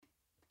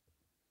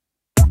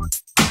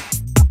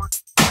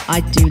I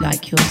do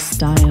like your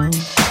style.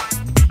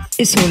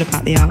 It's all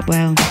about the art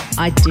well.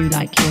 I do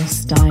like your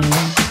style.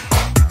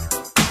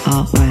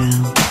 Art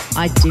well.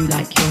 I do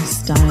like your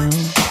style.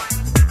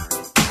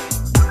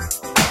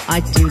 I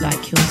do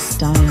like your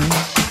style.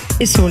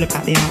 It's all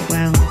about the art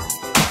well.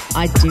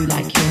 I do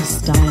like your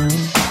style.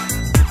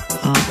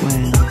 Art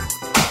well.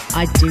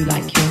 I do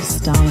like your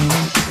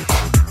style.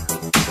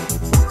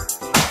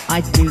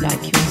 I do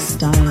like your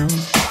style.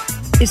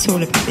 It's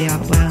all about the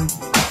art well.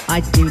 I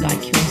do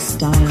like your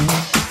style.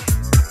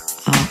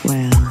 Art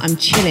well. I'm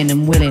chilling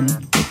and willing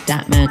with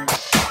that man.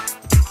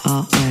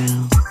 Art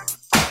well.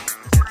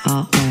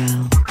 Art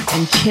well.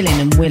 I'm chilling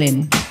and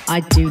willing.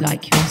 I do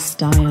like your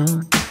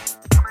style.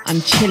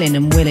 I'm chilling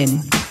and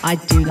willing. I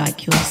do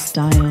like your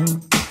style.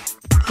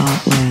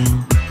 Art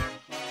well.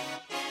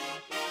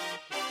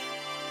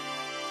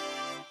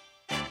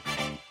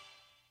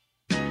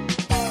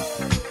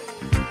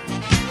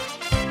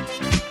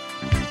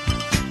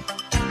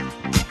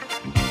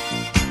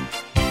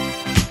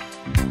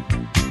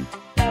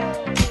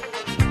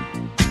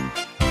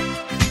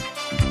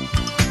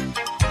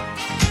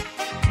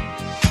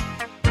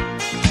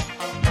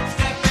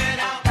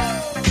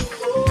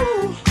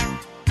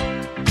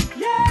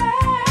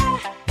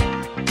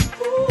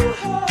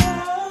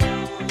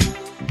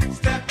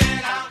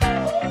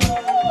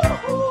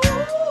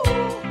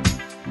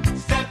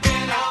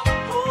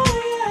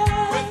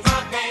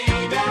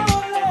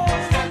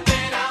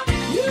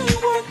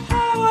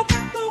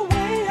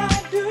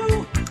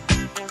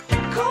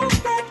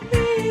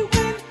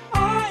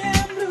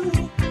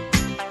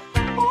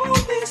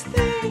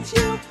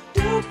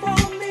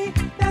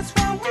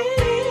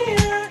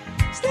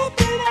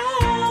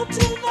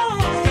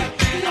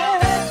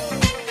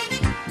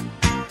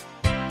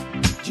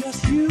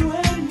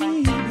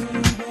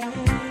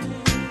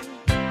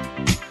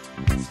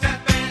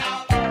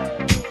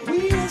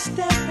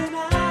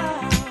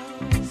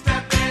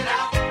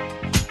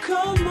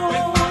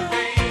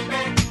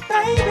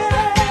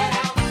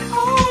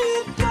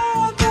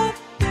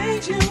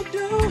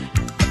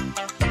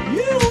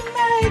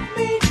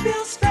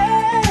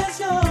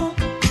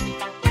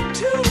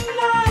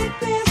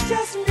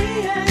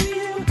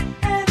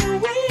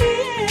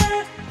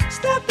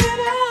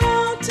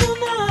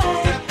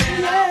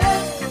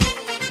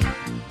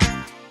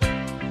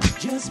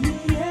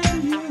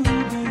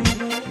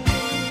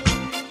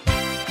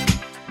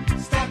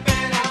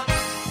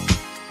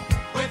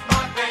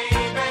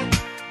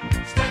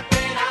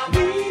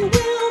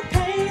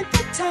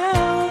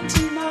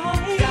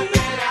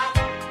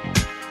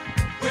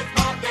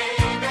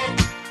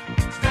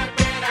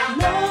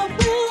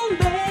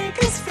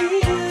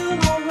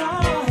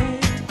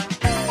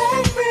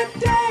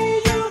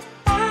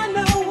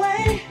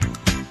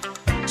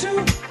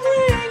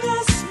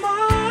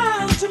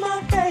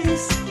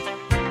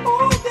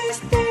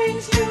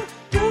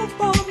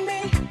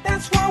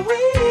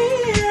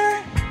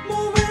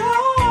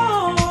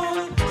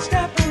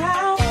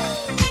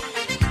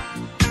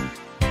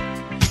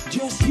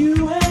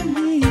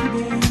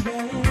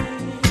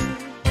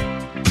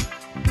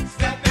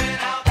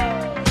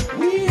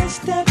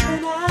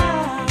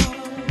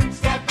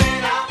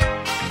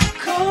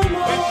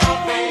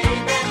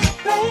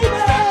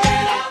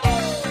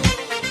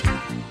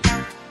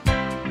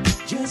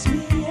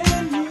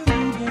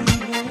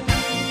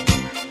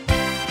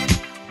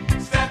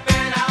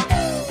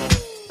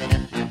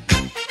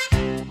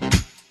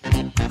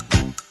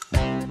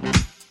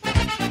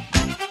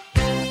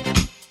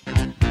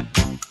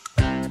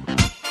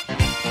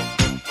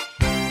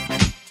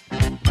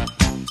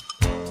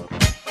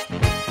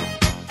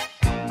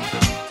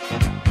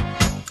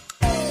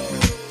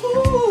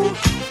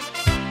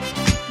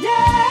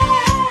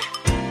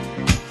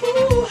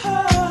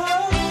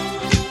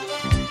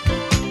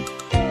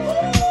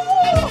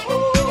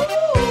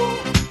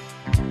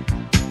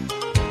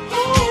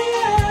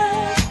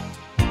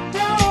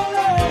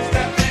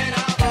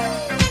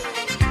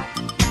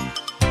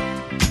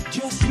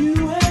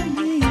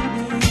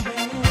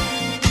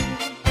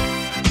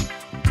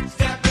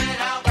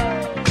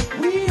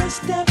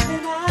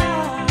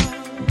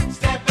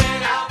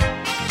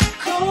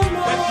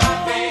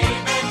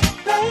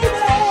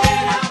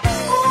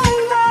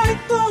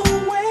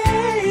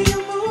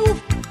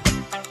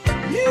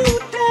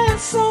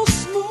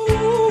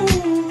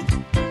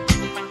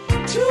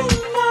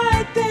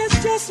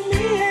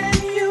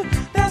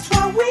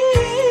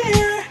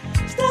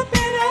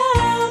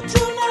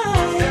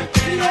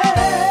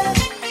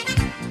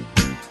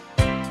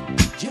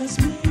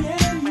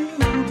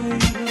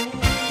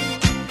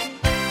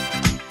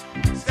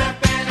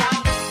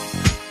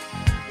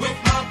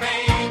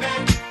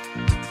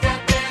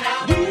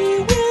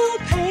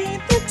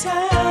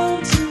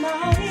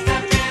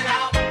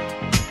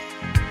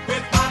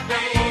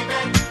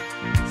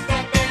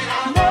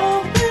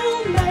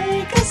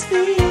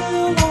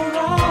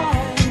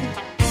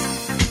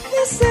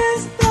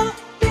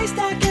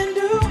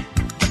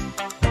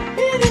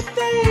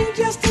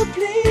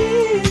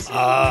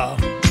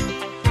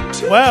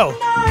 Well,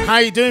 how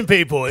you doing,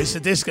 people? It's a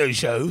disco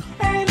show.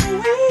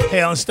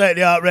 here on State of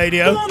the Art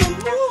Radio.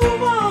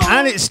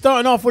 And it's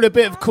starting off with a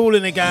bit of Kool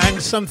in the Gang,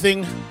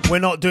 something we're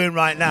not doing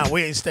right now.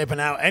 We ain't stepping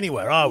out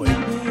anywhere, are we?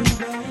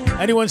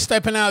 Anyone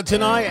stepping out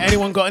tonight?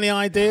 Anyone got any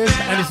ideas?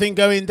 Anything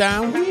going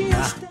down?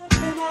 Nah.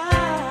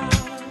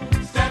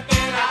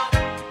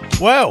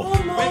 Well,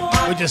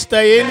 we'll just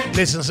stay in,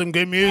 listen to some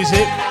good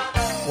music,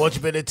 watch a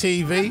bit of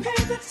TV,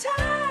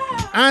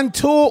 and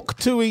talk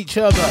to each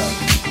other.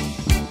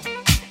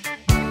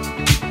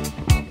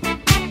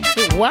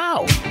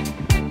 Wow.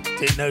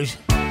 Didn't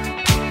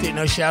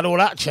know she had all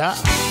that chat.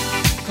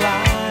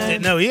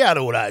 Didn't know he had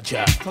all that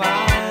chat. Do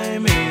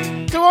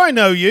I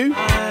know you?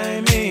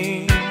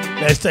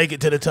 Let's take it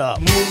to the top.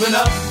 Moving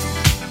up,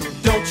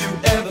 don't you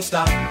ever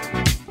stop.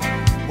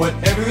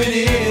 Whatever it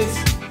is,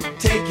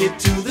 take it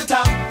to the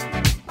top.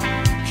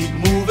 Keep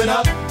moving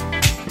up,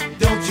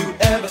 don't you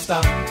ever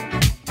stop.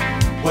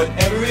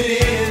 Whatever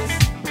it is,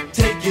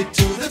 take it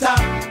to the top.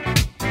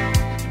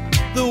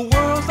 The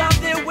world's out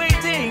there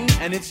waiting,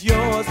 and it's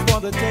yours for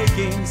the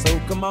taking. So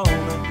come on,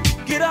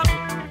 get up,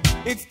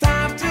 it's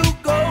time to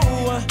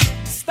go.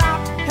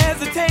 Stop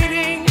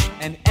hesitating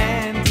and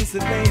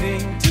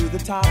anticipating to the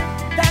top.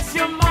 That's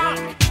your mark,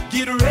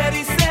 get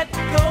ready, set,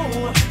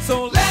 go.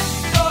 So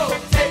let's go,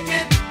 take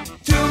it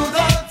to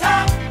the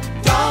top.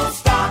 Don't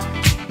stop,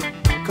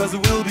 'cause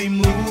we'll be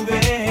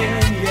moving,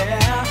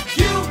 yeah.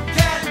 You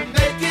can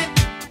make it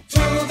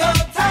to the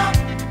top.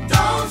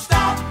 Don't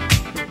stop,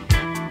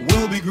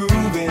 we'll be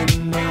grooving.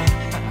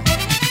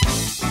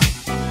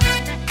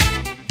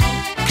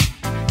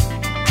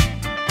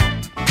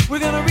 We're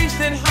gonna reach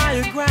that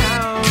higher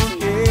ground,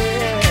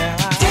 yeah.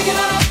 Take it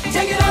on up,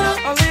 take it on up.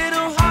 A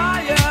little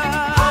higher,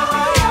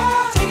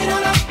 higher. Take it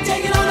on up,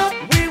 take it on up.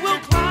 We will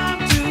climb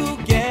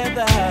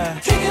together.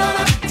 Take it on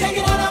up, take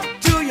it on up.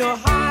 To your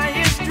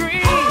highest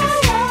dreams.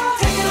 Higher.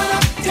 Take it on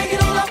up, take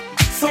it on up.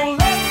 So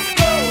let's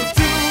go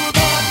to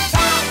the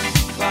top.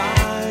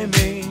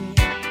 Climbing,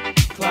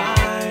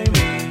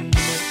 climbing,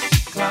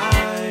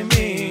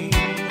 climbing.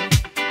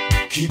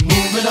 Keep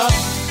moving up,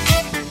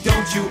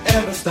 don't you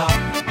ever stop.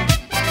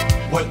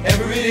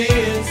 Whatever it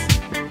is,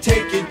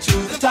 take it to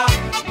the top.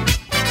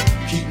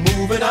 Keep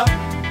moving up,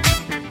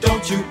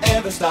 don't you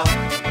ever stop.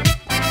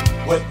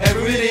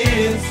 Whatever it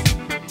is,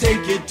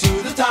 take it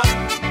to the top.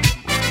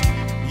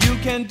 You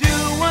can do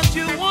what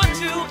you want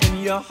to,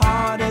 and your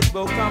heart it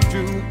will come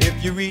true.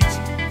 If you reach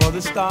for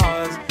the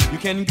stars, you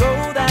can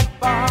go that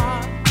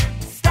far.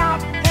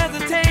 Stop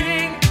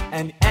hesitating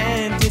and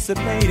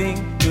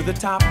anticipating to the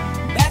top.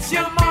 That's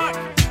your mark,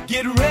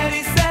 get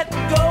ready, set,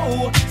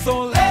 go.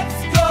 So let's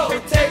go,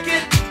 take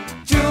it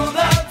to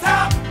the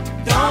top.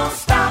 Don't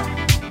stop,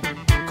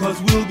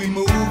 'cause we'll be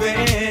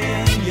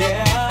moving,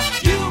 yeah.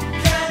 You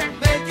can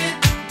make it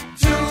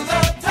to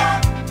the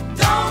top.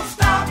 Don't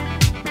stop,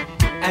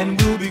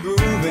 and we'll be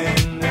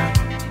grooving.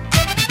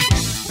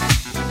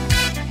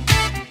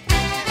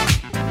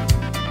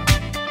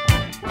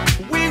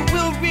 We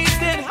will reach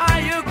that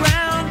higher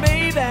ground,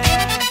 baby.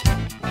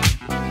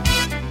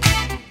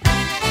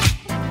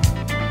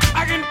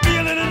 I can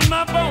feel it in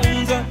my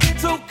bones,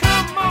 so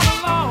come on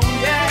along,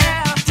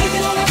 yeah. Take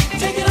it on up,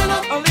 take it on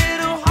up. A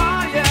little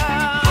higher,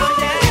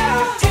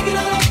 yeah. Take it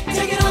on up,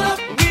 take it on up.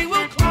 We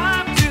will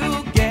climb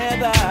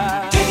together.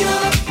 Take it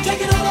on up,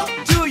 take it on up.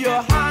 To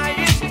your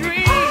highest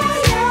dreams.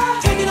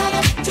 Take it on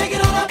up, take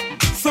it on up.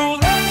 So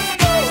let's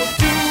go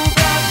to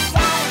the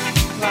top.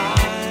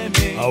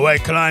 Climbing. Oh,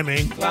 wait,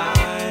 climbing.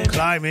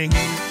 Climbing.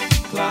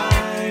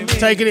 Climbing.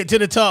 Taking it to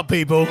the top,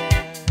 people.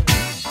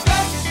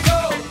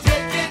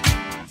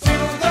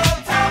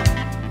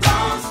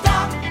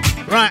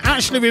 Right,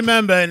 actually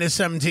remember in the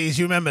 70s,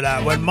 you remember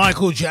that, when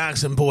Michael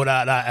Jackson brought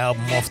out that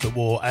album Off the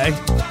Wall, eh?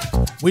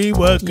 We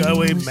were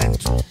going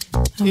mental.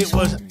 It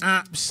was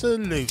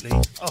absolutely...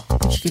 Oh,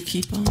 you could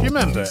keep on. you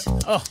remember it?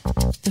 Oh,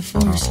 The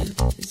Force,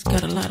 it's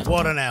got a lot of...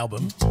 what an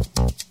album.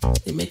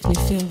 It makes me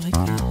feel like...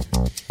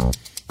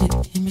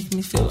 It makes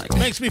me feel like...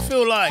 Makes me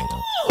feel like...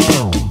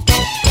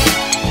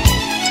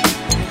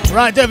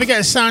 Right, don't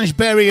forget Sanj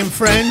Berry and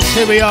Friends.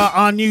 Here we are,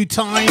 our new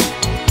time.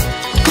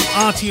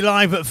 Artie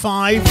live at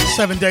 5,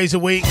 7 days a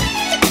week.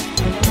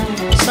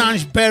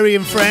 Sanj Berry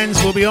and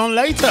Friends will be on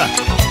later.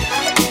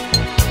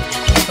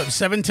 From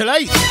 7 till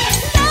 8.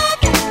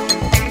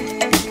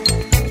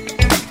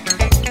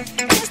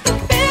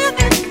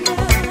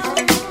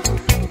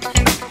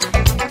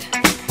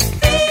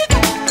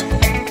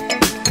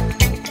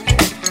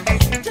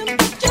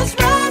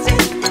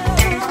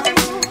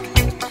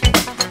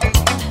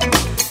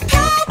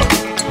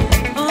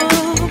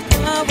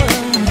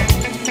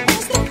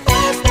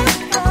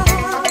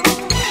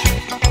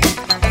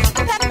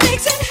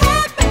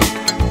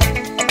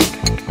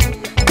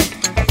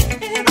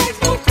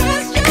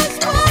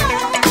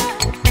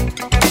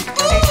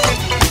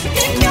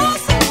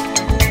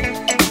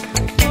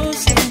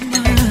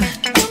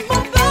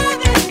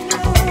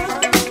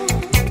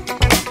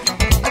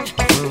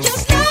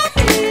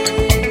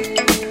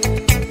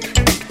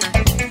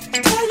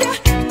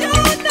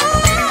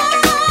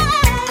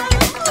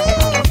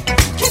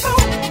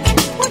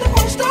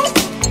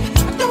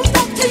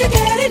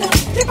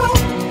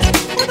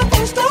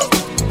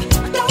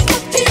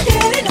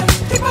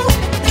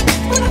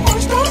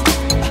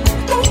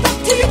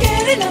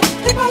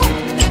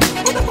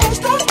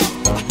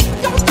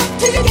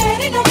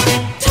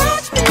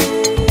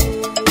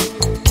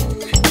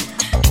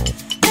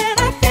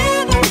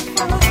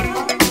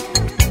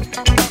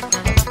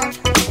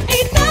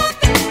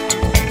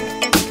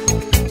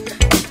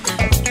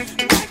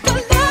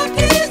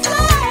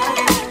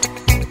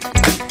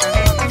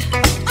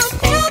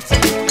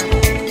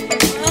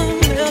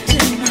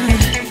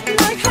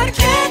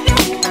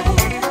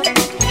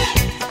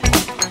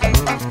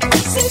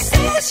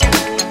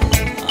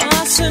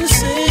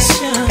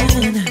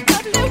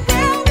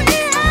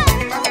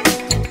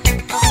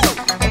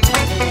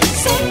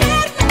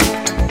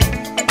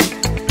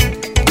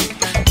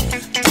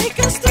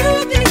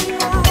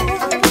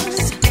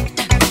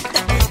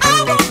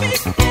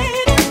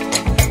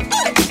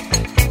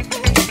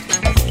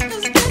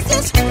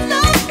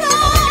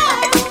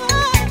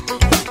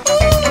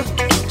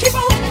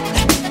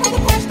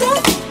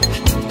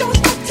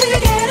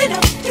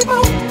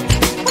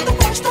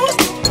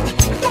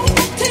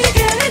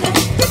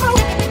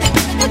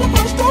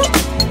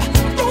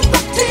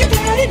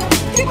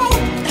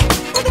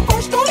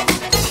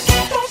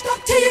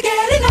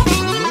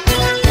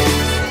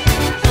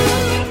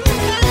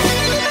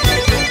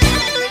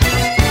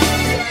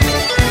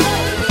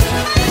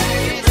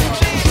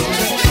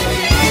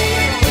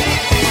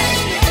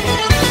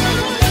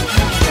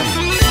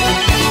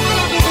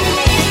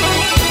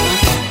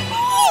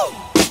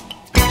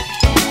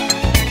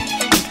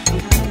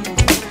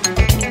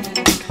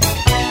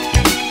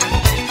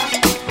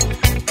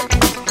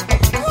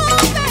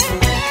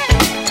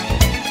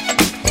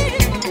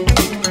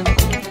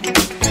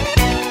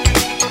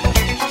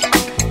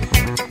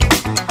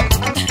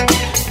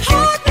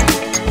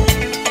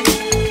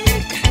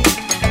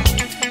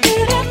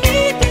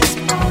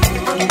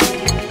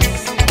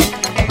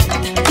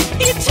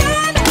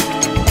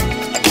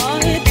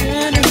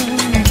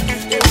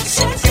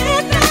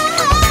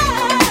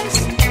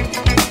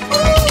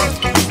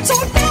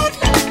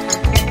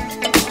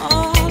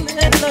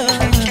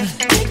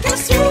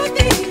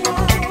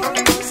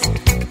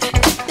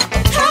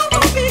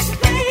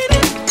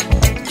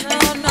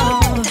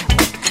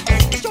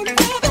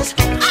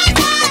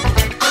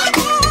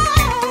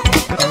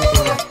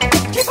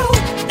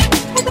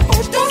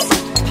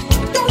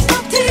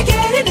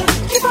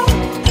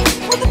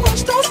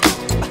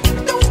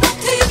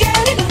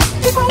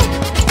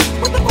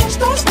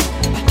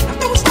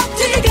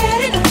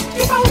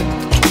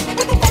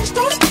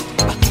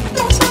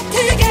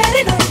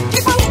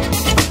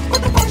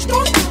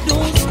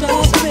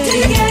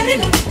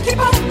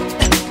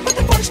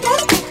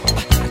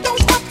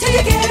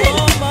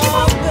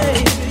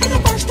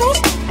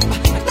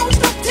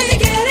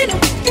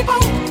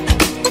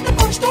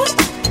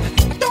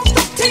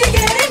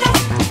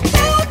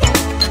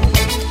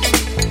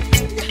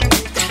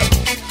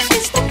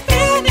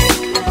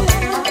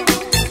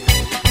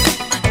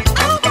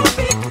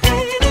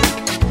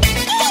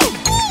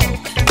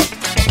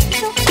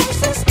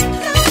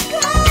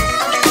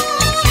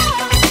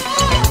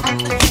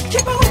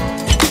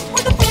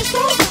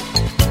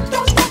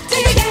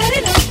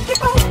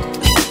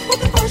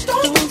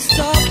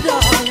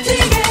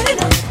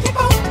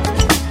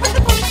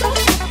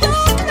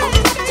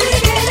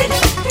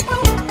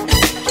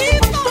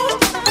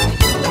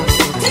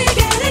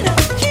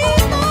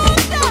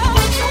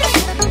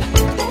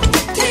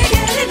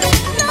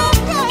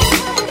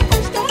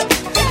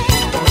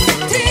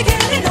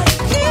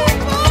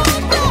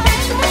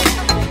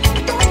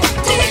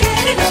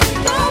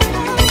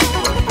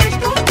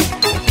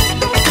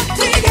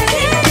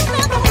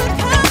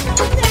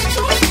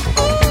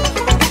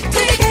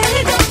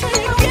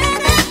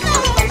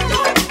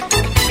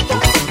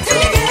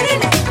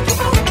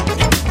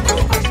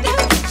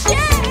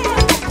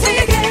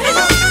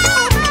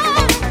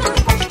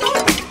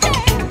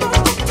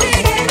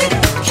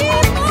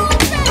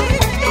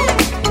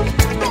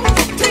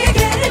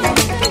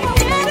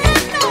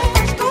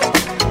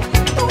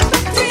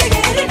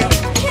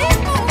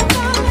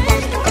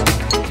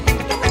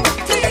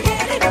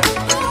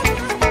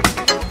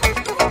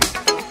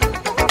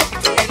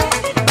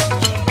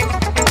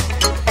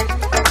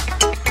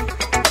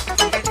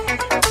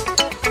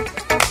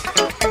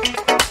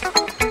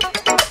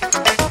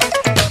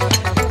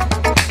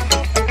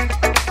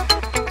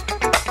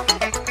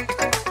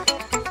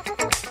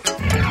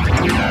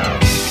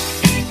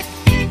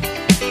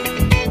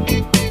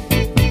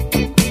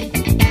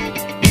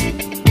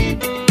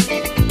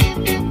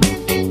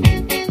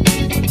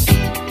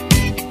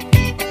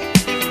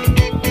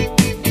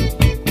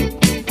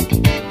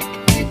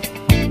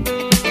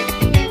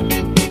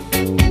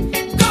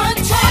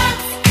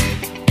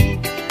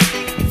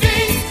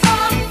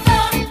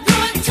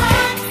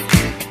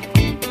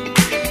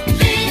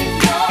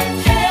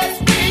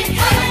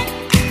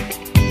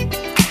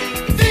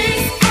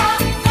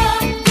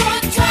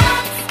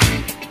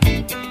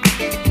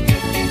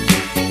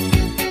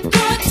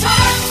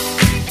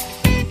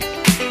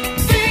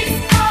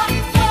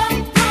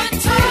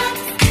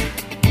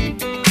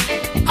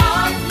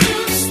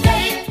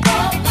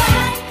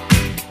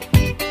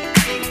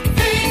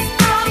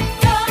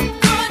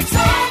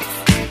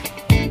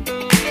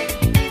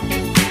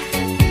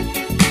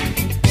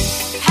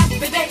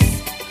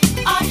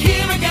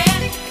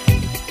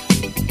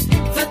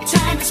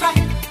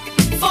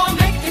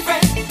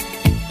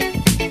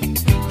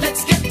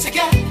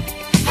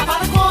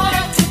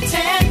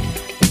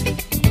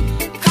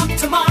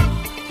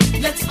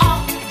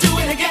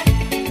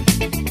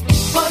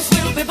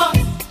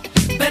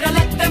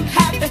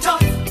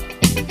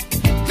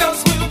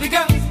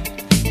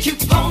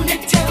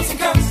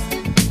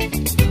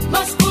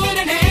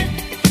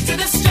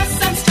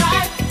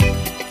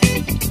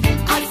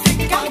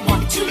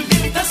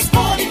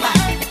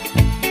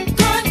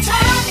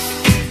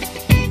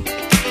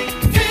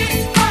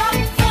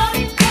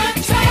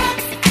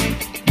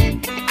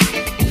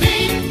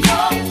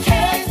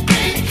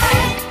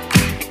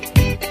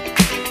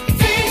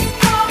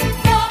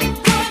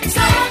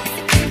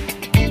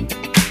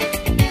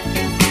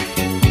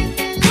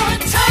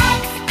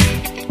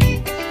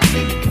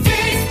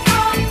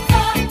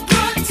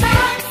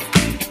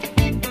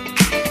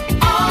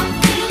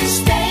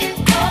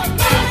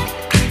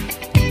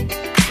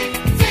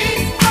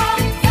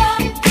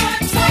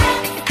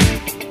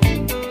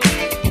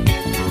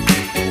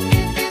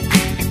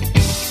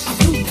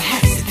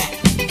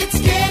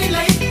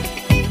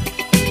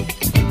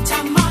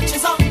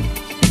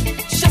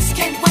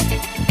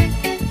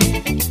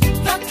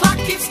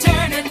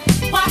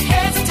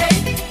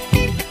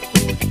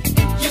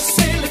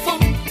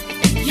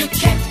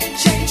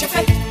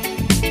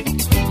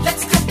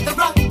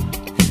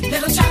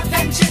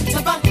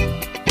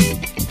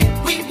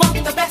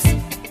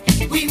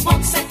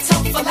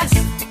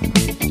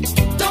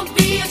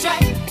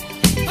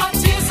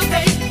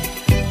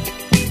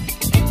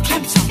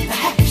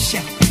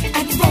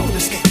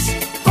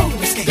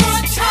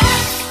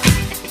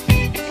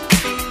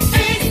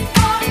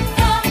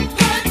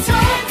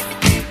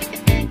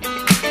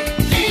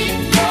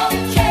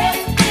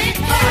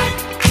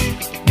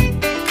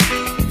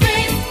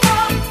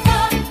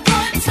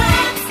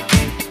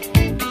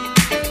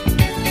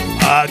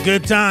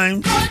 good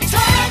times.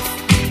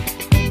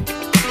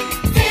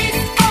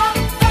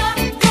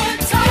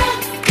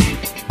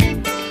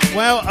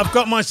 Well, I've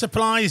got my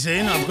supplies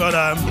in. I've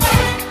got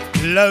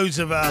loads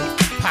of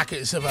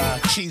packets of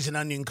cheese and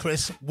onion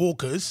crisp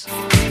Walkers,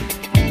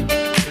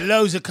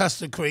 loads of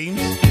custard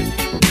creams,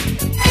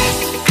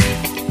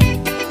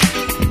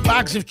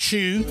 bags of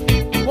chew.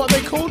 What are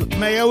they called?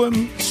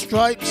 Mayoam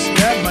stripes?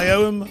 Yeah,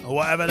 Mayoam or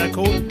whatever they're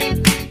called.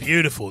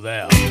 Beautiful they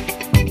are.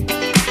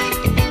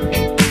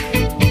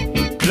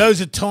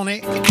 Loads of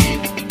tonic,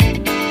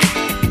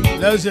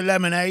 loads of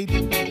lemonade.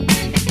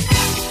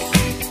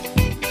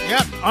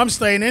 Yep, I'm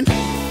staying in.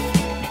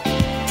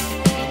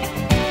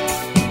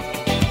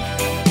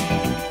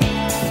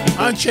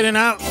 I'm chilling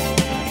out,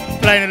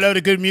 playing a load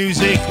of good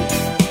music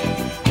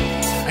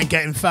and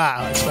getting fat,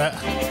 I expect.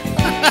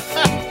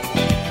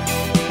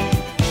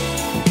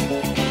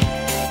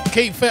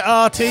 Keep fit,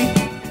 Artie.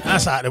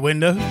 That's out the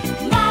window.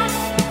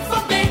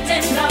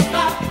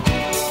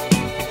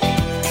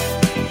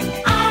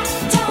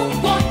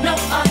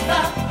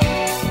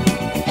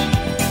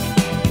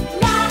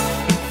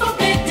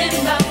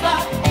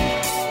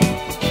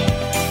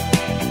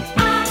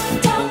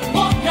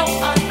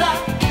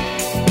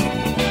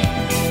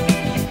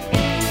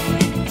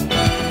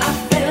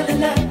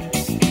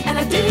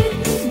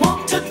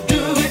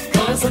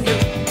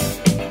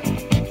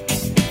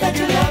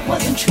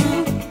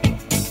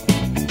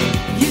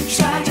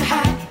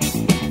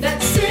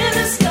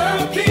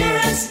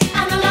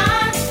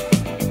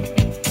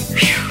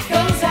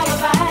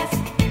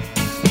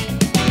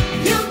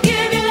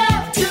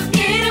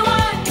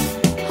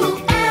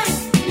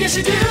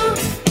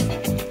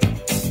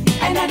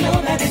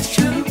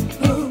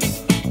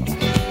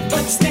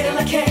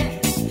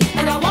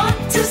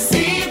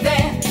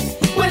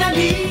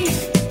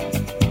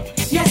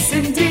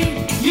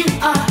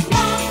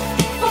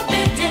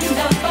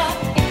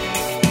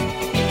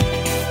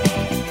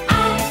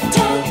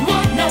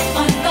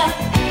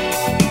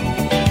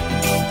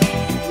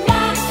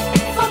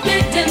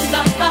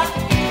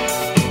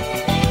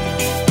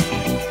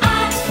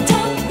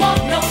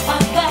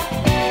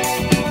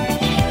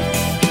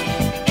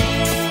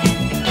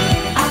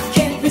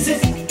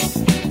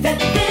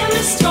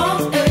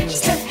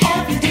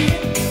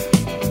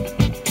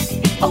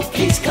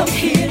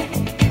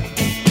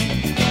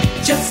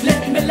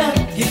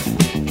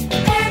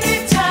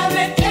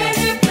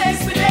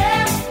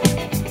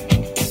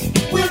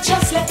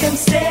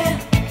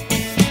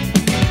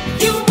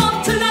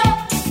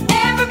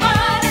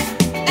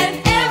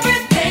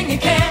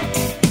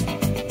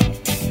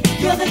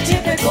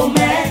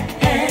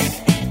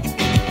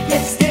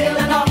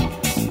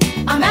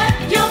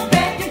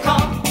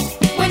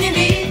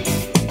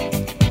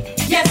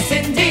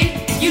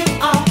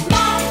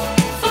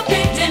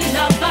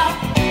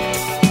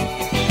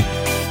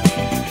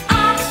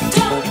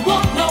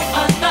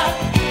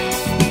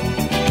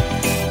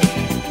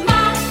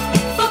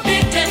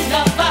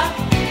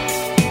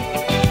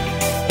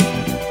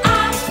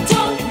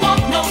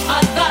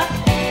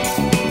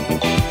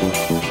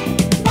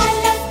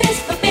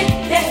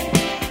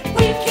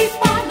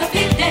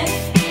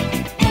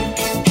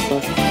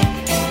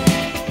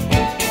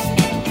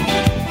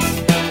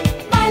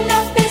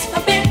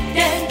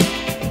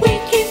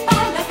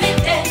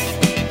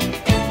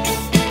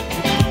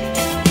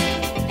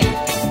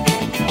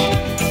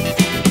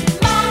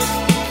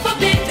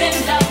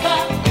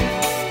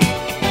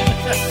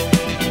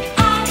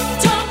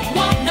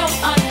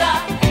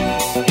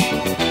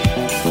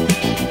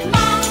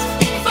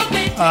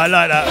 I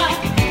like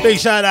that. Big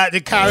shout out to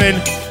Karen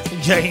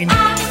Jane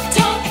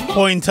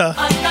Pointer.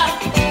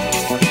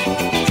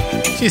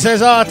 She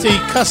says, Artie,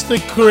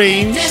 custard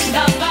creams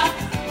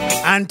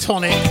and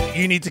tonic.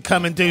 You need to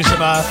come and do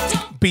some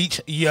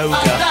beach yoga.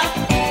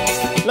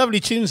 Lovely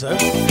tunes though.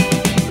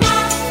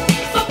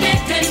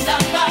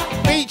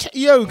 Beach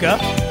yoga.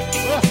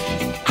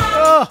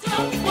 Oh.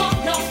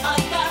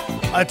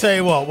 I tell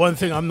you what, one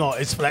thing I'm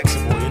not is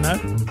flexible, you know.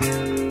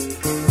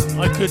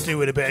 I could do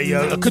with a bit of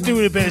yoga. I could do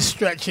with a bit of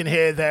stretching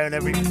here, there, and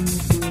everything.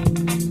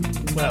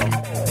 Well,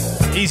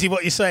 easy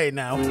what you say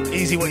now.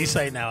 Easy what you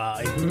say now,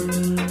 Artie.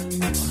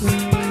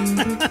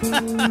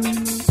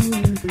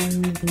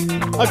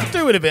 I could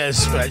do with a bit of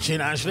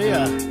stretching, actually.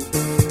 Yeah.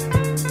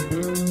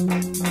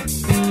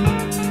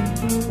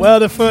 Well,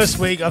 the first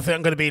week I think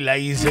I'm going to be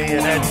lazy,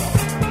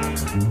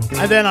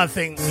 and then I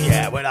think,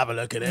 yeah, we'll have a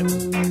look at it.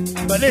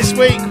 But this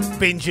week,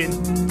 binging,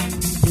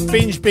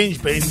 binge.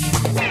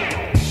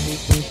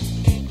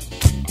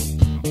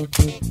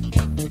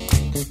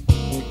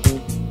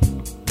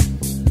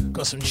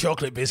 Got some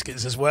chocolate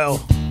biscuits as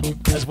well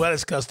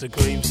as custard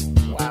creams.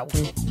 Wow.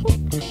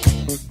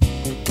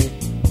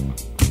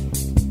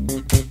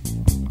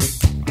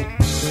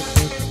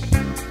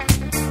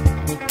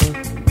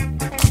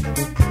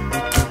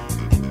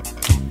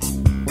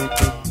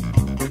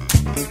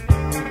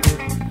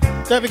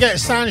 Don't forget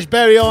Sanj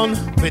Berry on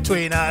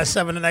between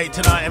 7 and 8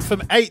 tonight, and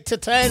from 8 to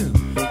 10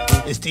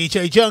 it's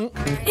DJ Junk.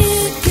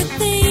 If you're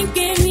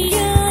thinking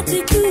you're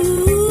too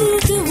cool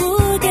to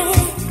hold it,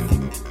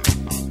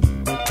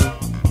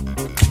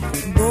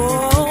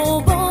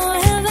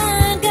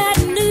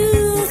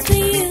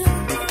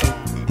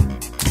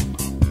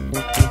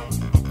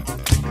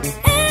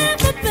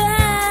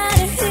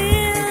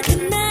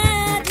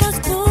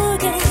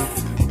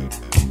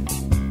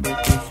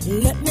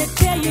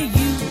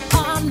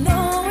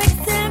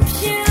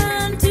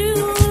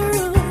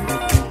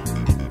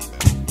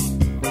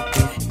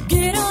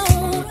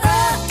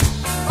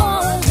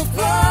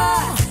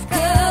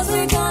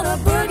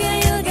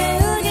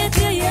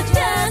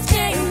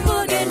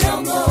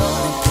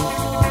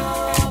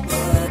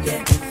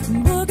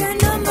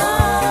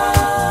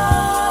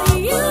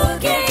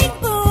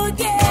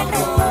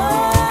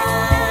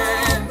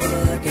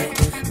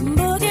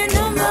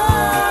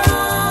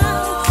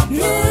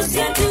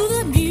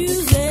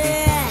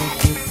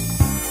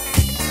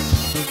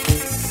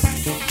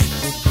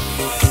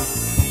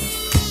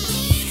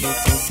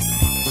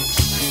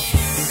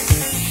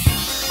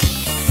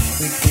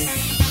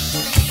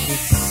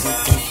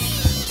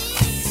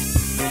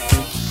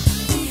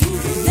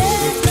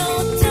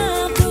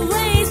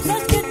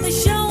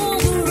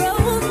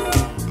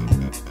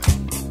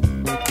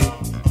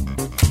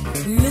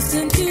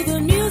 Listen to the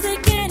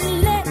music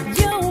and let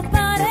your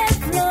body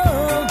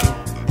flow.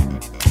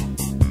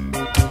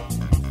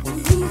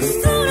 The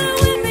sooner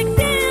we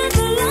begin,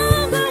 the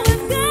longer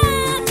we've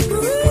got to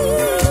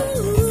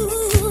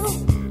groove.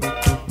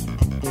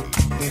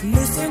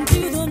 Listen to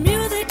the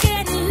music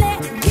and let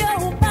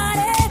your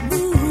body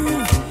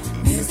move.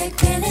 Music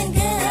feeling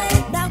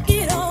good. Now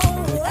get on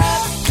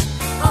up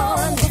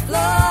on the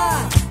floor,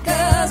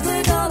 'cause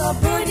we're gonna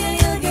boogie,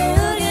 oogie,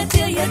 oogie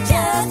till you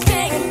just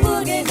can't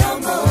boogie no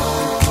more.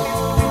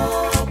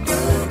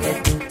 Boogie,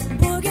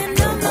 boogie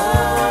no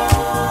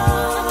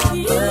more.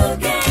 You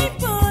can't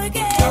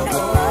boogie no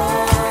more.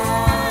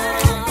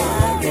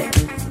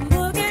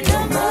 Boogie no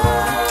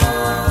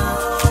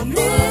more.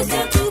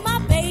 Listen to my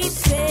bass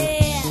set.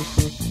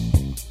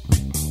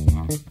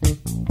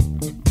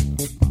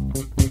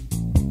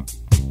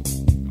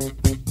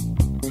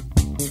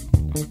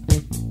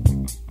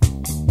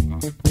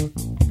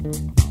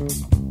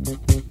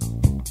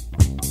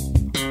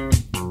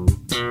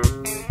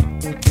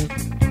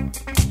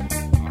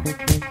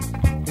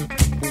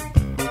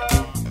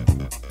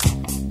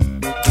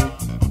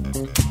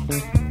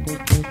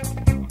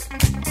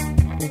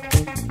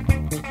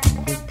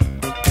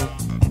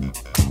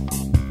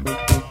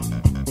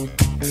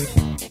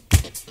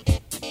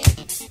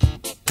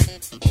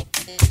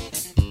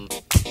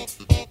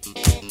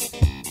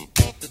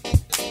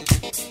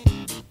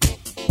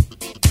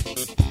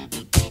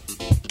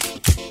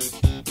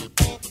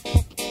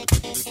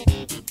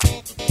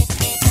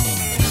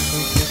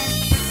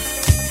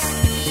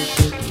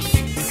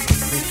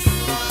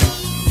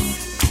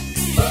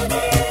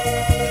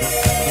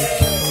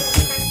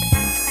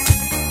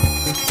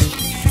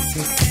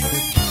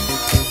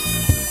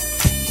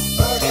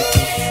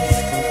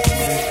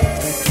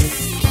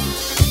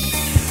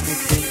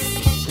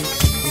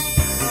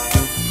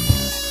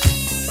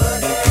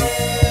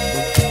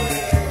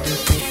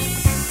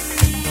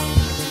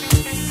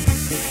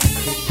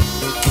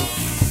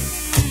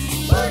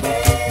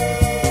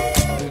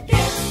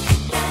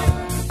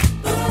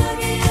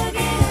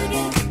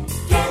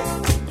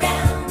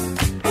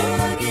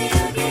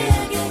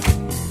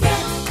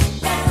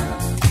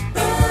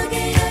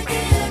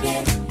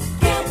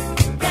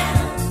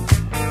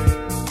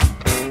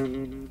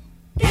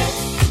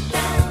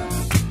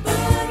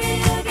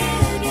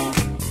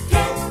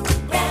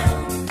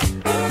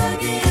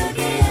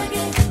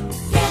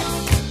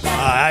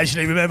 I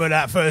actually remember when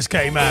that first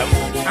came out.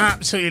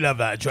 Absolutely love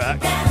that track.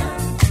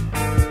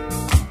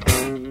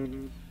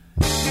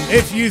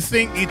 If you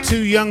think you're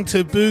too young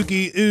to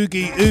boogie,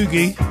 oogie,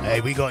 oogie,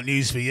 hey, we got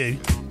news for you.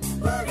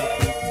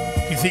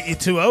 If you think you're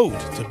too old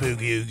to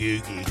boogie, oogie,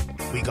 oogie,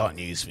 we got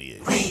news for you.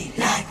 We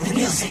like the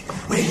music,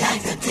 we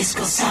like the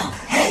disco sound.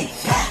 Hey,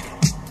 back,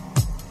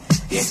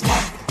 it's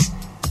back.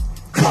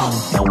 Come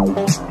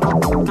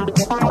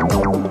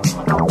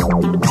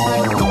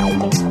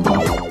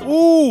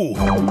Ooh!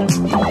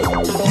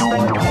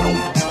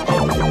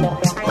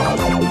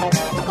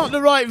 Not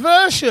the right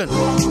version.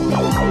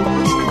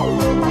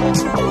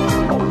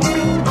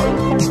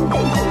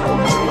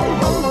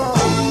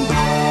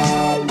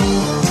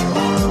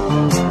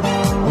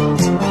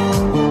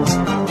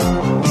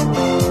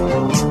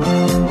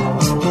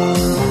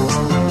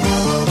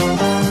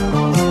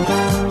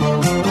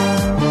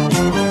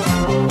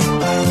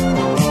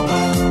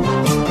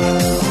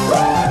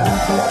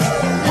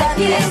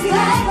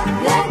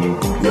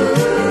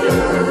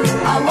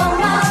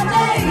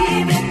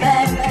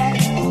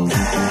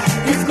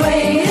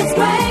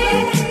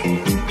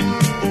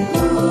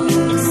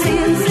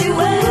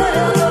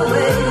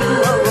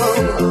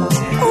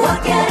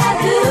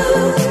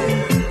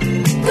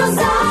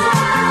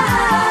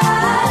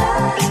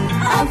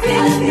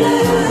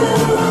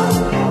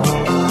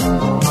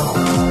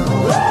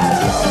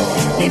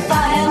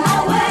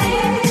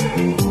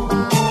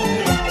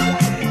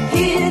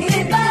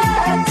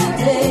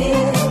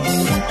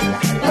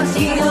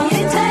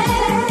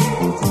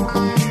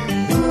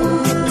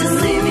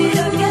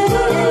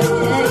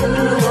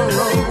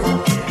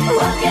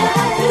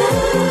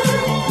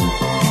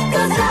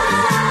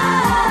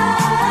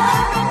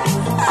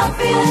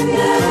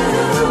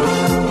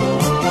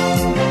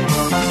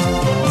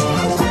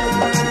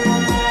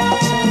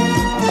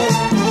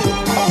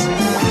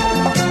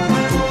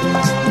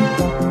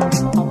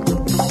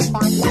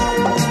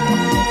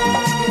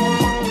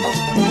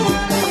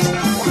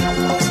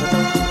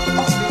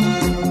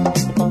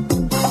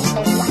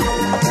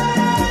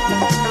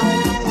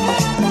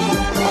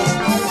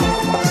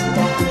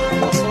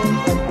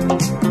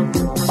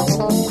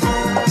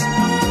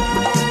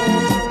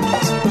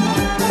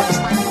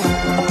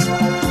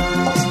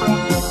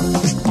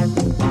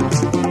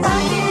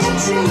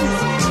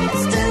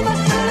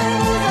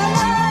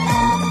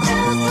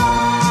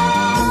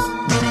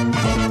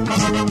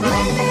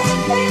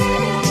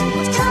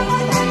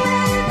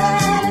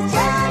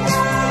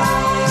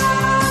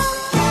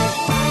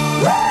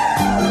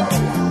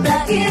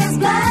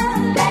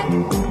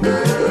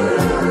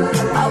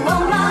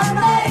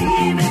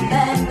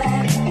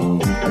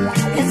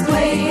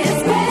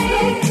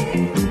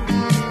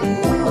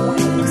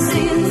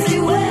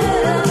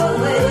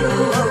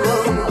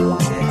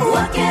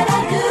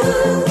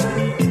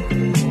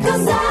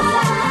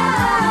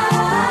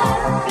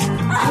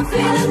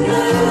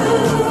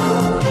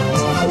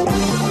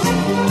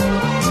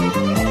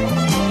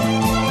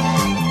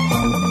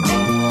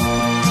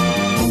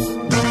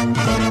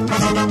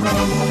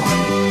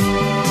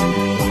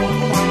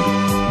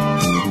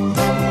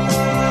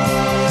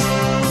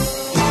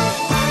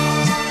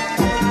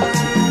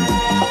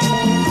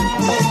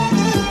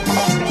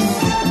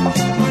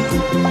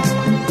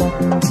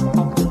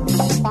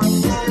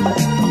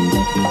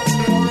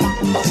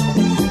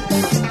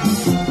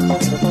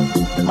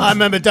 I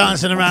remember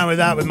dancing around with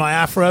that with my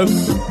afro.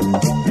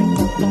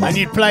 And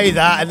you'd play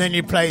that and then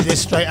you'd play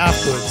this straight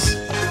afterwards.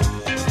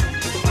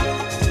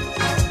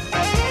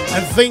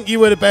 And think you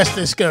were the best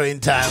disco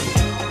in town.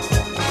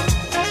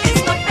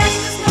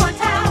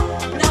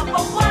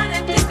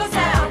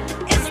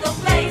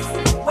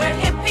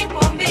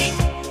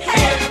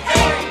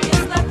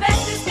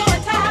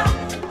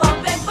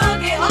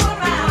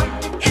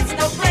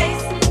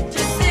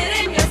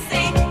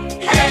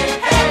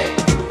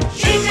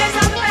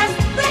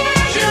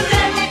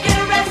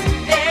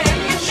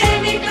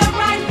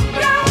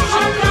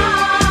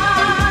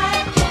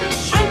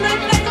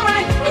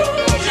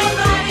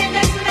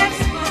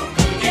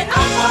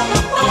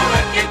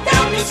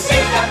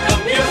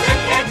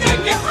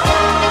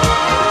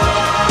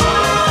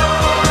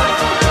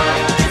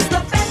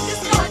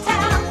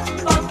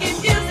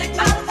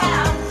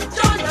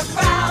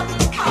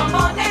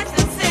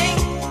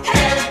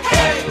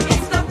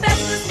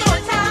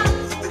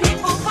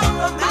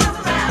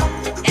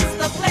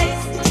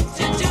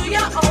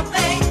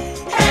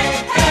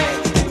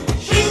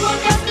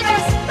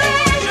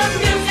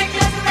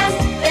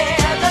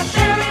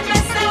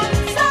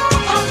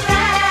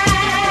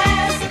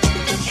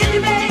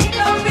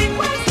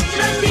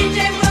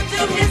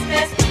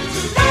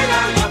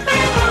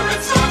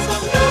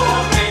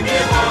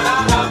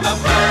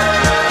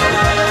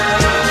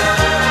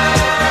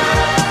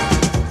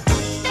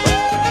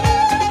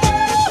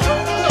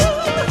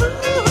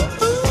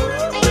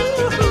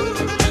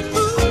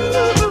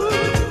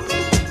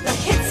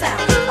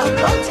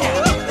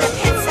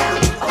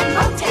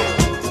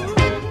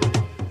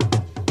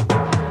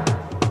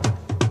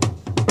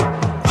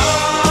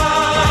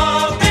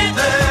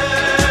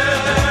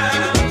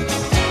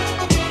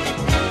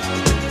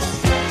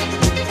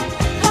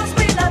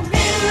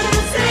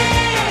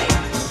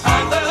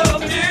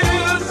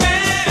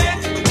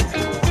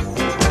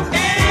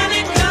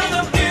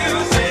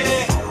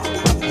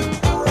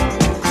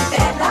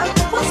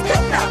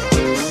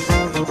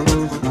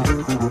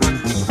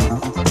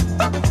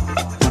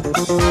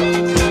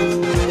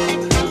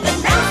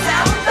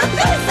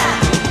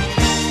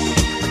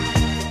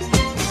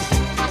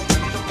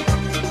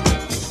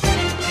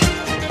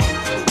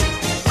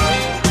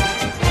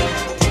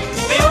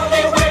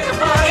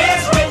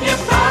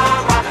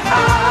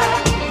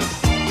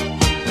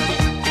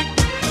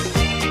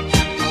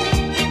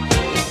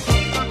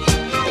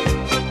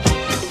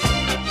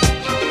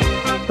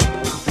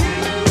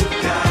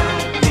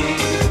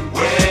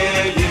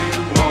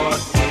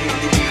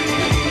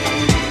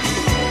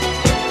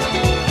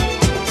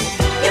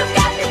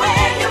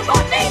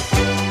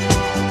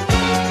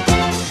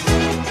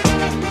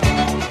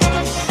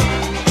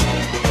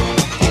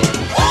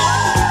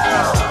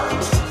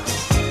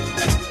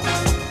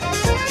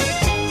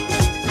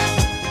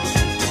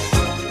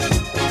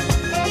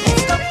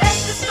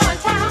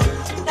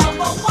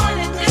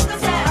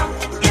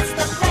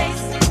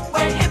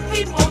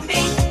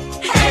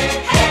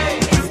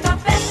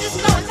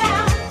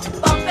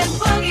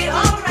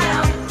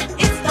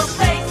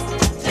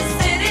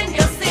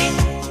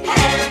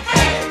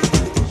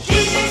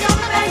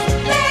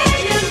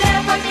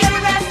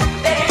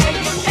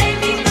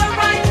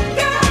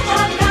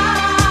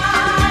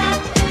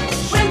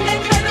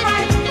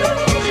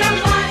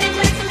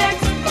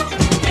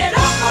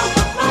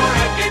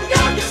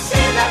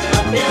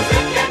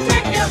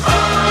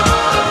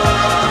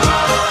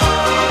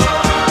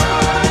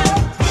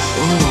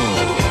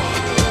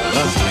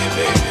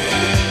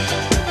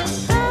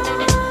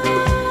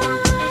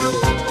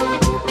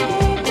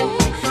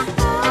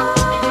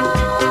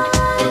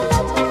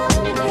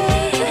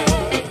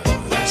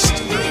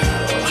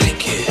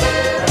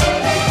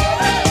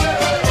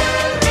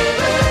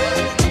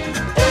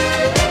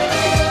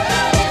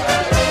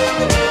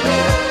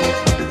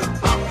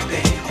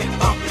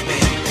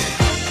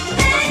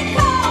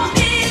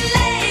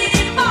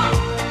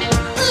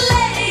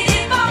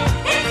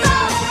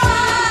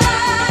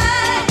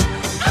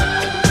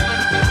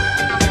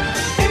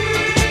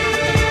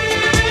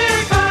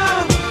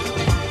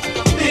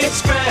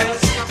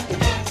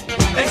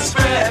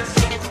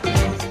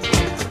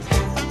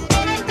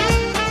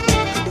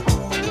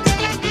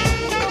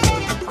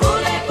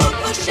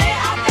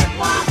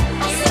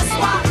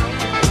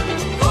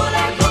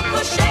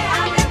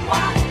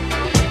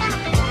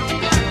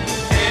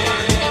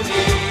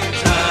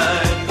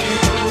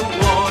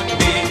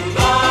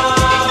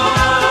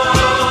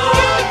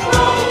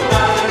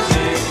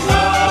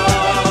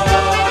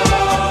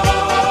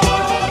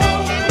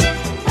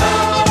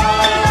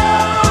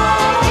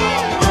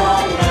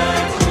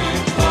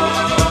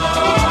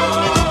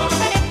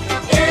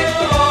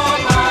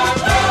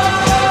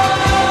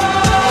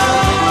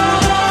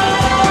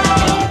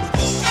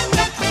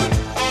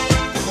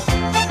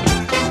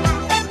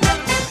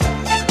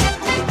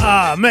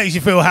 Makes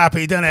you feel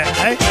happy, doesn't it?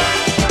 Eh?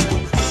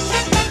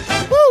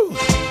 Woo!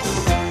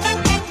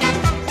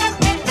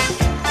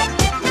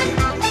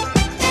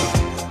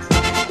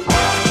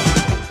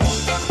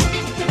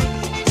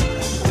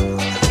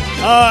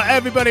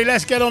 Everybody,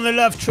 let's get on the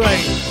love train.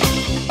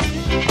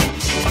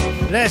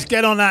 Let's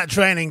get on that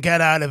train and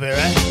get out of here,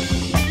 eh?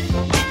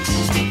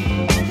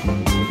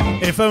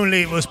 If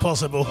only it was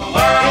possible.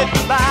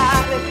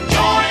 Everybody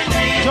join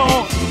in.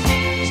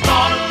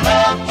 Start a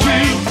love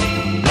train.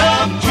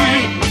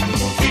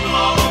 People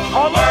all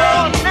over the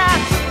world now.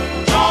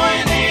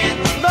 Join in.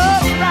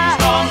 Love ride.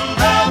 Start a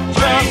love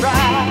train.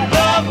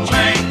 Love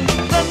train.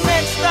 The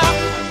next stop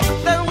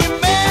that we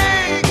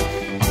make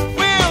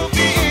will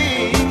be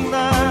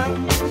England.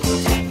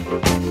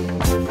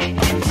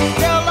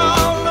 Tell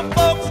all the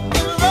folks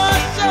in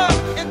Russia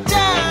and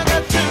China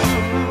too.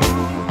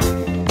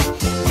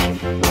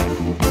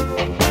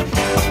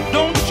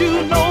 Don't you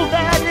know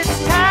that it's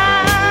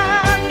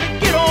time to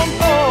get on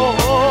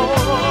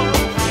board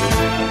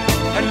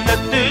and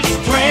let this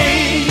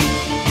train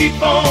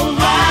keep on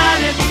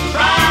riding,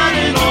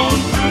 riding on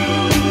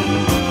through?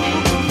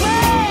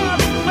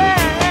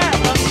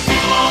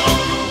 People all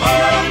over the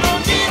world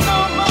don't need no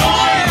more.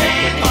 Join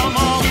in, come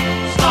on,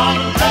 start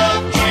a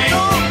love train.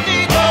 Don't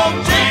need no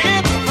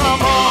ticket,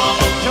 come on,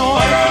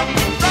 join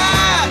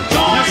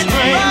in,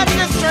 ride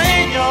this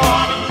train,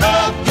 y'all.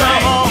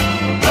 Start a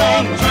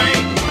love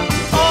train.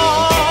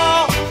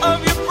 All of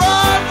your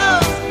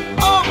brothers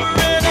over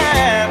in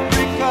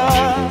Africa.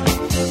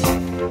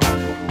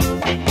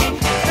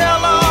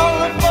 Tell all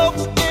the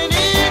folks in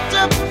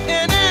Egypt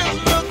and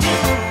Israel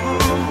too.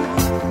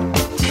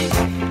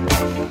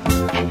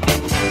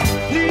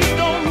 Please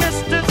don't miss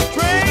this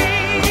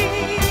train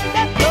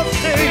at the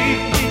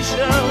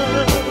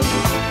station.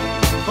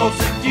 'Cause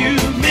if you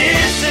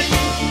miss it,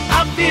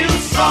 I feel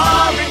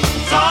sorry,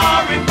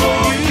 sorry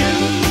for you.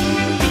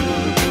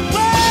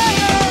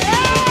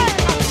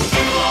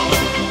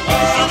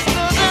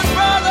 Sisters and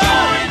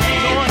brothers,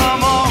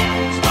 come on,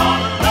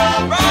 start a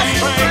love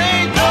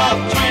train,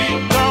 love train,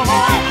 come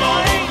on,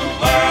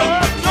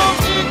 world, don't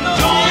need no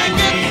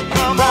ticket,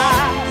 come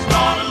on,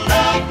 start a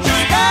love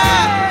train,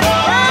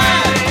 love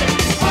train.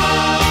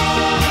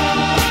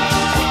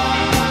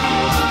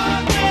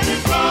 Let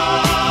it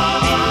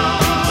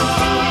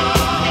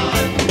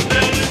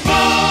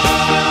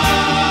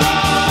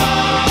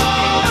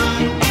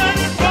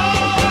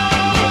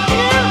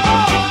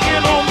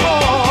Get on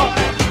board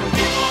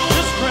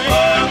this train.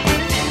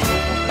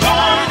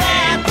 Join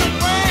in the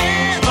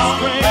train,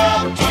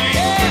 love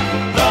train,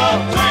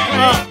 love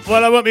train.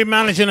 Well, I won't be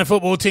managing a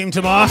football team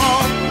tomorrow.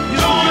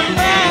 Join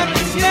in the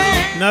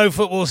train. No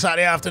football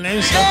Saturday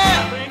afternoon, so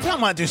I think I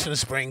might do some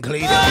spring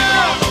cleaning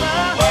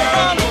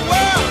Around the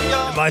world,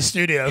 y'all. in my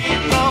studio.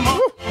 Come on,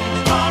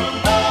 start a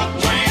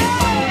love train.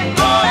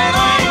 Going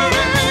over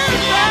in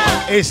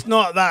the It's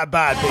not that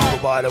bad, people,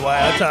 by the way,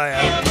 I'll tell you.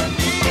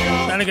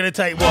 It's only going to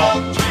take, what,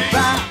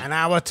 an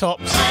hour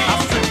tops?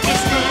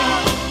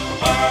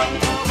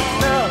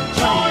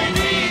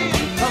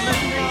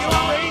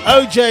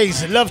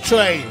 OJ's Love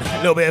Train, a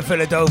little bit of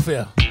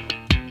Philadelphia.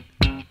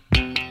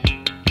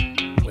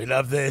 We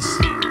love this.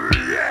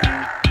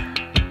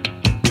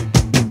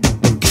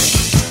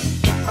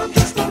 I'm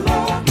just a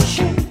love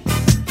machine,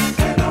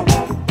 and I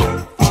won't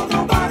work for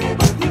nobody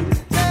but you.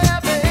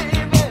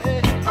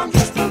 I'm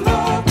just a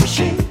love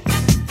machine,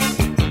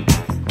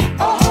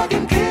 a hug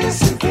and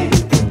kiss and feed.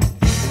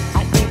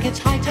 I think it's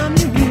high time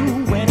you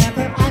knew.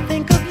 Whenever I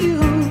think of you,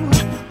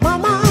 my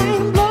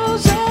mind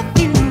blows up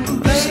you.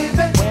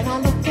 When I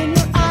look in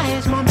your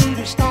eyes, my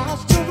meter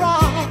starts to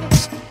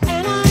rise,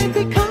 and I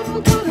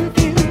become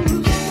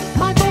confused.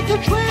 My vocal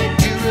train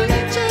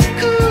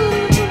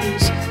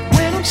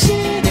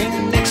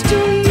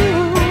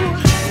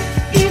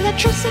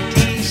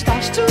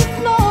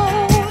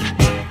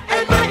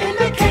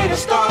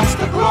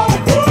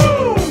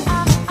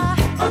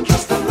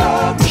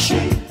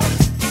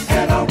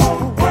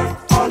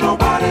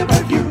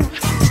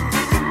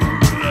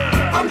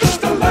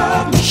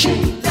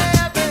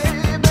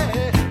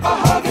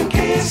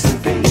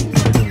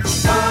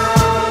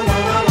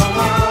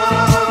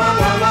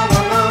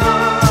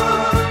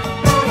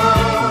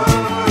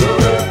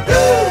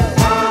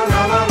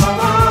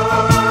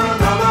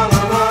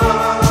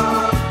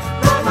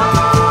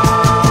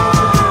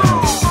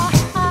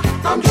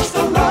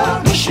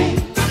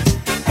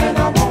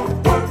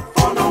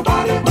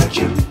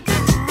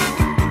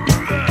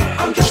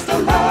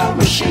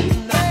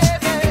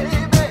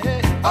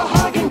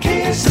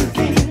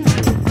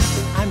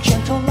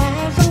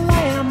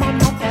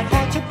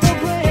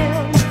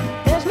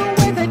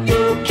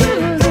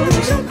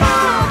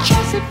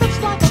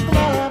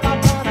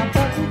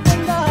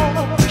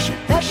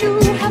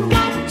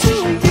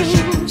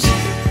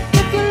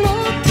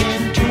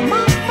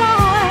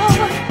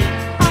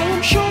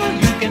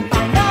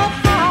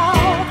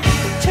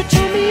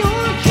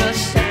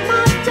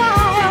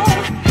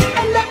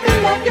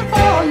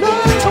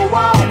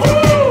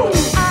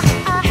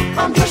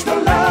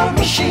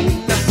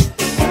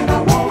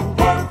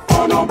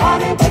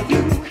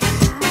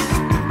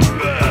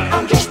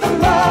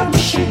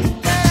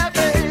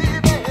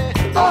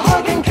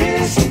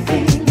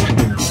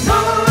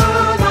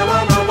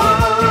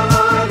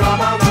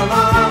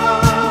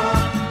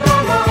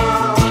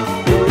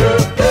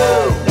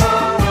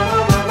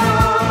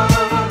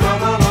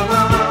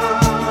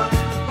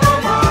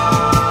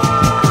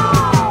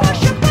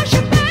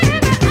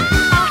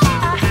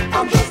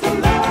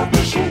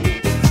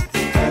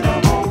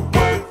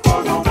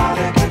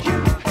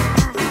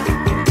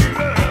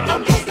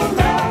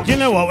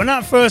know what? When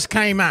that first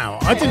came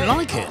out, I didn't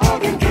like it.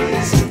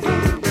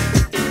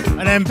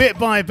 And then bit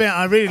by bit,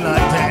 I really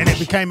liked it, and it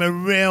became a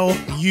real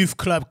youth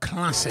club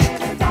classic.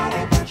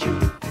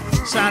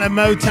 Sound of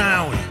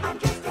Motown.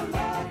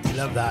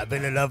 Love that.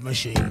 Been a love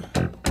machine.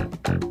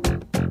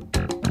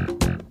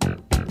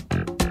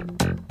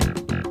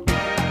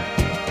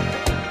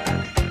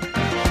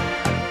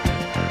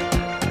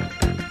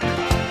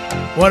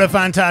 What a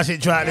fantastic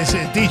track this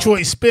is.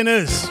 Detroit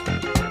Spinners.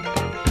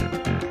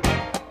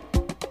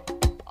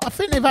 I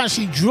think they've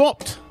actually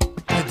dropped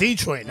the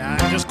Detroit now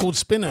and just called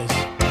Spinners.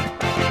 Hand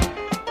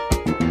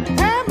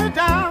me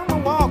down the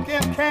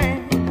walking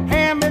cane,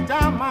 hand me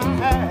down my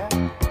hat.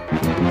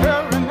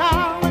 Hurry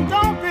now and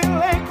don't be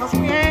late, 'cause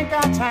we ain't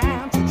got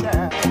time to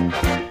chat.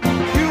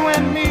 You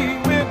and me,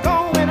 we're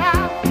going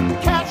out to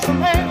catch the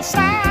latest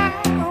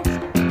sounds.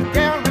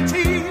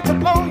 Guaranteed to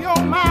blow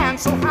your mind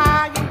so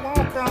high you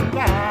won't come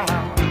down.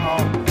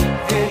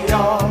 Hey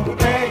y'all,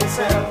 prepare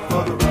yourself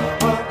for the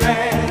rubber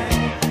band.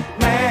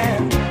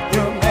 Man,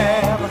 you've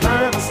never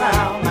heard a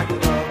sound like the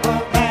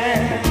rubber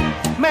band.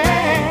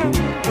 Man,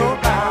 you're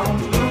bound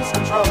to lose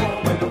control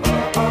when the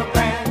rubber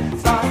band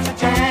starts to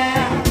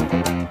jam.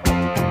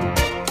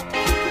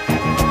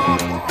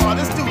 Oh,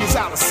 this dude is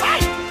out of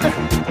sight.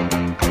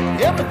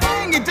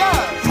 Everything he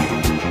does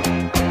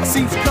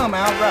seems to come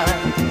out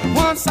right.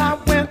 Once I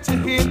went to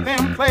hear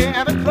them play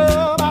at a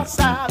club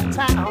outside of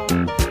town.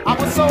 I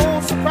was so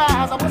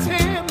surprised, I was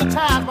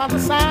hypnotized by the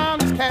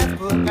sound his cats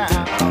put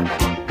down.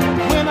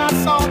 When I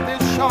saw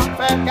this short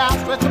fat guy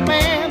stretch a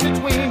man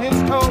between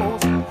his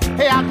toes,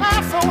 hey, I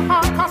laughed so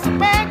hard 'cause the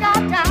man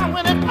got down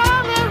when it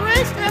finally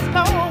reached his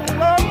nose.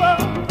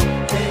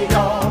 Hey,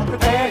 y'all,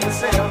 prepare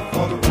yourself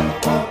for the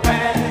rubber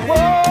band.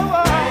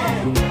 Whoa,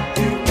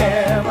 you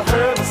never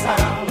heard a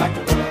sound like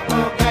the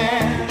rubber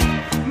band.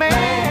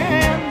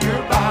 Man,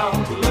 you're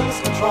bound to lose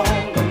control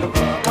when the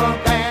rubber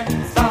band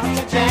starts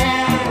to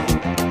jam.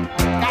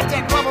 Got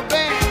that rubber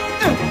band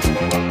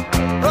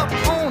up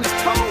on his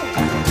toe,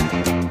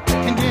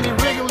 and then he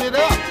wriggled it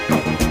up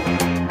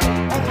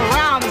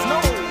around his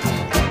nose.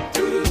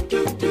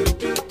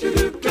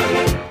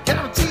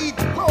 Guaranteed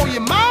to blow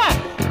your mind.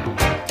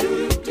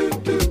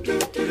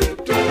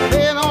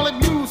 Playing all that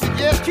music,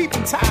 yes,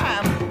 keeping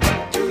time.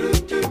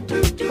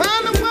 How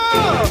in the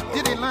world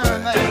did he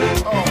learn that?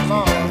 Oh,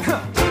 Lord.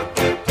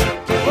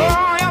 Oh, I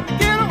have to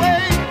get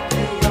away.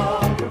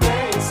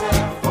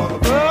 For the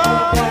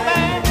rubber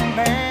band,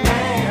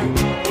 man.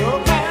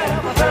 You've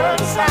never heard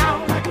a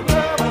sound like a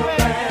rubber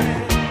band.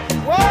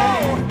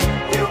 Whoa,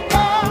 you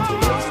got to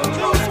lose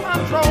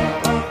control.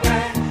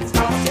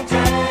 Starts to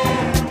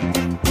jam.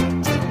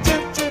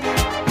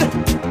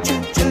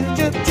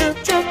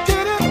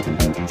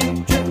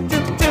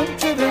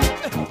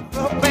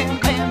 Rubber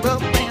band, man,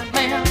 rubber band,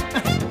 man.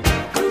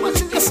 How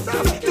much of this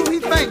stuff do we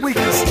think we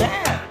can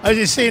stand? As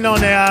you've seen on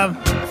the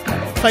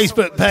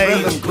Facebook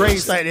page, Rhythm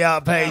Grace. State of the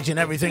Art page, and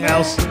everything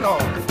else,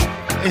 Lord.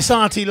 it's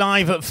RT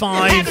Live at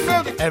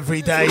 5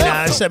 every day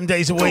now, 7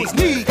 days a week. His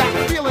knee got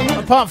the feeling.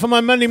 Apart from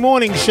my Monday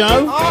morning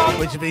show,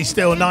 which will be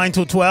still 9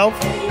 till 12.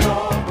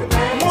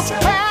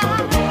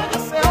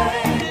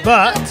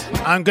 But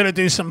I'm going to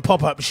do some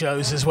pop-up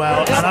shows as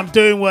well, and I'm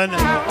doing one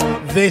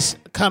this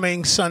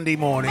coming Sunday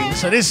morning.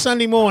 So this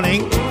Sunday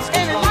morning,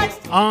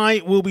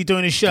 I will be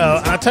doing a show,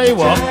 and I'll tell you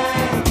what,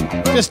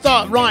 just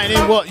start writing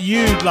in what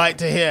you'd like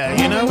to hear,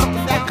 you know,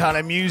 what kind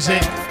of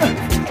music.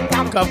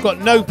 I've got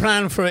no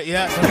plan for it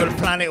yet. I'm going to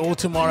plan it all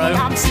tomorrow,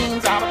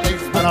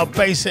 and I'll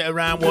base it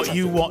around what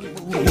you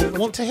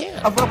want to hear.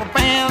 A rubber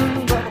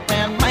band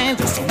man,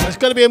 just a It's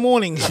going to be a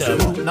morning show,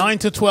 9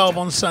 to 12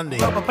 on Sunday.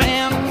 rubber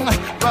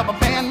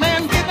band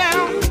man, get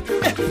down.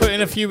 Put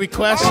in a few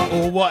requests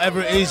or whatever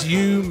it is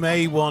you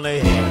may want to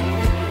hear.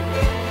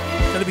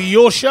 It's going to be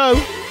your show.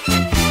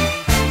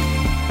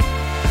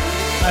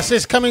 That's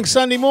this coming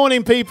Sunday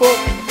morning, people.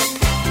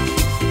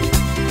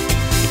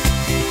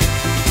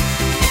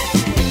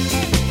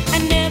 I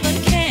never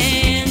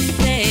can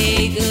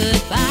say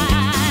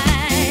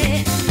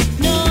goodbye.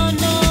 No,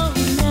 no,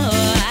 no.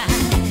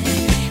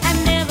 I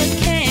never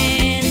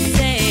can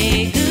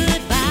say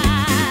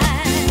goodbye.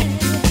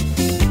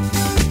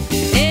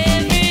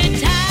 Every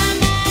time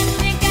I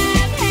think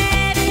I've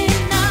had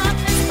enough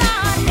and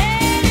start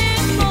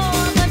heading for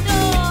the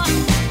door,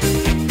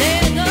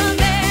 there's a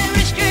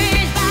very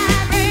strange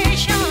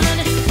vibration.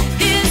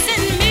 This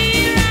is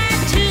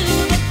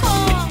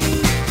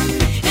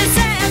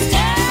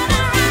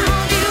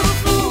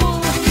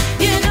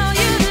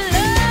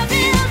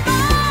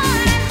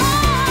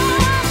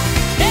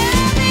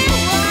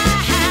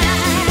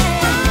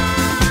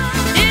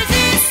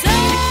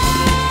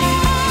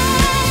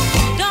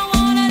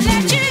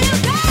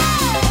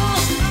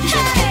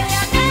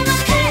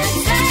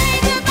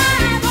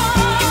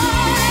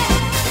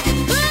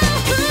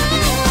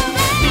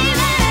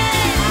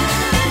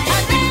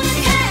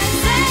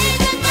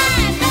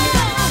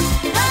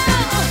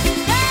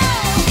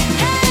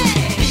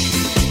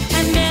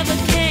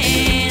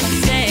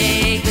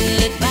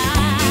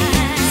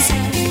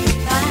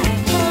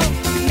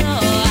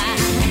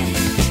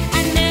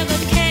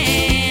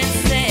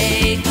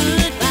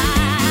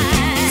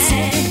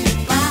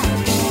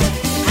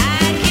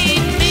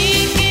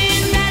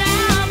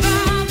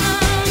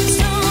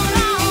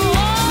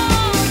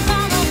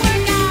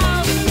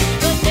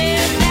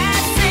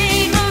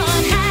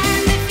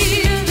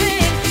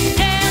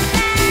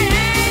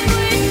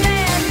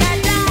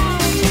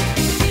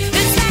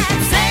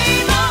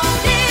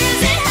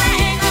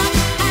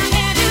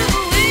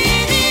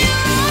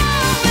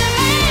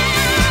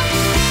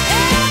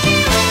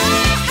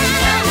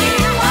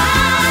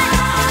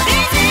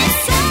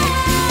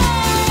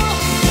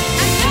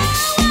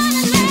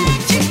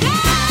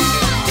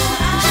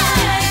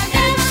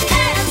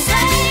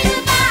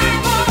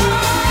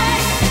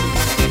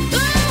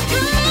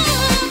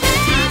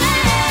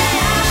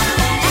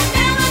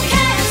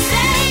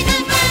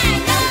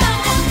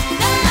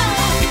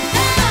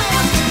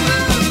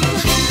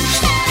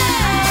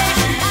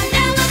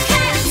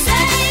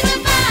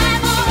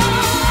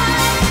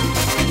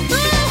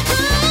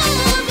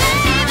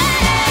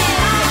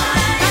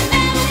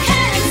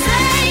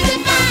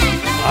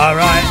All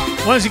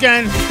right. Once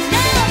again,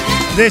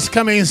 this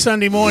coming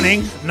Sunday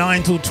morning,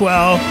 9 till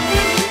 12,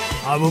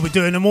 I will be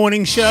doing a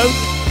morning show.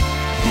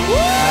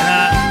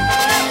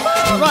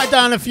 And, write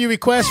down a few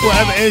requests,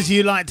 whatever it is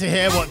you like to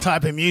hear, what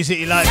type of music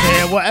you like to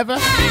hear, whatever.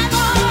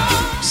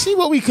 See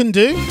what we can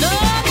do.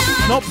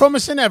 Not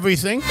promising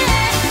everything.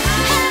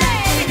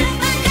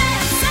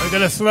 We're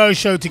going to throw a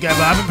show together.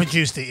 I haven't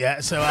produced it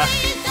yet, so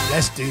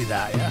let's do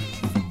that, yeah?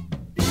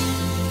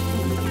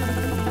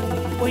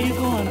 Where you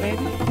going,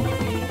 baby?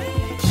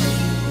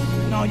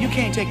 No, you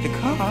can't take the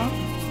car.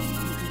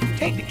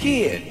 Take the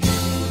kid.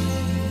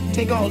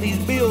 Take all these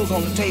bills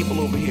on the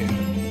table over here.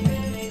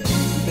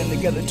 We've been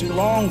together too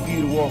long for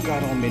you to walk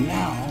out on me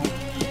now.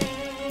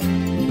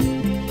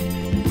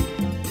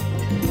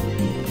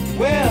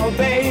 Well,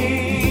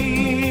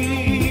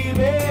 baby,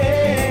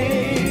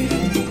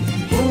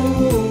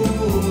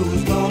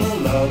 who's gonna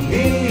love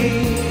me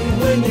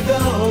when you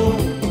go?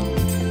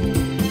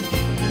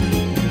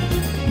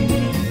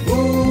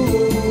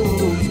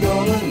 Who's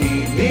gonna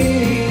need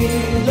me?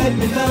 Let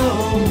me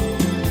know.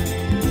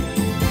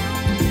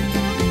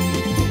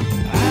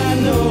 I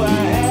know I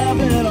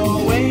haven't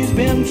always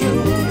been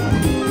true,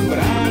 but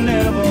I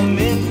never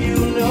meant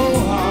you no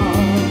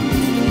harm.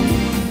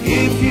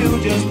 If you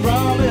just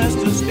promise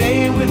to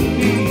stay with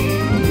me,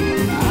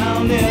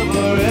 I'll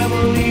never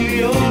ever leave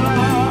your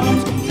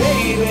arms.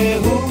 Baby,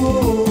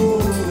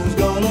 who's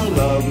gonna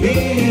love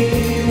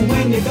me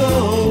when you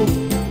go?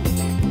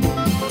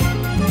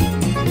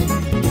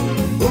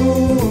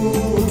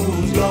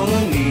 Who's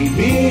gonna need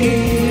me?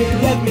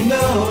 Let me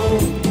know.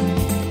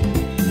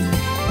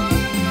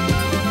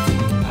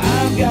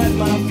 I've got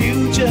my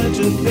future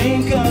to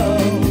think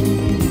of.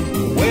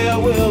 Where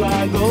will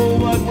I go?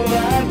 What will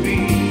I be?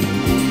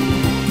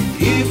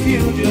 If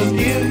you just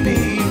give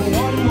me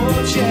one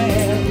more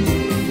chance,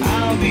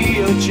 I'll be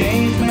a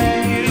changed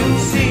man you'll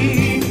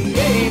see.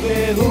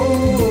 Baby,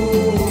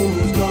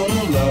 who's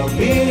gonna love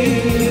me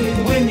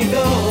when you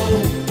go?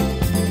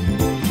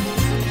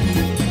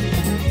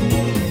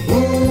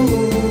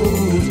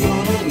 Who's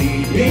gonna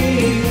need me?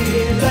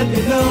 Let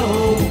me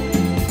know.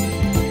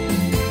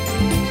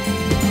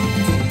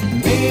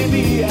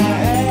 Maybe I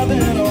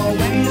haven't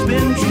always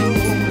been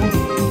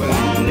true, but I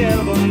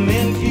never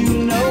meant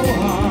you no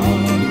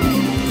harm.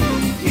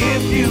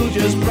 If you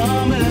just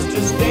promise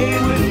to stay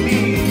with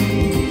me,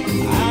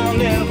 I'll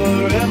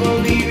never ever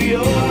leave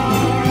your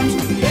arms.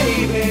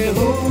 Baby,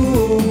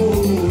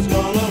 who's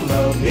gonna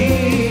love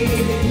me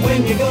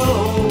when you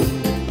go?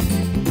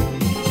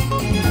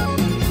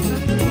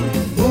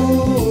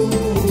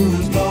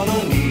 Who's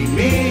gonna need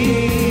me?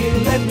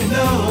 Let me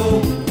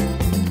know.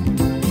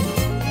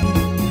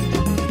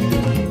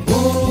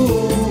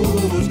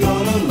 Who's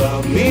gonna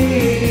love me?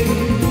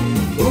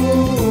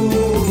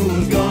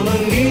 Who's gonna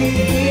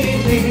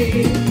need me?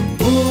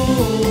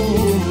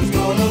 Who's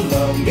gonna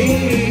love me?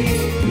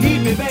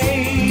 Need me, baby.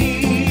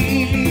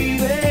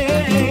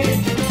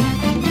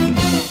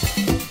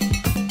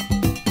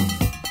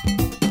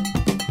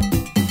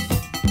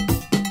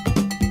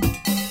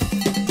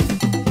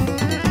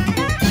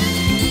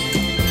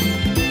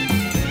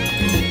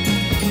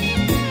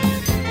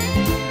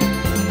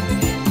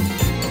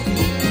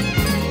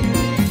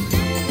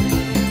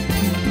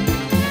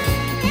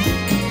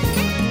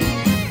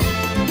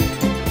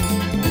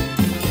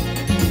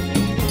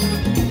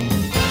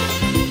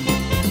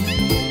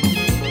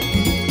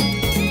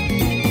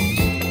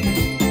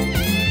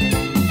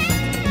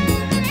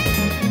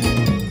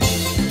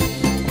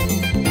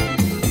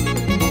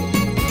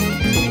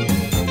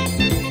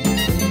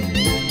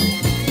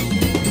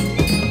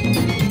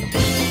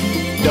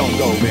 Don't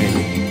go,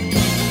 baby.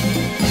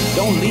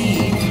 Don't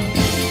leave.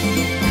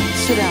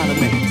 Sit down a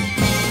minute.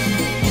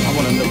 I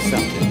want to know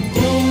something.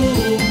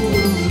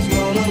 Who's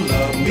gonna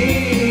love me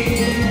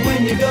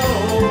when you go?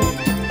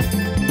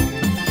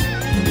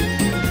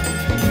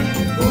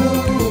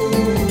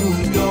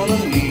 Who's gonna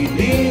need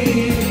me?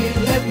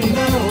 Let me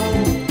know.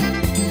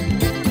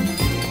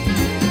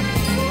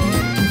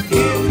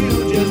 If you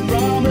just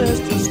promise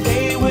to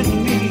stay with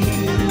me,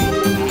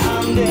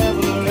 I'll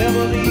never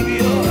ever leave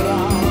your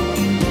arms.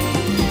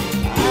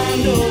 I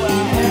know I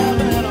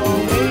haven't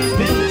always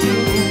been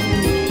true,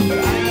 but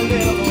I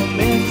never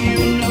meant you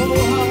no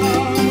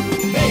harm.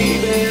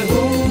 Baby,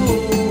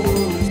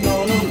 who's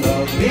gonna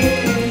love me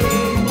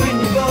when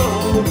you go?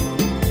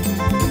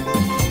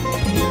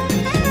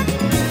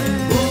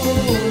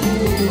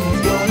 Who's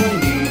gonna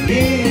need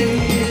me?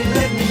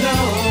 Let me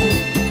know.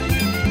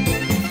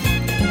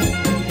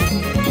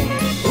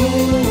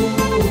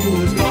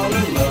 Who's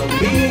gonna love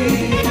me?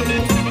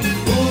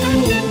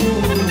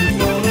 Who's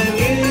gonna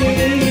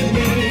need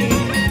me?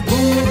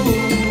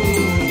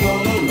 Who's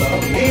gonna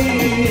love me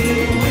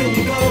when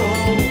you go?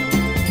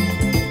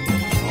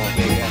 Oh,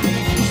 baby, I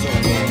need you so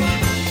bad.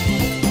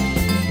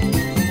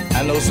 I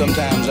know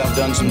sometimes I've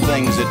done some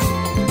things that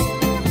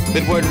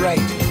weren't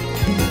right.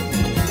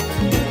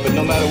 But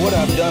no matter what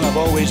I've done, I've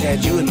always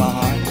had you in my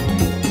heart.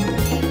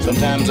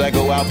 Sometimes I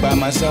go out by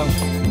myself.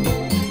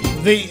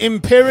 The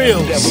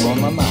Imperials. Devil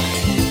on my mind.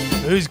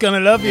 Who's Gonna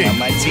Love You? I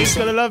might see Who's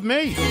Gonna Love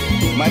Me?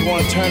 Might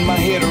want to turn my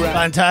head around.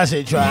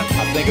 Fantastic track.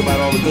 I think about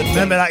all the good things.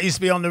 Remember that used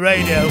to be on the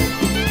radio.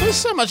 There's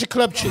so much a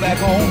club tune. Back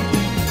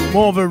home.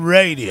 More of a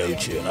radio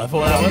tune. I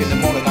thought that In the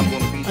was. morning, I'm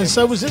gonna be And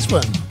so was this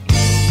one.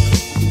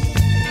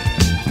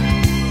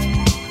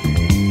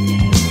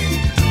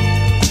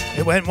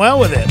 It went well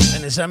with it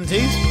in the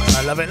 70s.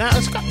 I love it now.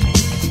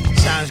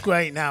 Sounds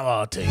great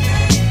now, RT.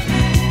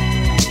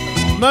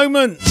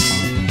 Moments.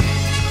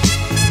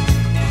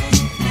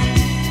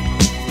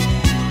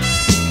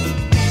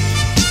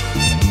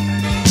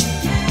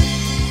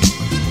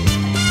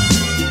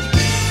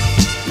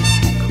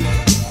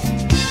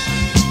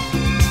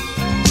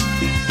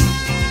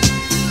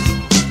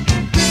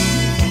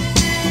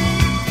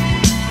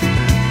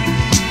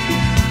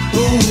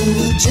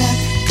 Oh, Jack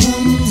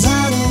comes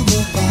out of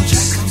the box.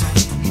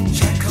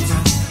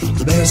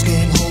 The bears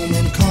came home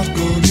and caught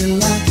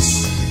Goldilocks.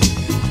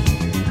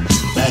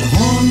 That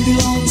horn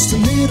belongs to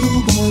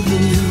little boy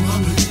Blue,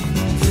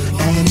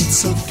 and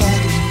it's a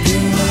fact,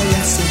 girl,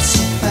 yes, it's a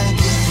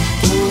fact.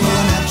 Oh, a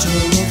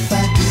natural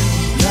fact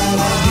that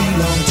I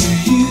belong to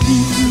you.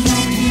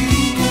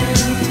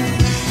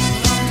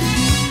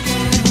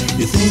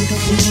 You think I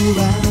fool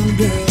around,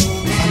 girl?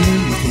 I know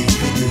you think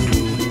I do.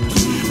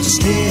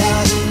 Stay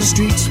out in the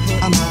streets,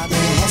 I'm out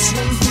there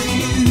hustling for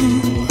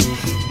you.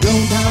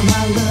 Don't doubt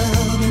my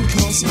love, and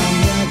cause my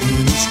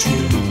loving is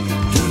true.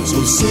 So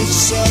sit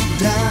yourself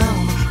down,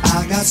 I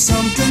got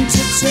something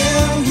to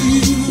tell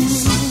you.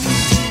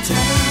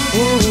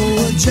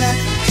 Oh, Jack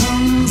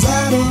comes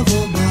out of a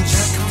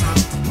box.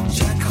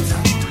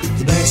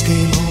 The bears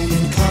came home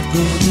and caught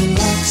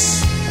Goldilocks.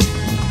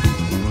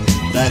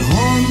 That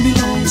horn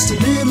belongs to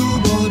little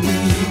boy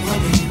Blue,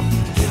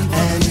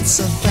 and it's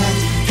a fact.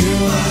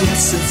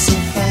 Yes, it's a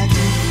fact,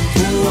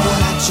 oh, a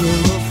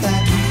natural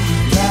fact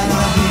that I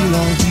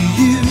belong to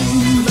you.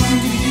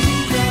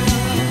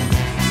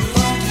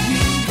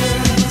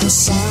 The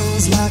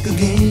sounds like a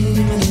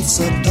game and it's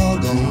a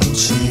doggone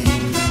shame.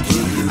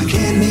 I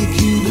can't make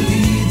you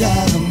believe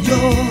that I'm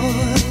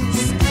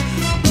yours,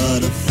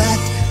 but a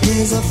fact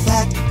is a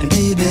fact, and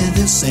baby,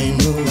 this ain't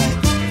no right.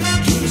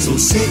 So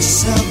sit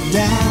yourself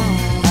down,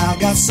 I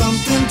got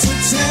something to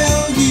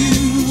tell you.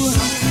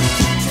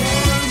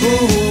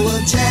 Oh, a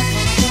Jack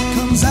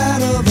comes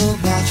out of a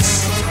box.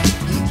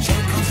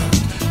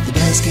 The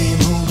bears came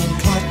home and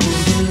caught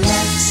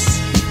Goldilocks.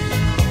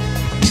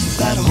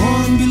 That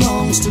horn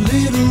belongs to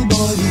little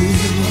boy Blue,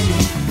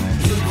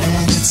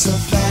 and it's a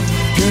fact,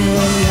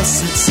 girl,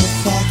 yes, it's a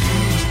fact.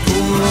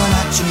 Oh, a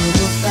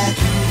natural fact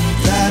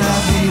that I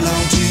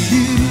belong to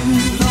you.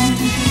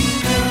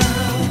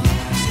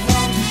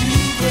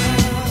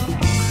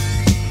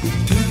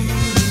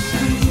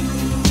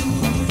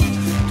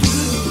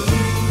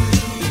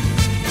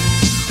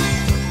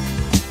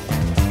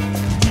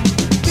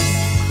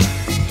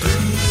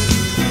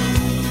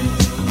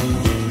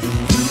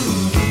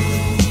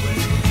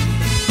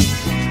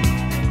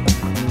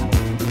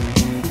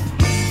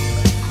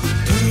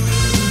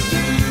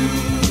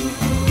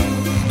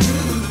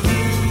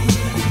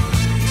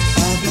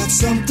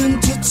 Something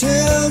to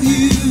tell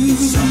you.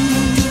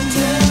 Something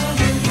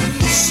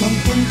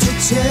to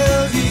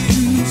tell you.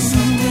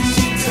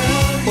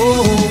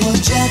 Oh, a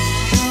Jack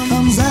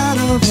comes out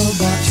of a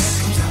box.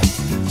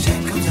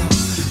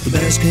 The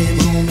bears came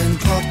home and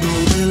caught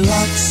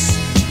Goldilocks.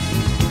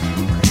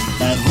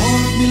 That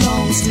horn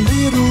belongs to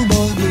little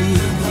boy Blue,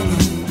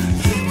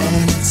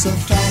 and it's a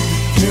fact,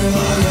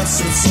 girl,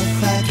 yes, it's a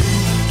fact.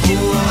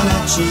 Oh, a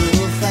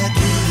natural fact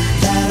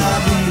that I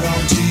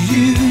belong to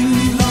you.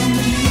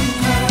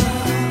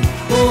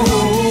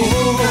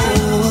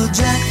 Oh,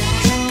 Jack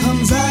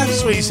comes out of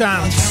Sweet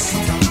sound.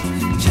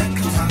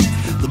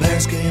 the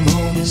bears came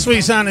home.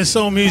 Sweet sound and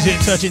soul music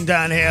touching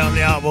down here on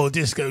the Artworld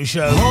Disco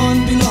Show.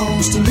 Horn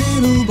belongs to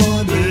little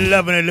boy Blue,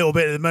 Loving a little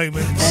bit of the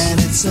moments and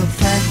it's a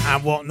fact.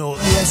 and whatnot.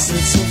 Yes,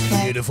 it's a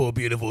fact. Beautiful,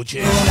 beautiful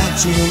tune. A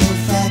natural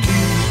fact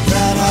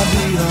that I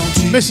belong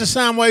to. Mr.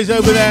 Soundways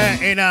over there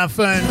in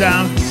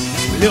Ferndown.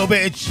 Little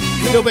bit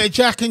of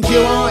Jack and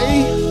Jill,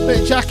 Artie. Bit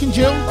of Jack and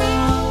Jill.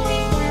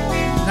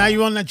 Now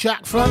you're on the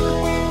Jack front.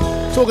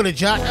 Talking to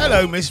Jack.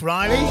 Hello, Miss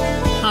Riley.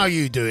 How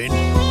you doing?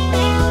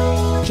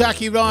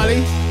 Jackie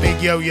Riley.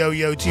 Big yo yo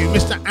yo to you,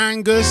 Mr.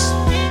 Angus,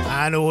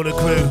 and all the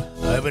crew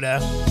over there.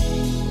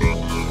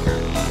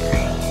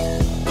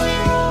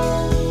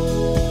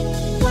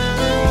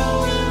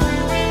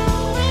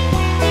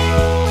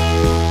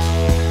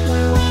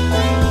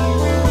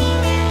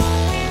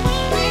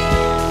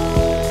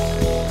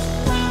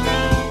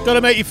 Gotta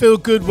make you feel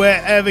good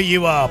wherever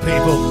you are,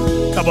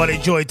 people. Come on,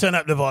 enjoy. Turn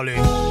up the volume.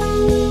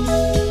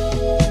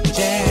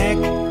 Jack,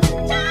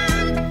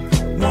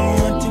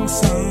 wanting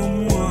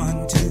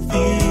someone to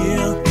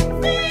feel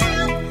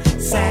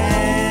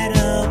sat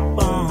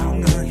up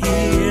on the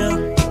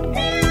hill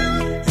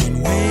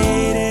and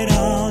waited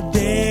all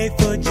day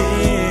for Jill.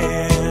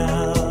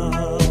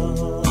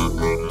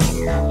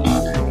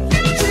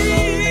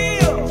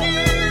 Jill,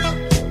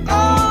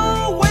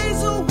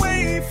 always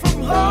away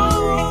from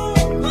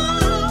home,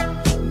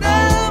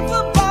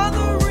 never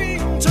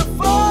bothering to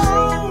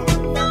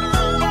phone.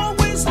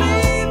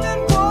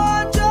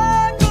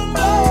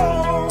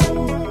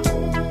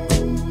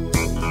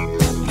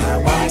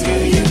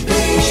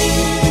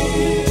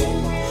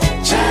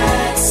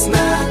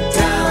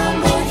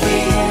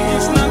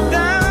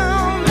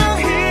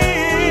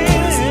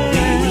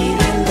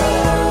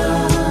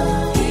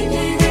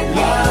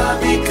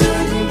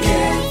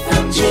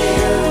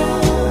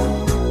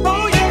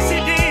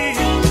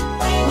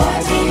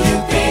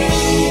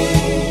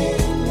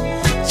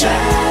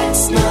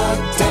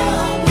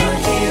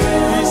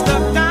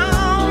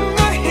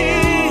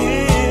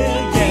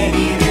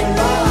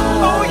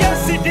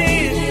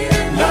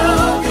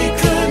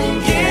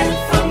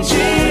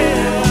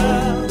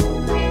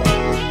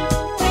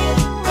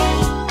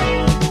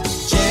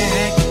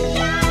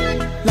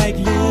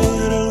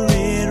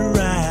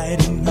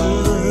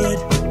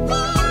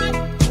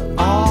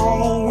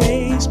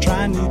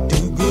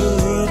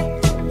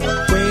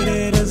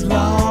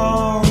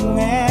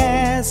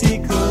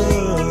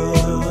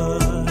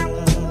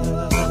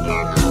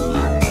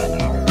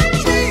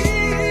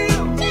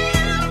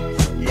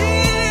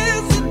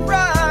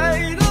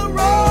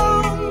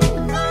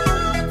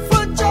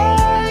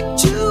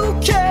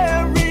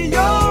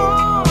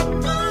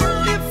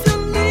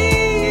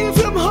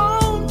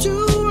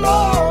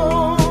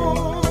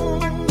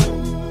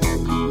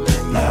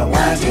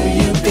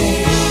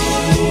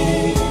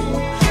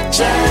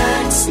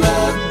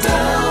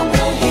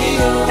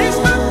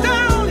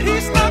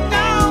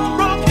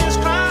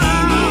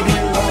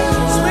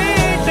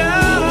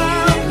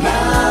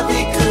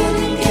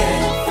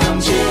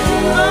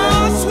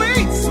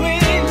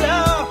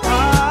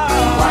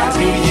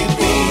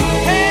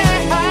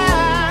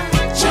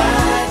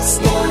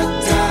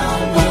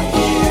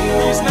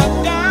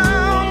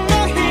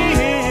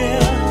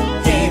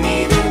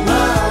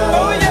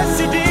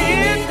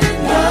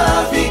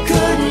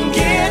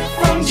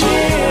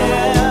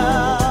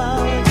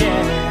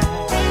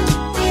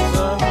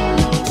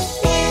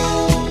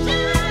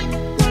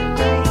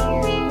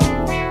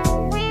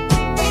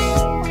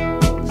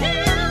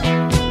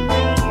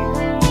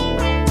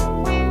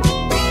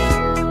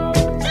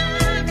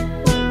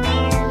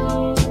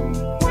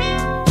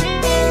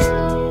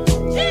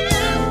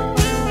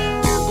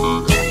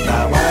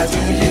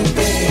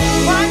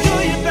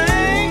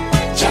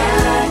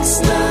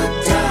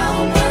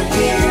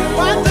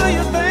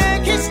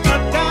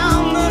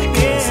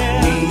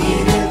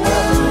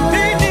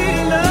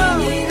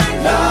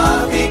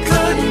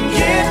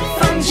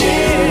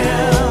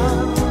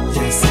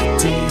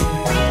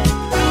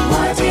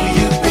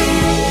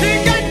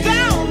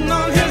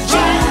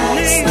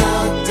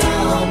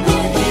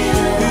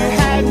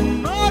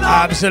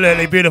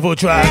 Absolutely beautiful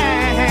track.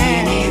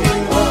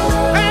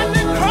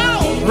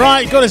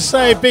 Right, gotta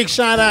say a big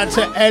shout out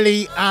to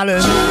Ellie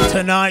Allen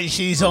tonight.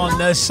 She's on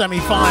the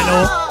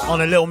semi-final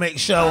on a Little Mix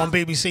show on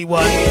BBC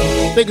One.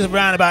 I think it's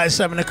around about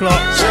 7 o'clock.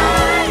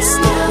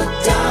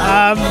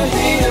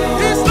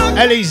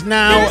 Ellie's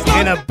now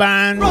in a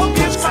band,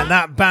 and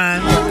that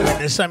band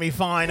in the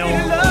semi-final.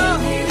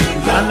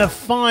 And the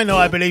final,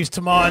 I believe, is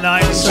tomorrow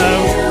night. So,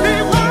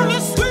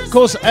 of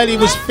course, Ellie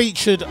was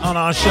featured on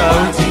our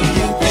show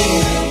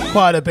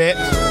quite a bit.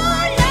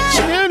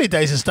 In the early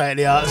days of State of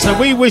the Art. So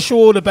we wish her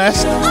all the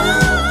best.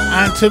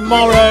 And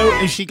tomorrow,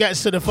 if she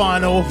gets to the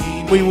final,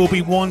 we will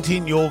be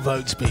wanting your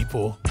votes,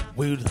 people.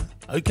 We'd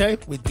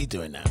be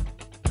doing that.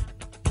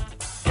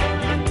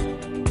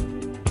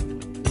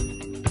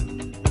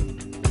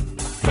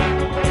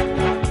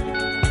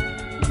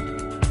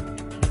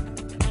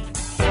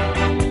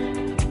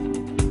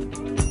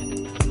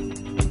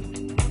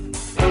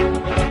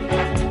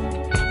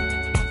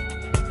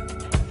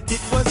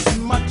 It was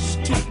much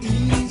too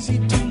easy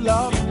to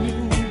love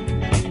you,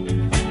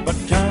 but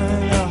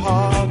kinda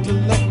hard to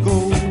let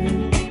go.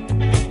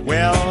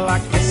 Well, I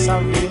guess I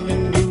really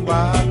knew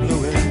I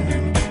blew it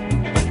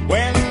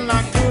when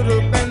I could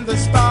have been the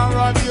star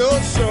of your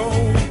show.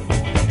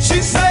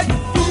 She said,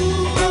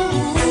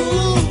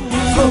 ooh,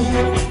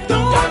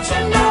 don't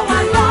you know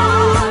I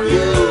love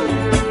you?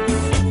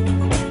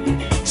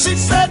 She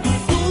said,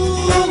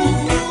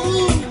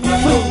 ooh,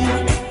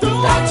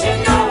 don't you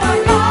know I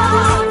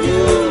love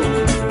you?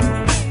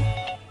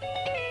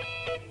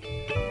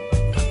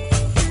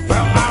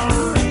 Well, I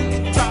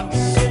really tried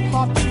so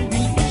hard to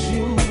reach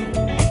you,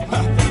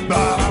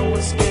 but I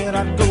was scared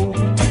I'd go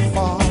too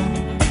far.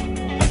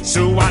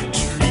 So I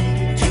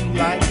treated you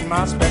like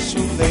my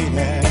special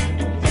lady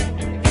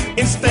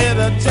instead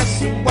of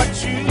just what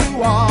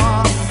you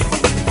are.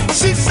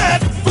 She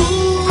said,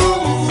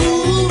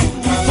 ooh,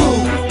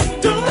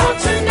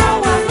 don't you know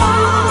I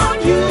love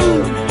you?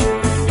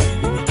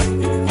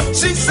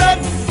 She said,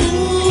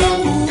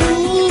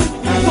 ooh,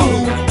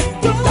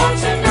 don't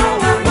you know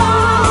I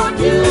love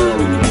you?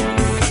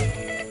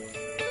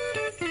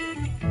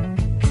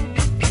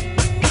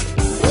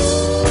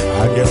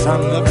 I guess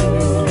I'm loving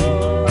you.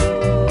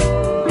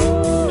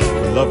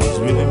 Love is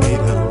really made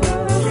up.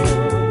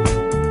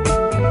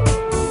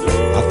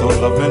 I thought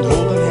love meant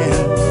holding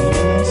hands,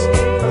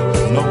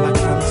 no that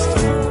kind of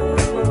stuff.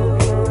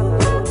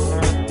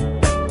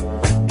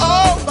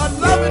 Oh, but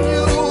loving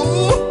you,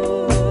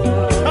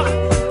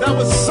 that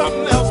was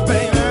something else,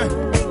 baby.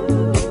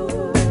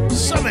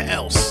 Something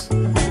else. I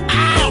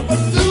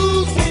was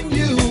losing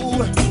you.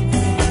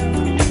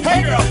 Hey,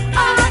 girl.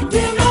 I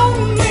can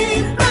only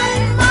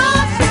blame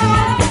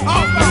myself.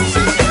 Oh, no,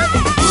 she said,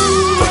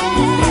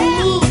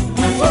 ooh,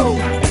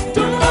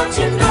 don't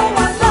you know I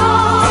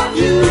love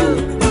you?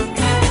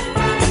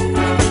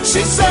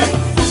 She said,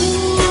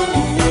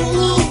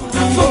 ooh,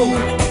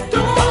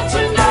 don't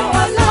you know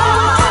I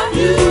love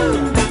you?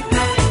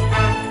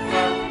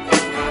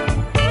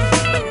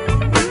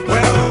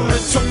 Well,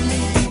 it took me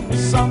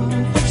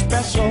something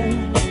special,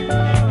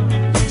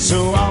 so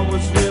I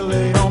was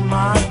really on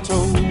my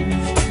toes.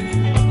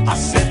 I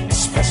said,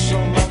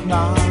 special or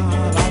not, I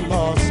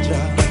lost ya.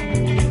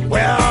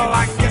 Well,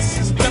 I guess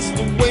it's just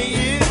the way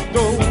it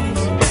goes.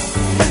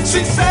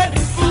 She said,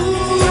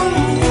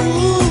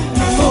 ooh,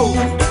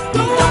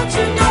 don't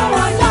you know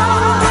I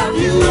love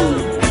you?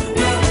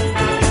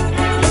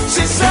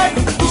 She said,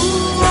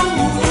 ooh,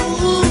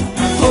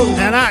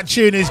 Now that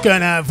tune is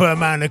going out for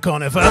Amanda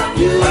Conifer.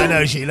 I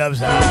know she loves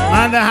that.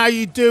 Amanda, how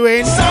you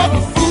doing?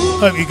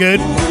 Hope you're good.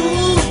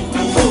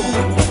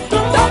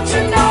 don't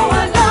you know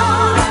I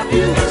love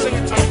you? Sing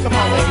it to me, come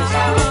on, ladies.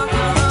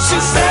 She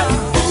said,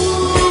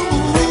 ooh,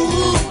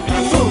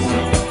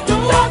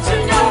 don't you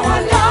know I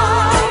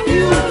love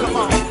you? Come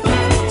on.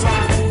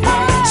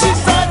 She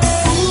said,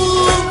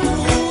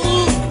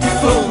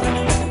 ooh,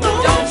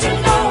 don't you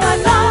know I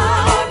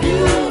love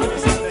you?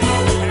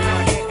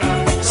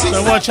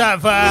 So watch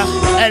out for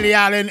Ellie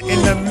Allen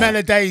in the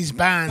Melodies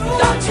band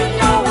Don't you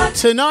know I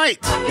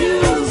tonight love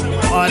you?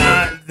 on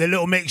the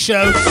Little Mix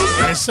show in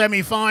the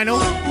semi-final.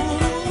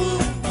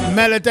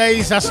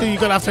 Melodies, that's who you're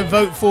going to have to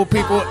vote for,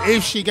 people,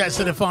 if she gets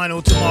to the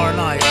final tomorrow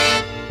night.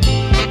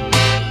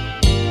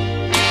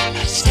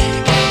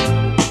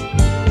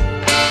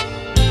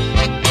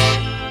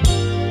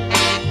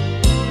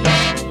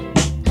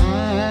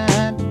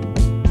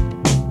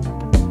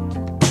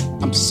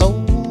 I'm so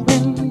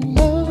in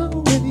love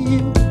with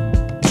you.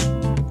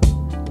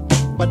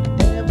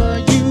 Whatever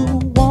you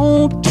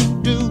want to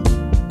do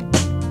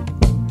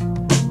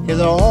is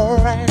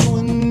alright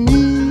with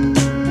me.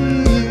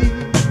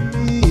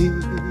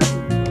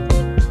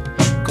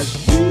 'Cause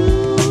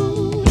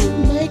you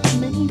make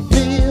me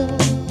feel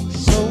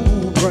so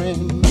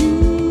brand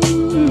new.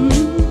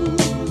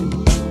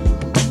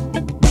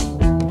 And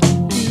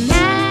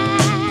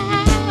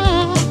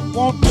I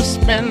want to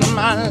spend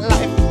my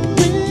life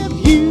with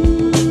you.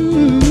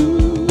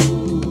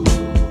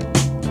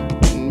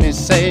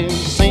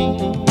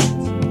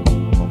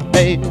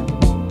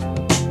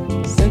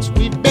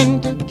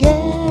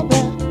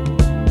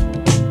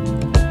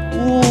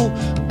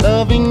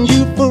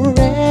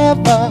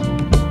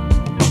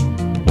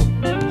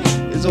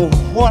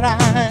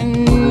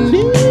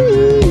 kindly.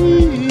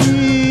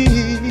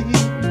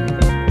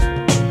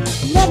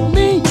 Let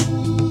me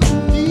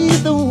be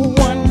the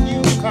one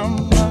you come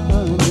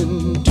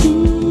running to.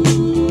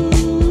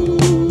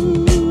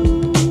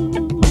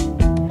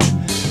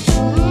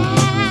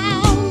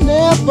 I'll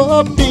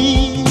never be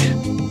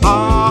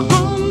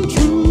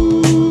untrue.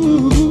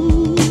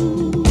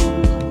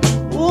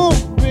 Oh,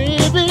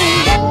 baby,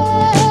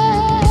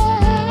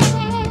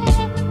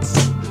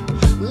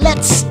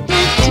 let's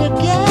stay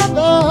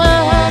together,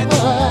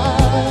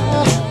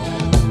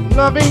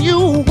 loving you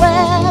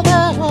weather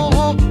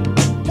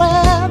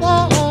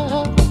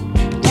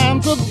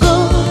times are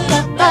good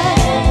and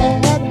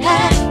bad,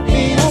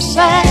 happy or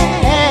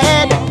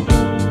sad.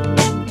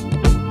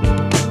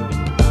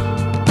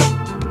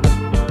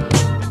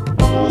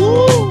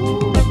 Ooh,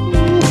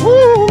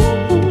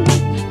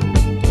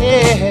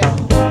 yeah.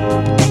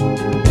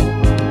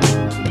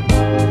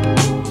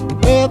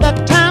 Well, the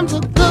times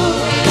are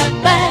good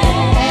and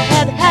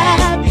bad,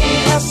 happy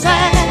or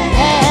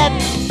sad.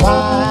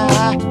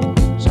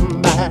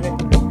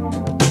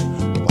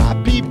 Why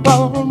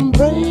people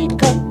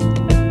break up,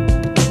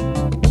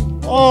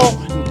 oh,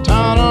 and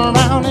turn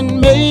around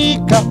and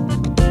make up?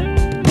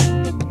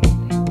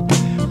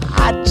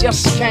 I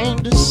just came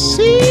to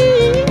see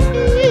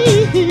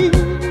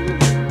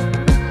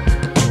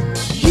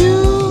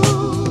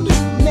you'd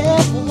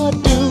never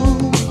do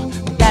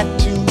that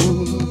to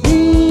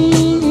me,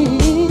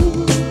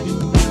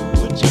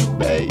 would you,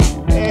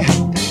 baby?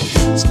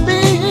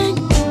 Staying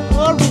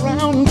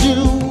around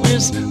you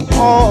is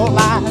all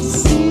I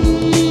see.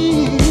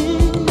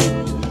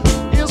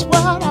 Is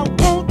what I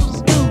want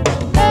to do.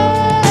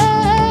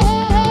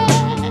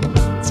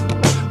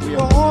 We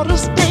ought to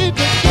stay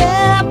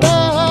together,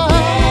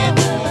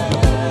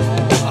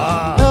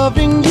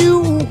 loving you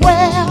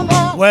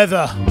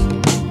weather.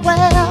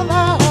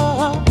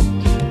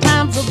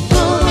 Times are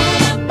good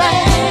and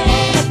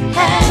bad,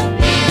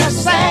 happy or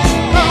sad.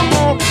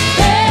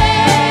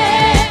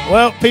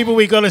 Well, people,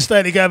 we gotta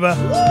stay together.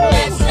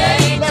 Let's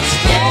stay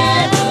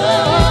together.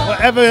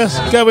 Whatever's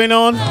going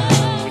on,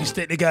 we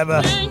stick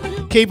together.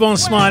 Keep on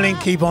smiling,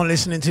 keep on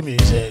listening to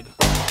music.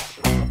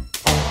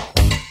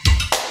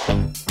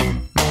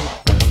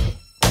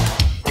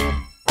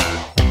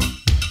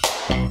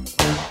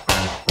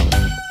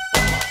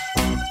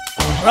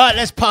 Right,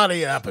 let's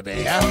party it up a bit,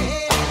 yeah?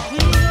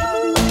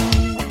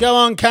 Go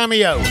on,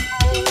 Cameo.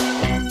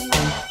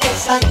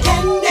 It's like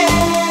candy.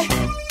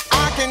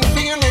 I can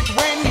feel it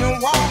when you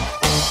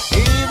walk,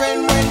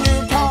 even when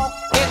you talk.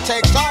 It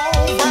takes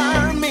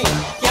over me.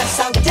 You're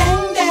so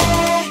dandy.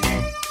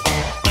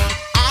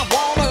 I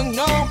wanna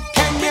know,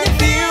 can you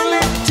feel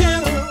it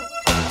too?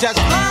 Just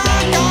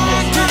like I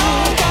do.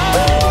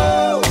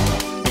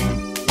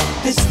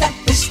 This stuff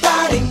is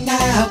starting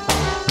now.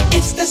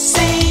 It's the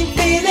same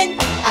feeling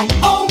I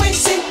always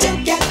seem to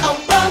get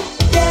around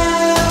you.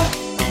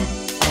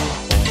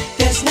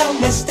 There's no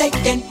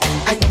mistaking,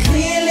 I'm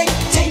clearly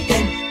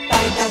taken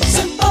by the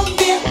simple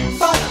mere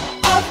thought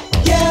of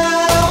you.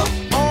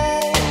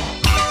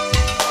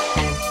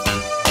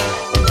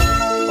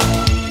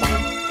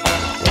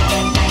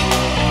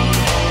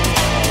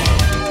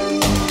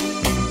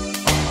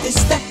 This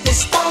stuff is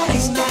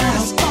starting now.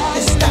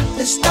 This stuff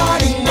is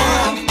starting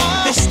now.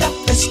 This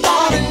stuff is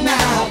starting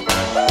now.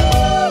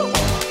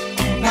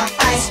 Now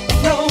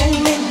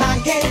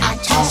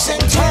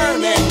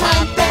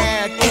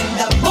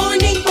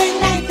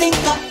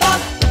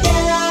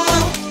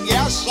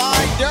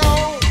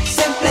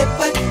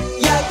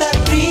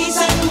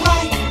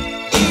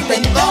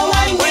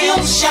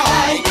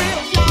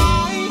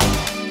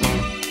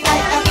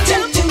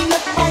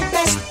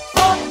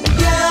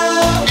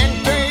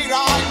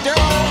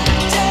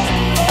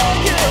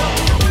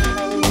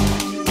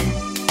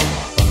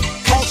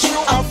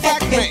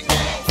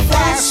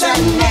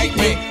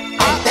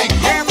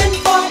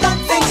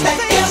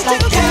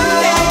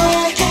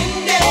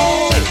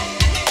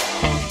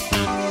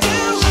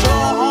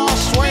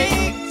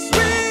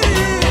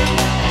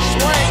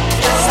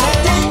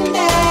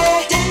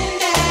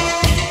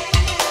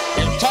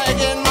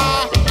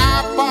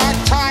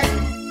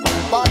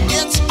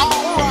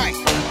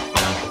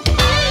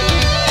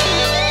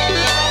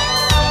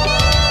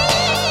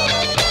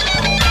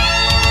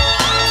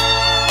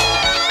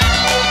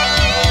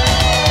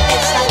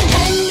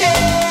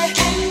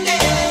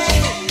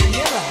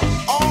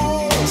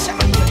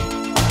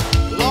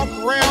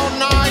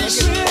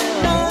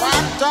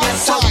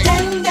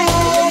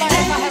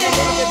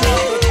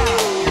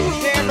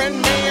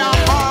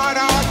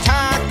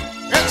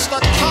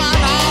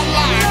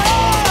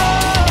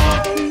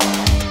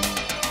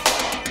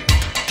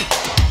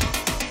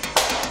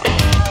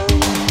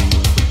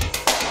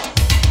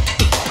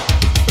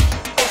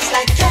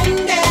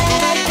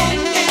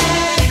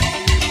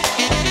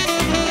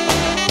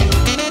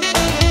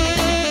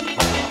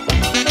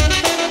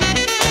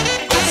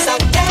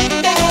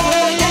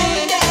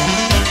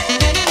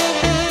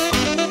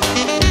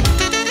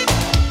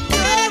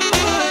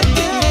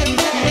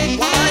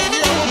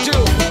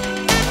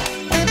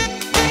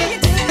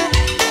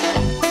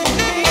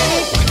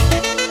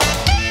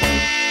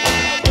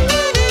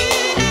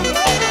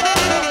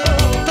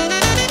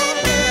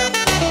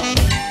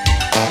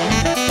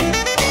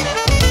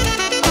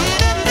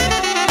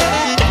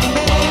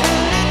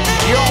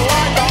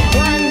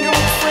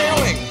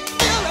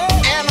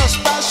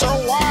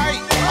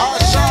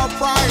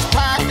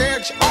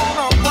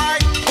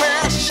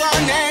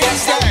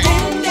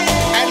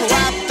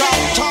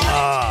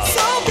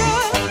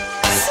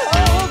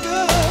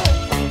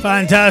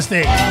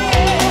Fantastic.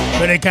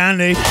 Pretty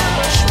candy.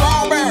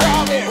 Strawberry,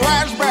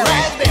 raspberry,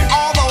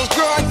 all those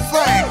good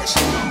things.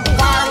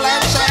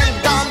 Violets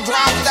and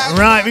gumdrops. That's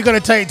Right, we've got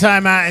to take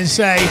time out and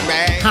say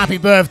happy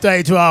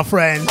birthday to our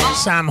friend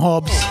Sam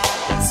Hobbs.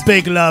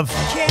 Big love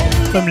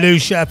from Lou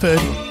Shepherd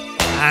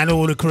and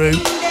all the crew.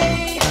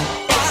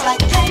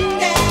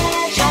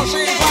 sure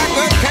seems like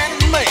good candy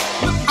to me.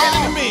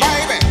 Oh,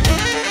 baby.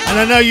 And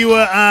I know you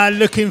were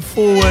looking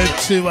forward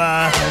to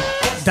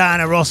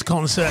Diana Ross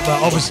concert,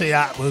 but obviously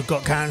that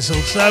got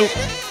cancelled. So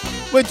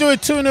we'll do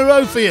it 2 in a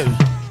row for you.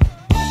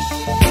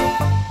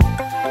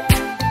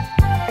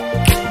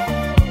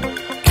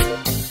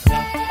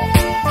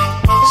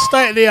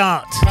 State of the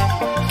art,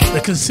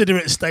 the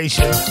considerate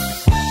station.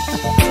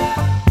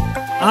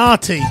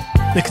 Artie,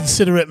 the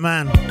considerate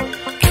man.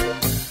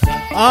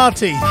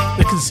 Artie,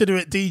 the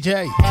considerate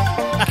DJ.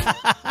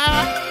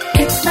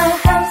 It's my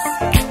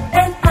house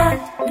and I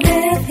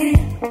live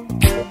here.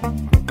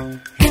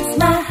 It's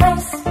my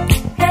house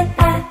and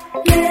I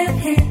live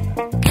here.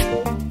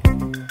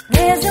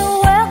 There's a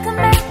welcome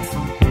mat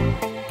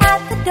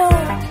at the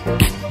door.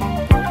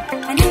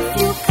 And if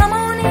you come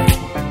on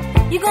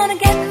in, you're gonna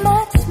get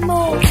much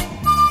more.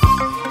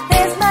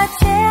 There's my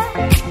chair,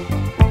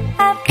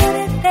 I put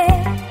it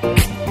there.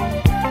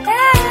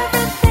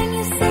 Everything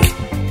you see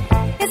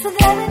is with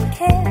love and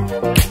care.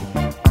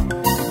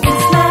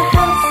 It's my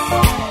house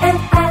and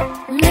I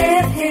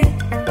live here.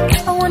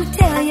 I wanna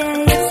tell you,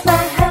 it's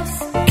my house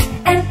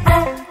and I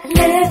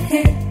live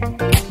here.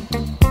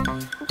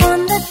 On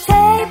the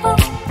table,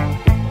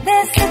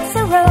 there sits a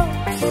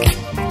rose.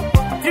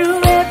 Through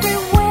every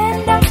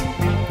window,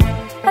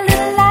 a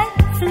little light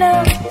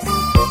flows.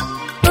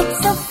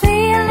 Books are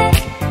feeling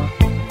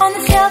on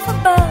the shelf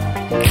above.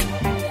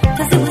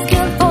 'Cause it was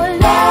built for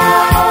love.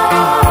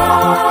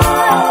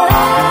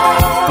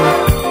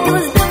 It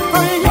was built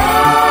for love.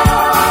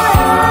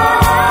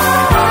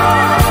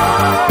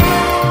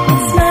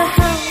 It's my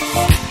house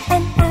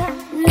and I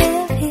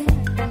live here.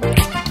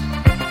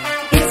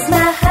 It's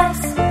my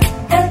house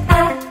and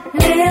I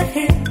live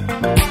here.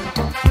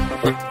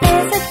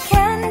 There's a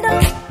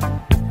candle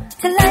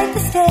to light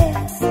the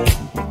stairs.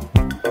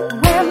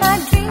 Where my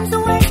dreams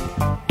await,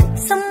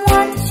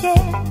 someone to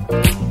share.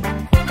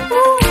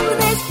 Ooh,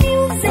 there's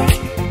music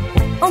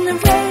on the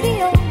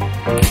radio,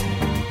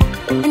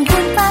 and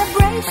good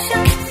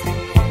vibrations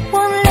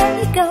won't let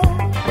me go.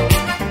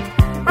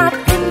 I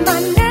put my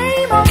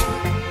name on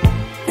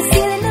the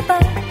ceiling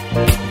above,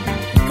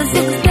 'cause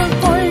it was built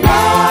for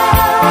love.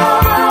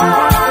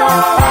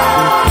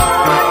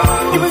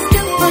 It was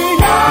built for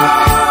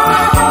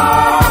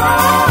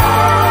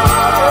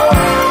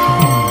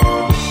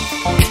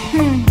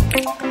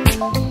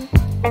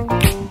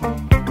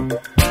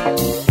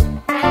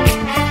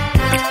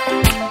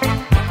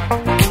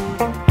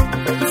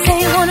You say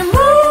you wanna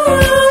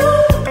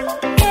move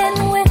in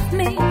with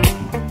me.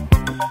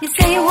 You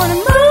say you wanna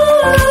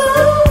move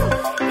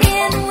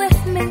in with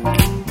me.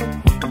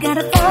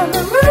 Gotta follow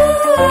the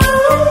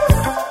rules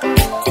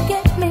to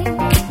get me.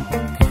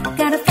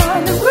 Gotta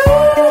follow the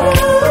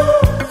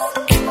rules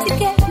to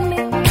get me.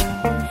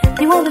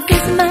 You wanna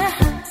visit my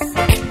house.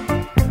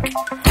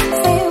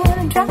 Say you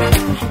wanna drop by.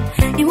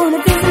 You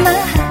wanna visit my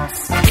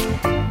house.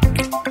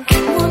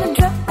 You wanna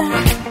drop by.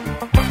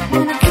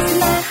 Wanna visit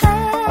my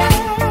house.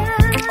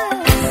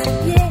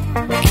 Yeah.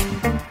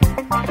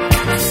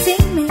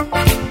 See me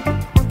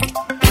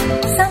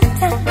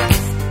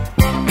sometimes.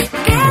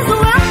 There's a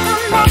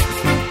welcome mat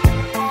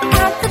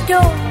at the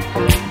door.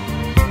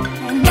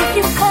 And if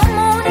you come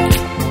on in,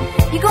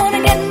 you're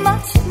gonna get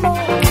much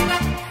more.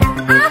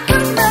 I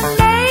put my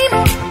name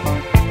on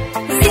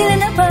the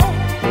ceiling above.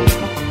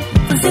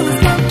 'Cause it was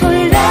built for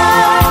love.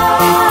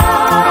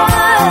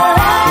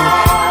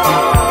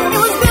 It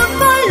was built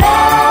for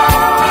love.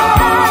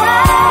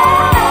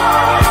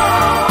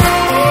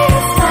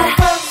 It's my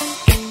house.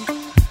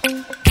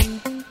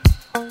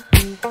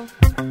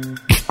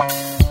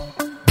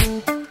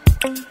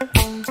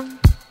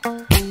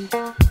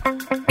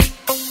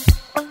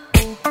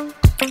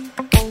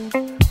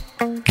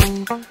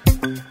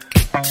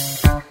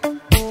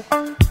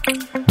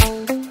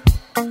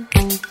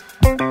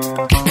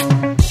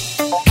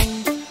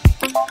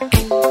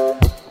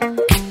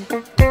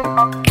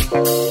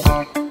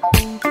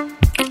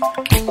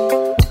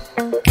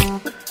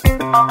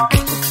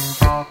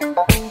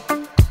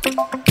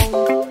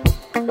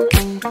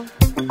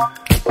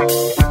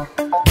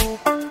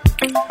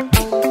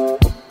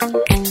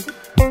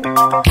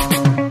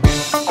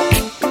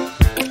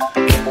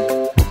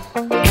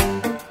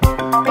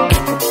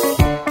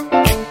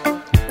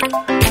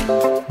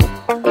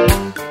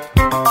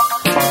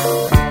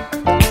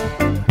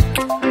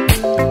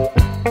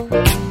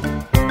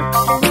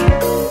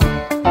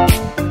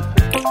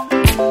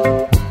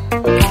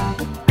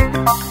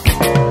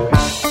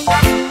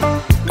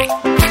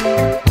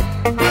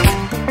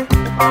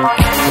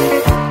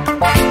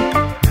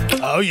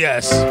 Oh,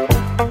 yes.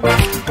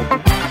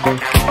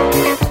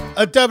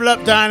 A double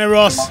up Diana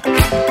Ross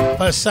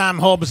for Sam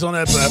Hobbs on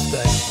her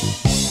birthday.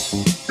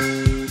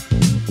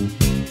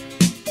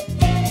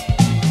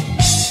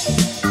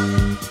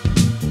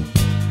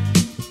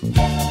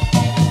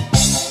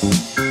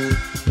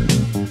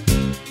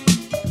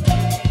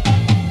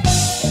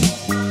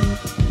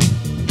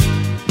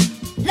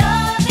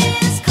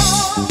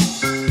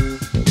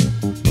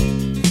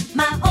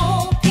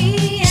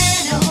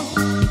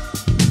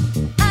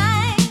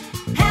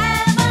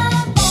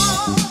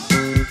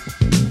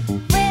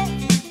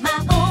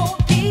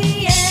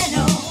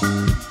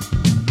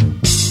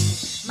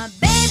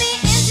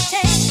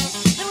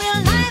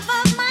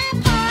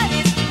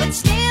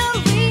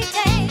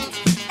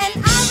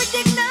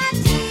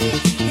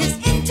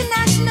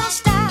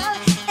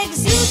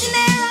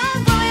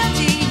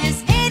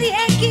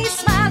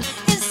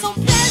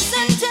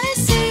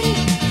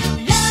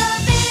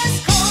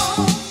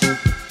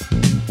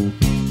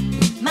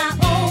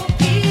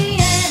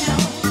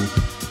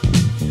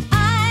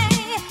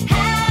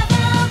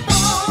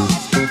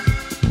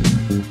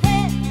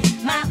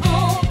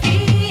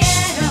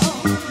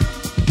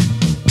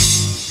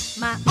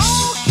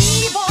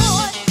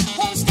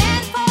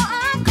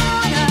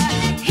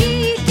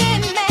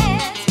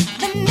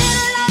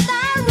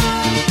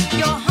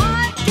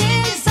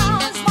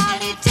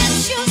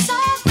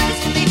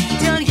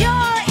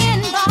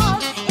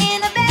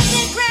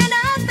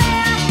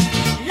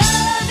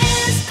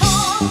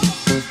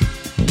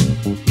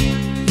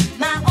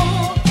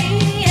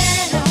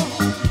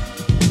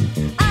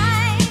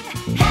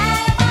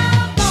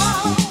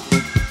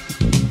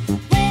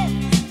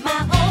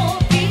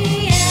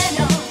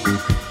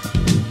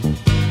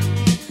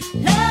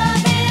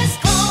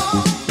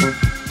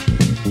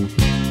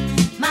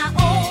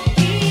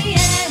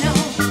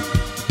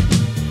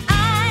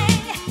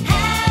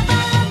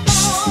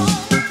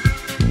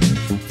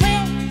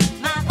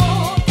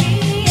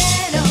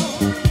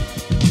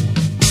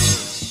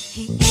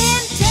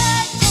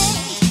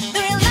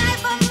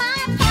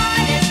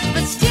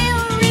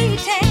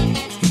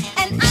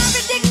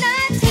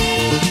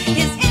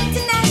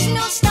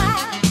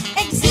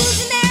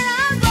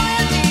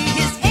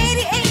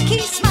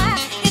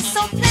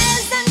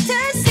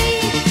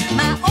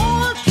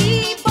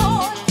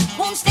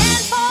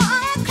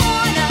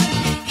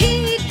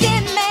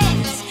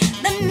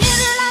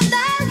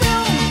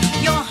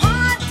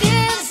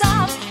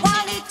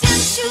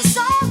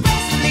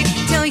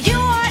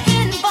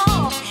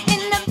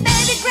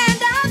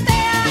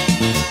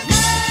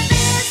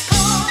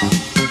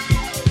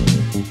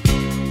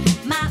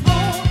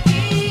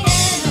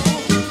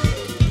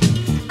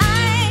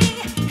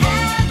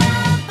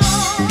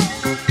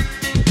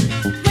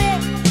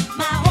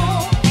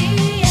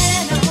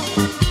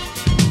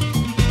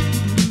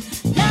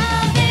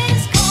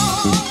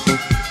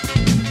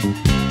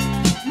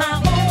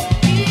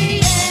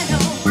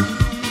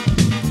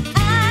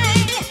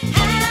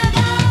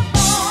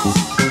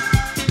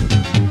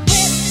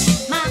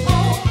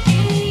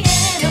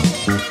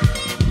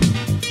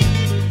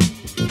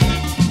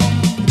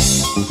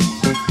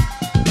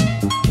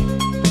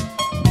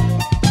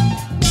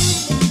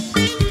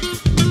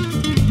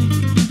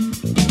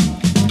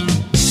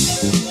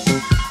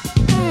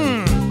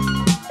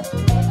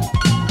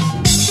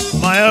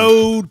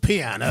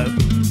 piano.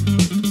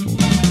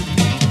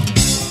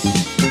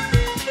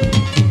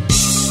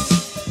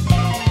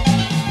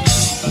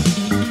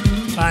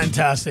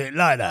 Fantastic,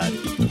 like that.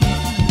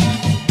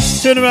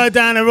 Turn around,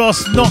 Diana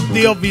Ross, not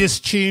the obvious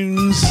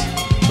tunes,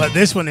 but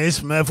this one is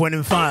from Earth, Wind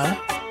and Fire.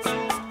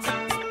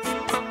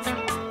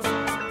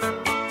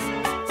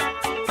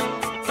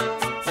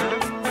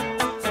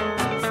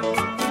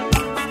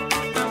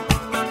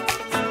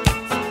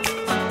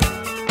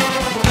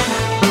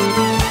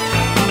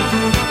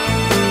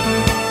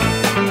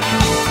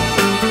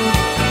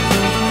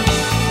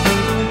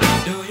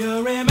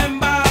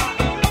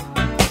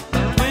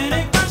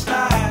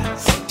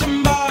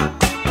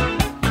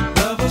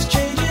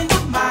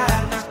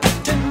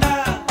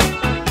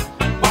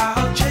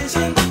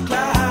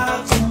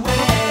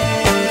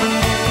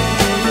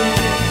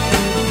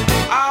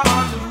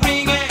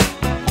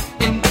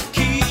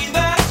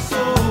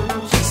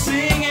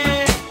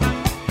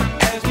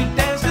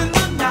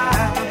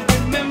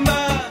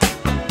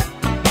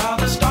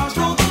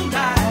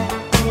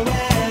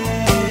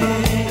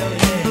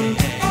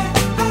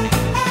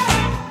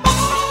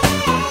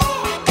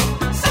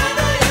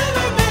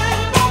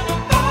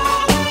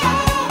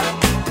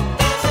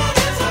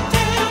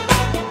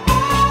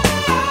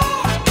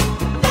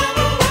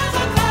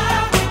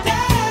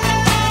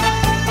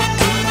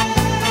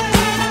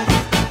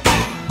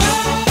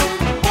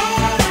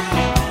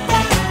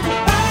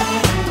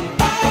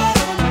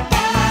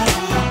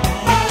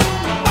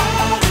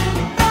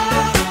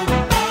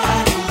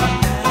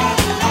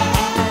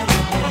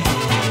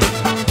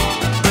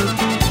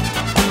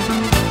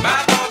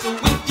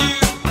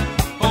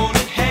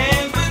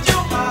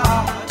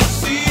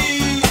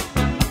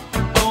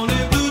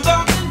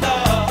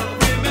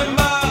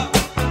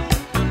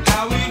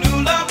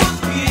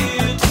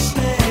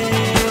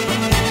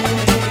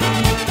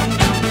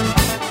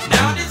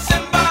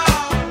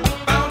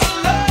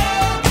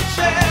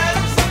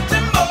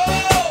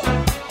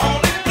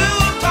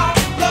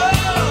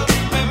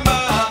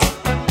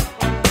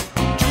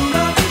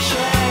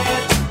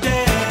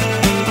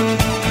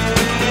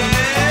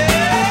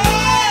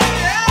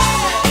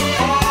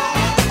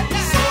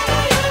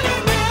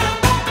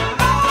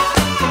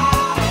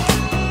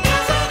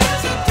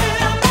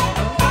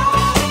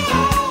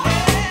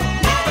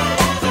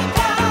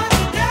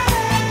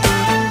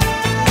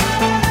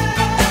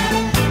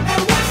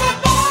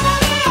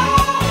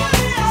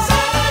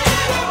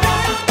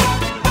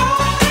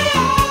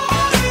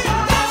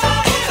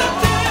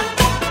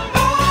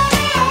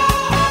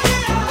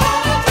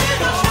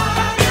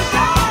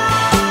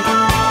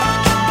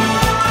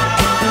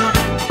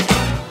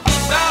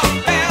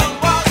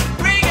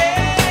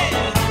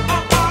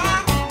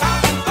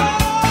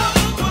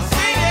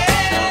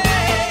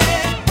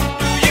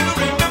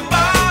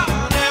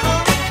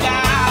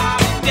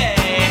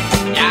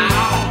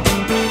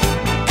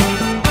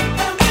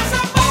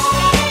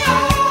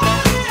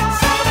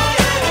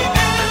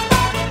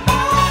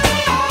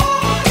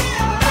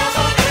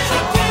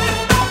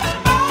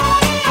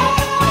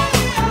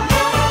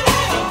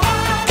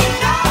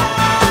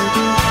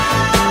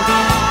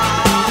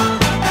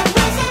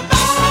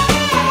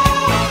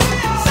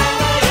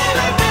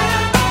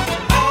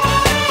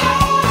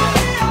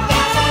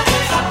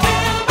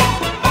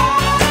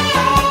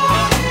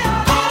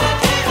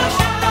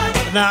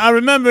 Now, I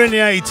remember in the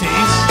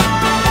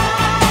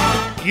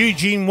 80s,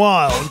 Eugene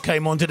Wilde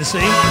came onto the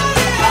scene.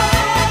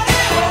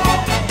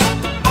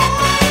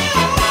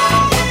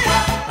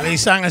 And he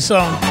sang a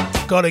song,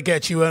 Gotta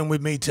Get You Home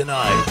With Me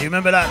Tonight. Do you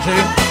remember that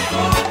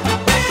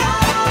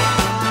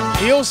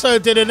too? He also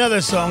did another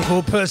song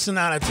called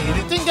Personality.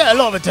 It didn't get a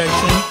lot of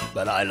attention,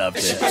 but I loved it.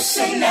 It's your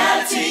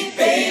personality,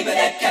 baby,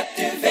 that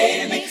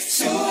captivated me.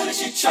 Soon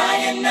as you try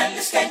and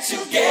understand,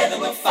 together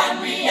we'll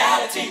find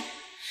reality.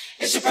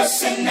 It's your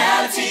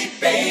personality,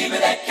 baby,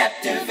 that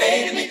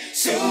captivated me.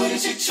 Soon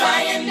as you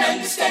try and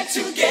understand,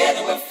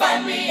 together we'll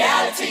find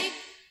reality.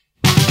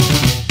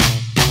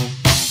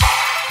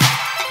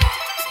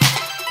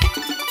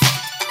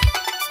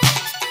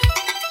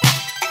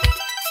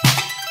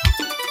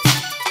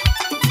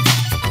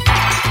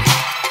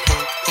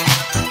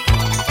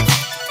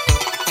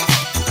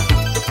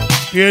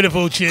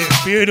 Beautiful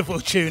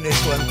tune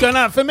this one. Going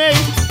out for me.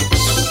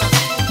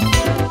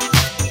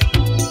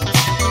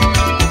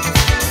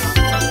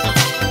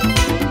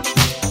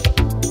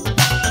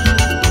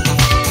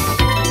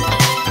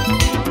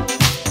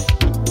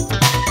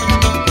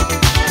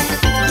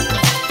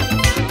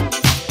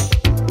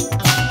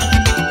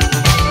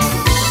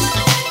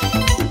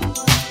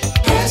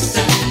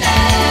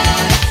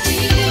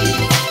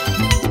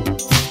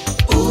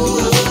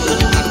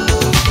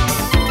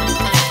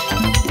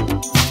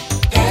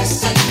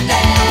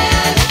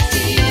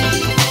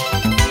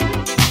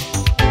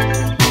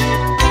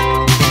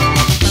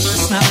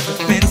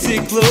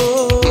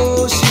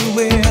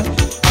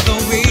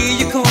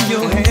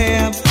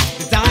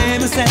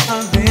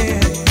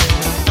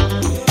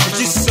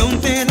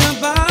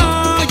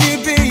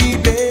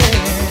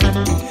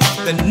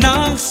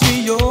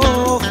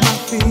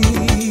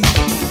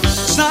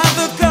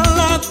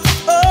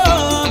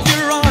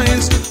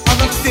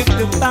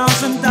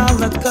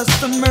 $1,000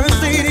 customer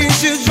said it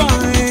should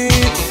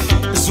right.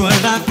 That's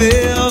what I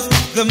felt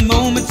the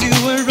moment you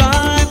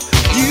arrived.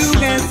 You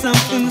had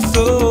something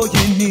so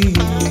unique.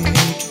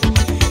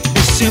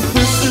 It's your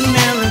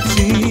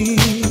personality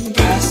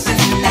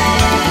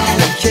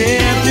that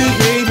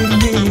captivated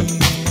me.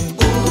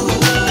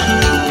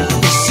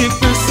 It's your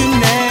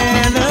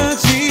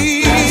personality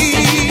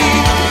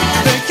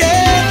that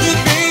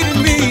captivated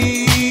me.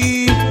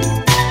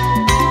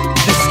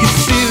 Let's get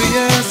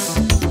serious,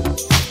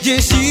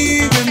 just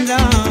you and I,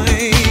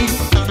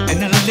 and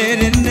not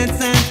letting the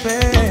time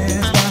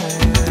pass by.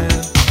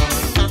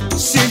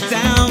 Sit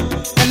down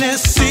and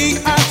let's see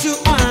eye to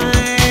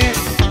eye.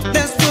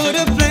 Let's put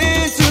a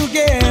plan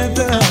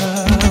together.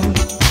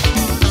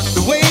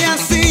 The way I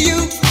see you,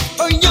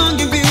 a young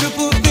and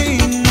beautiful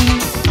thing,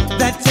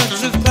 that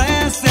touch of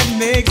class that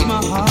makes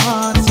my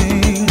heart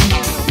sing.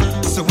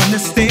 So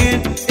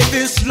understand, if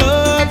it's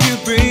love you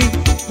bring,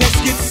 let's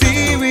get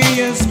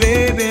serious,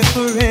 baby,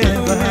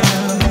 forever.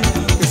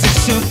 'Cause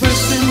it's your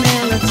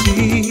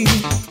personality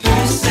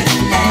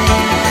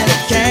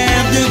that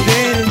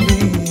captivated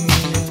me.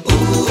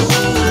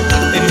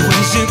 And it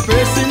was your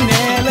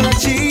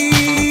personality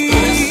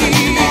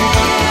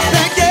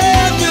that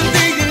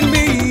captivated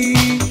me.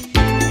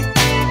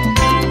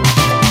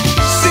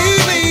 See,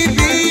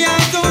 baby, I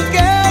don't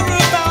care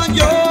about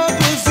your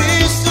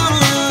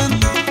position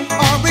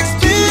or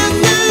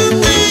extended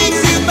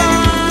things you buy.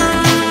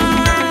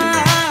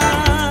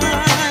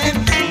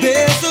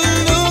 There's a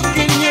look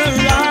in your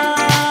eye.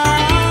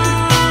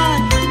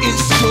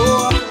 It's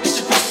your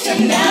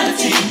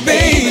personality,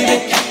 baby,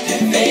 that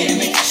captivated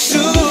me.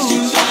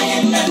 soon. Try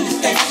and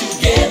understand,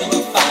 together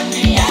we'll find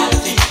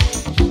reality.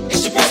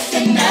 It's your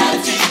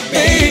personality,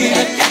 baby,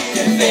 that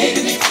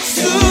captivated me.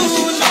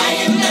 Soon. Try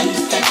and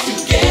understand,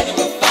 together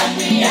we'll find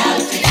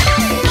reality.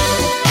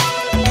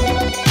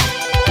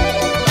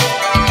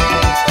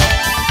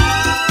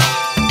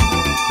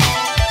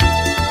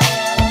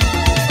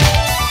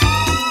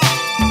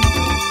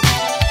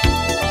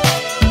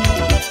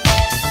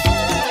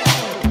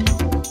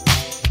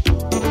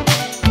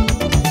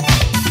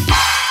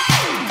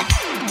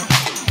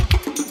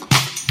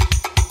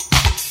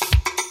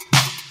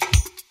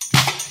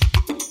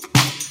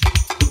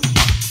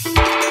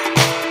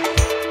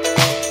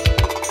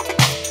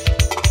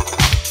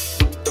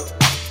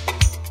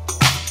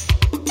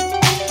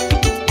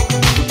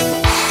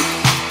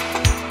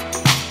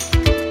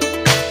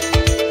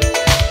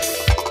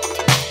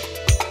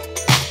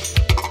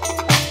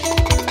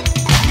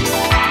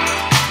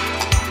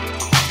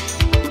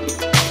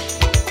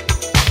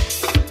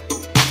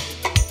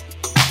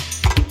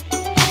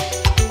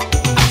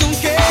 I don't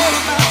care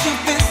about your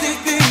fancy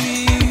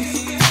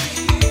things.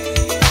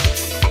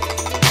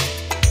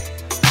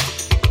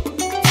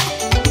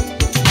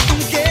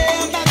 Don't care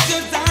about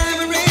your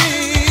diamond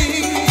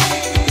rings.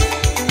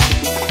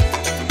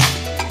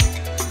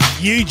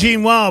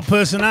 Eugene Wild,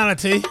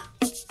 personality.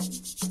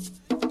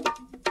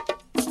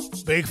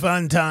 Big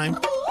fun time.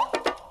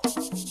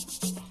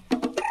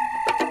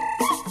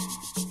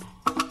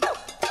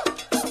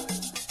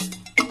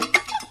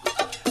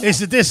 It's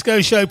the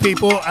disco show,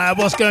 people.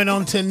 What's going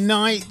on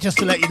tonight? Just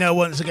to let you know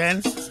once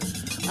again,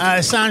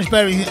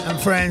 Sanjberry and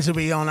friends will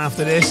be on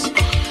after this,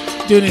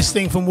 doing this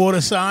thing from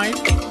Waterside,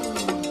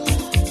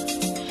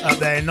 up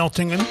there in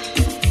Nottingham.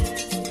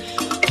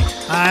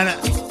 And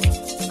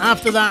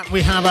after that,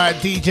 we have our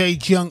DJ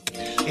Junk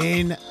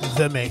in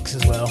the mix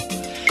as well,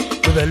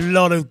 with a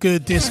lot of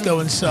good disco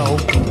and soul.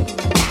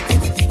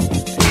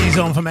 He's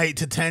on from 8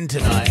 to 10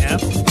 tonight, yeah?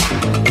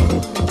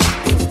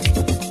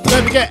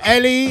 Don't forget,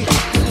 Ellie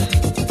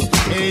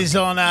is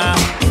on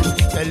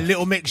the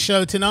Little Mix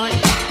show tonight.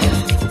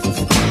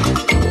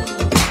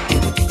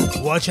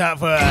 Watch out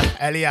for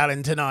Ellie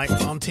Allen tonight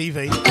on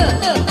TV.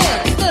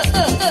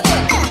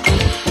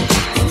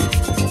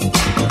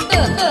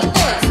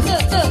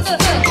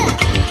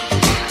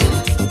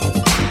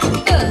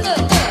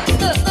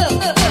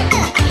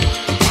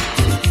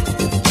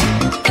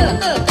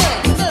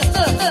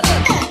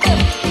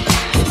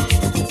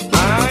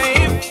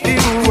 If you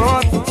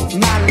want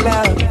my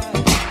love,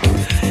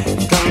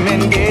 come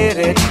and get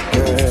it,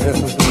 girl.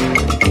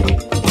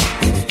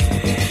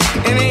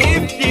 And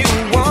if you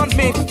want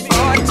me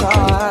for a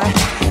toy,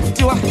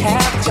 do I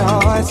have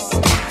choice?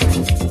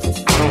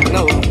 I don't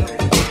know.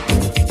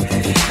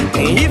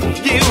 If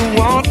you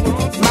want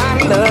my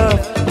love,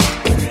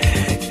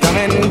 come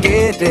and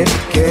get it,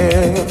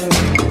 girl.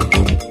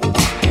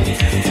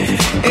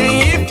 And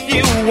if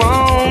you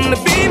want to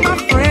be my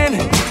friend,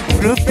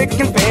 through thick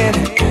and thin,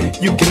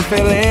 you can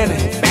fill in,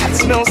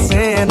 that's no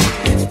sin,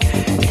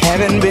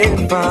 having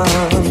big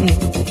fun.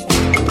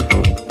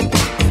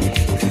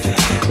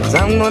 'Cause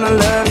I'm gonna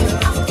love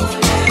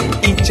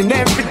you each and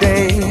every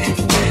day.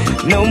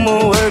 No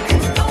more work,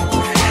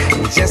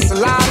 just a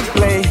lot of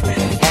play,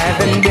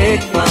 having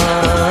big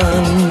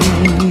fun.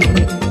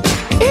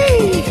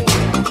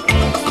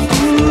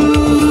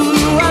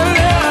 Ooh, I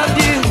love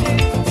you.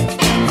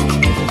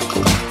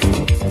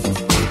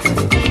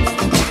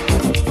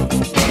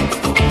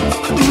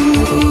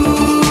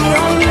 Ooh,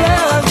 I love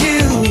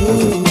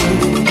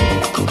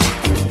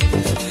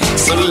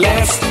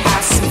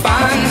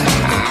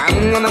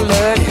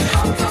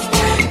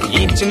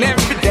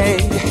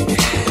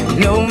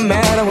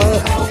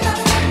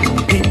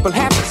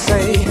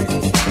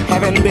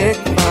big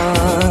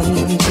fun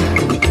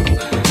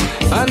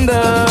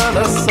under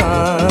the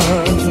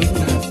sun,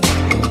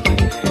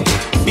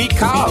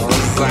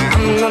 because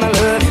I'm gonna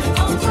love you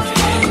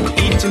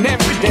each and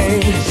every day,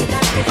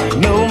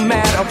 no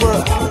matter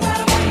what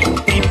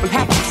people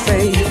have to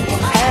say.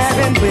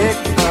 Having big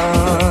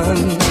fun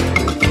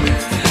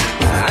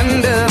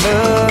under the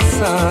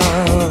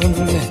sun.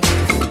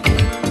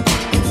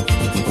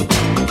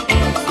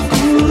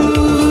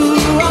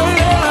 Ooh, I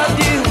love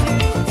you.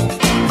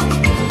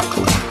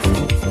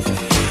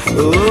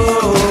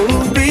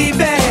 Oh,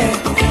 baby.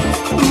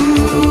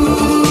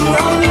 Ooh,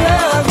 I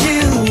love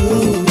you.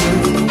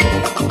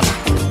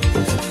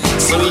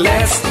 So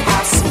let's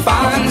have some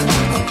fun.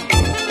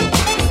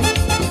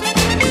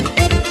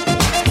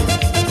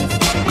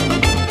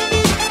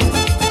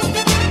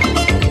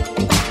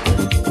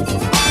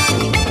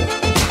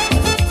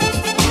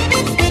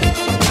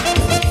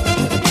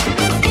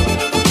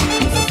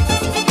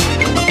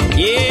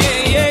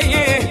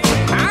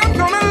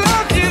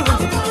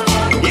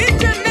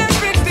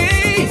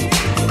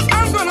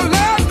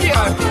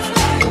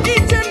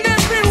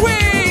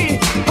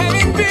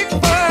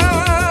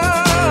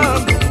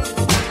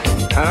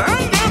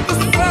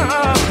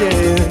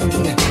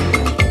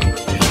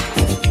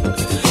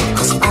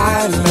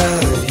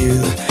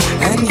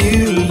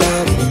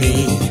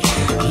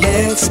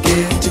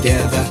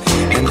 Together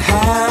and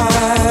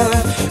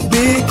have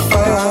big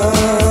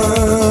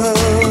fun,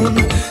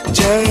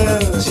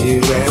 just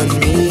you and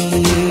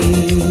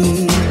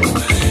me,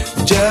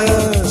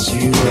 just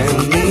you and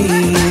me.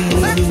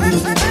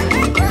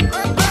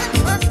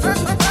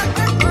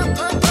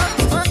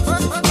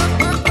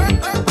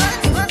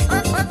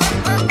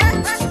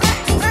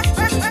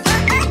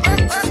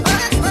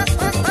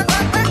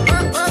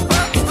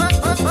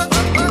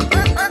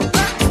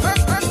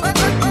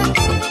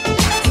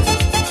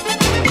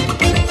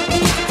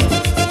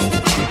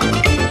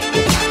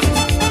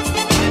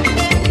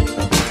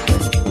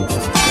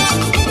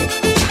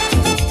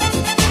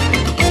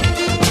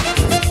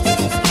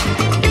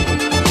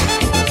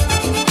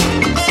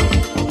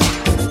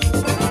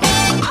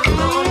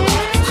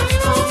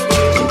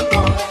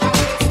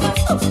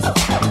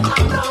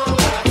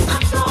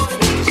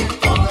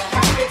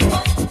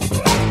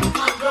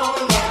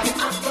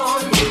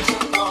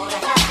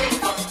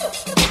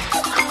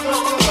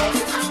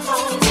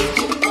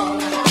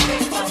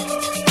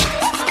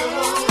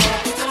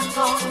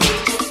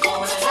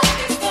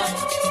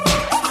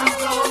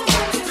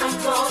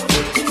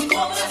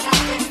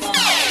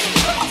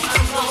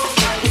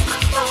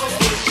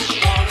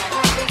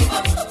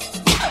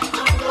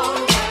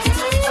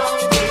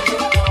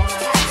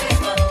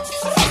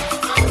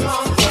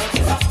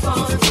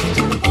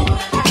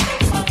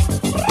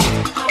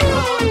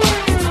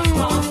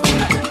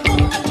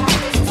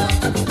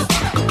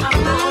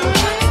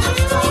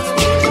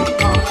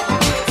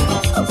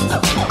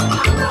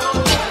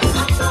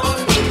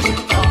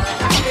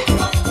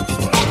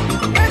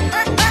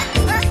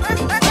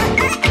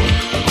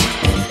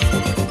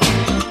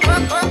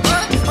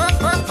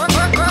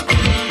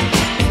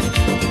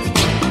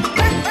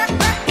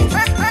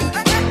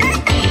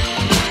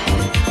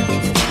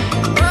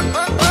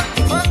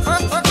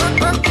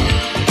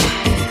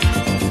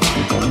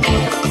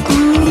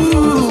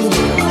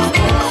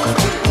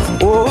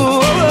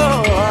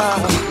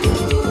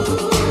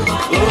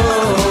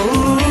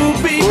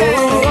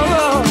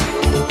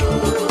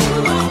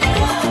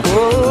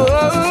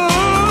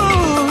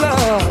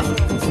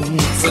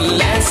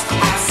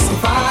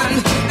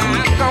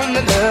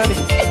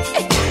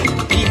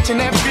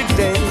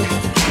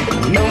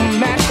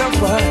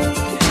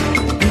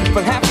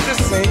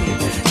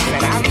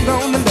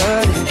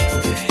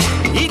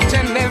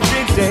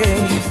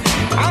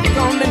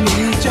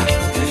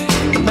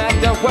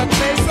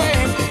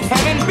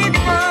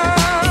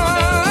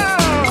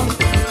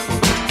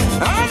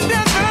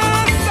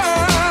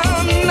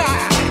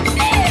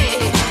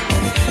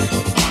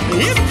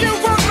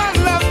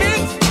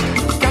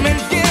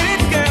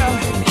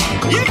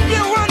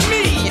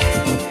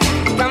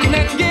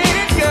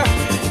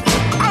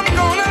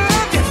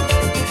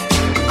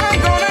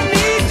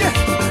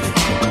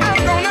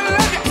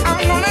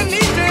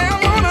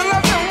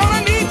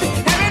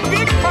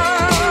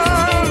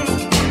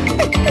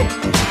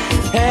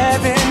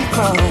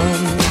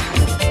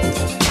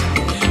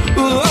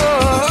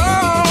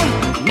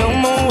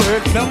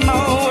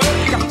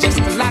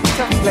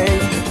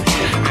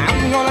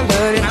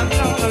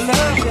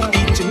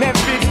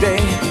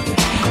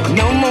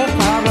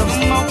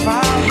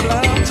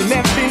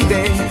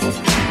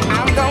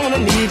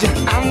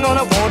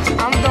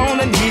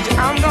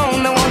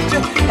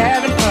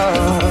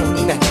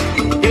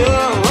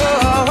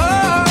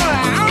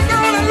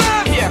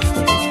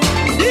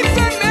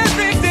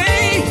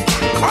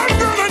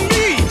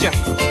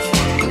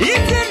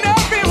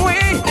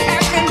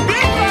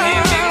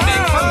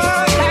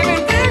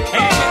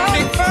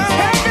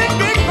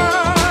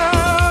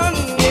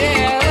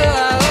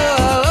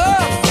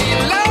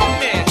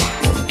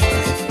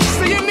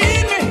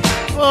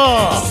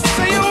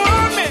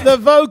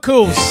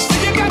 vocals,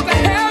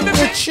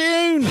 the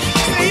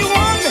tune.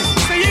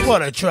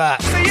 What a track.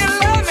 Say you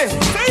love me.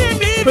 Say you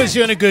need me. Puts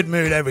you in a good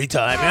mood every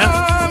time,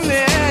 yeah?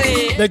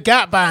 The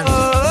Gap Band.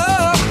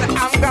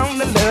 I'm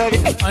gonna love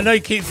you. I know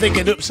you keep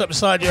thinking oops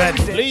upside your head.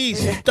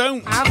 Please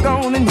don't. I'm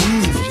gonna need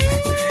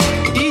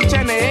you each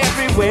and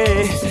every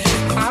way.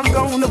 I'm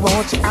gonna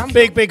want you.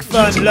 Big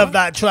fun. Love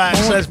that track,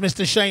 says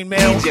Mr. Shane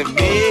Mills.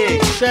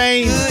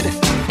 Shane,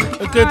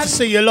 good to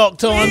see you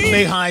locked on.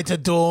 Big hi to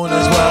Dawn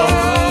as well.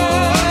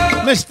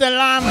 Mr.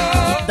 Lamb,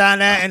 down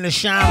there in the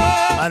sham.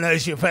 I know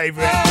it's your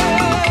favourite.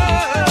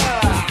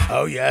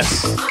 Oh,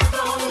 yes.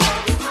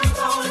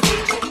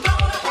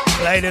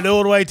 Played it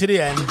all the way to the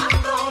end.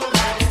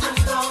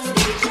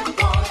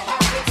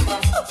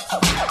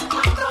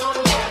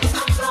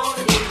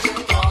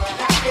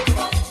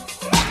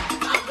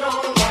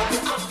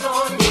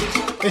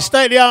 It's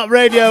State of the Art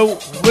Radio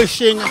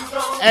wishing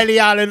Ellie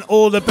Allen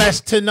all the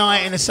best tonight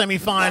in the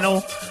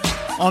semi-final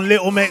on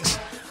Little Mix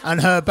and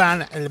her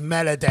band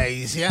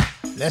Melodies, yeah?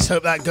 Let's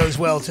hope that goes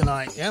well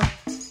tonight, yeah?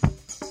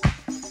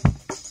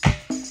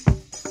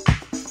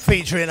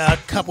 Featuring a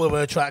couple of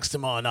her tracks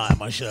tomorrow night on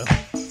my show.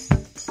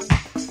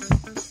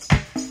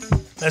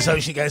 Let's hope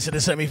she gets to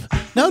the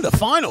No, the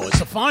final. It's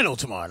the final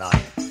tomorrow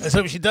night. Let's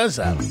hope she does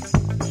that.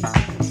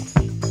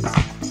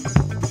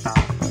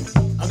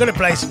 I'm going to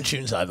play some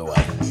tunes either way.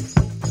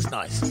 It's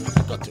nice.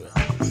 I've got to.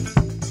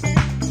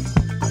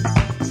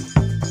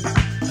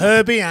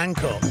 Herbie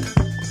Hancock.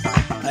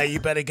 Hey, you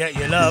better get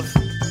your love.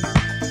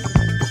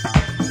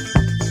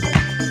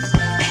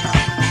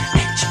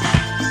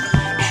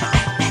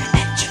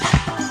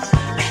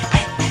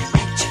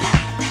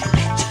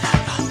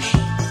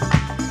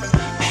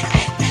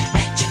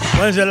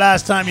 When's the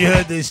last time you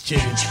heard this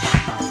tune?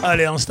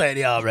 Early on State of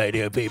the Art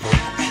Radio, people. I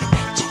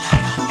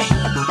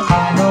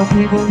know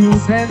people who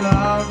say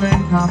love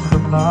and comes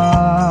from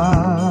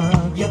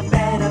love. You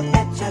better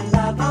bet your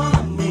love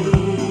on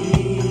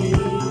me.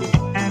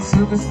 And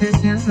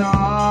superstition's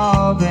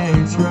all they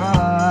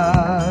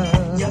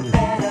trust. You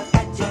better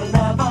bet your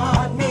love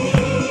on me.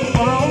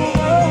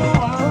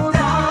 Oh,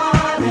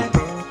 darling,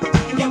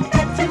 you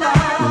bet your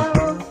love.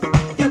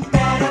 You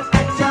better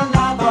bet your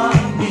love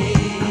on me.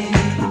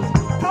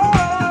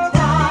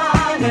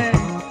 Darling,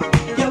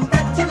 you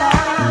bet your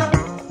love.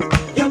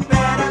 You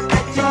better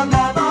bet your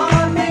love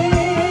on me.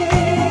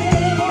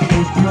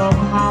 If your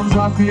arms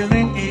are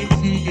feeling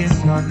achy,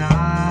 it's your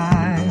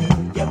night.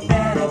 You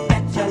better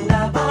bet your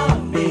love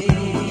on me.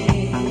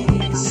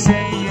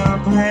 Say your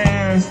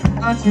prayers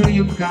until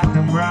you got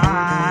them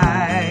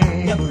right.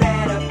 You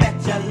better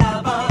bet your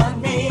love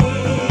on me.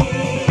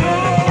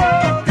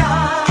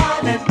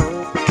 Darling,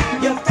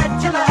 you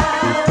bet your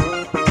love.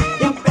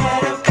 You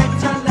better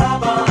bet your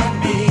love on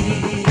me.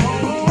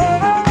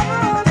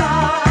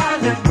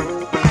 Darling,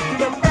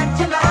 you bet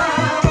your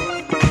love.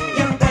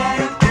 You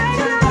better bet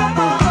your love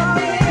on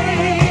me.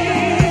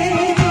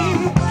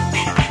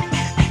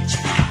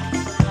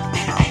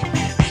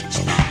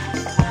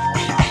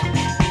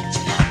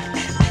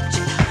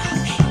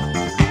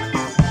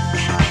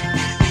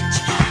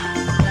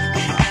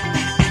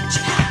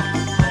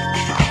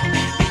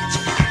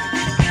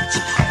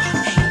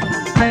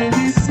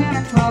 Baby,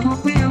 Santa Claus will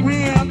be a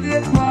real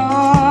good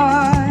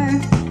boy.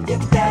 You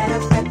better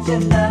bet your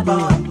love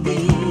on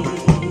me.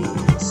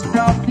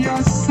 Stuff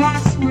your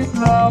socks with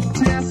love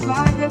just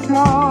like a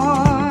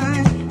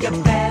toy. You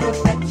better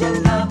bet your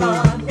love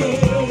on me.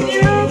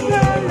 You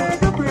can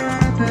make a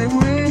birthday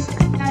wish,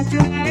 ask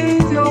an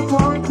angel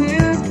for a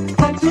kiss,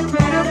 but you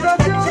better bet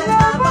your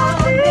love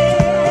on me.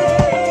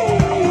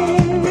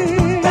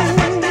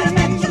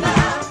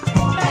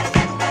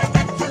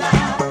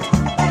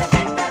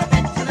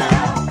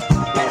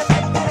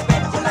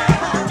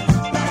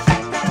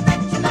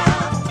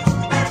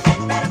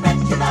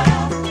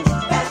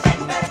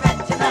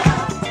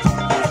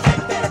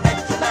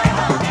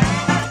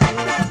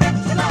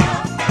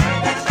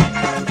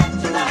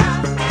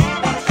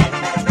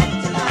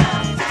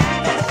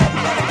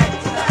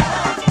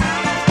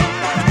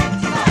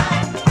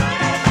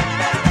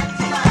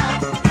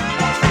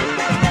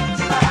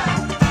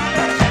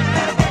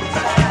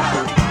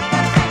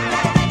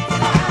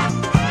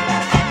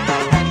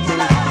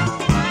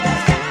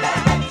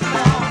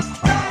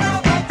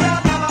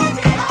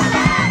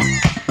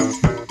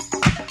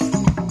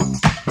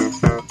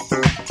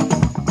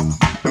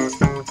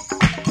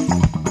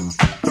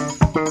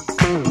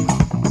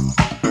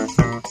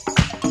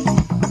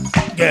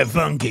 Get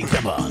funky,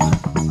 come on.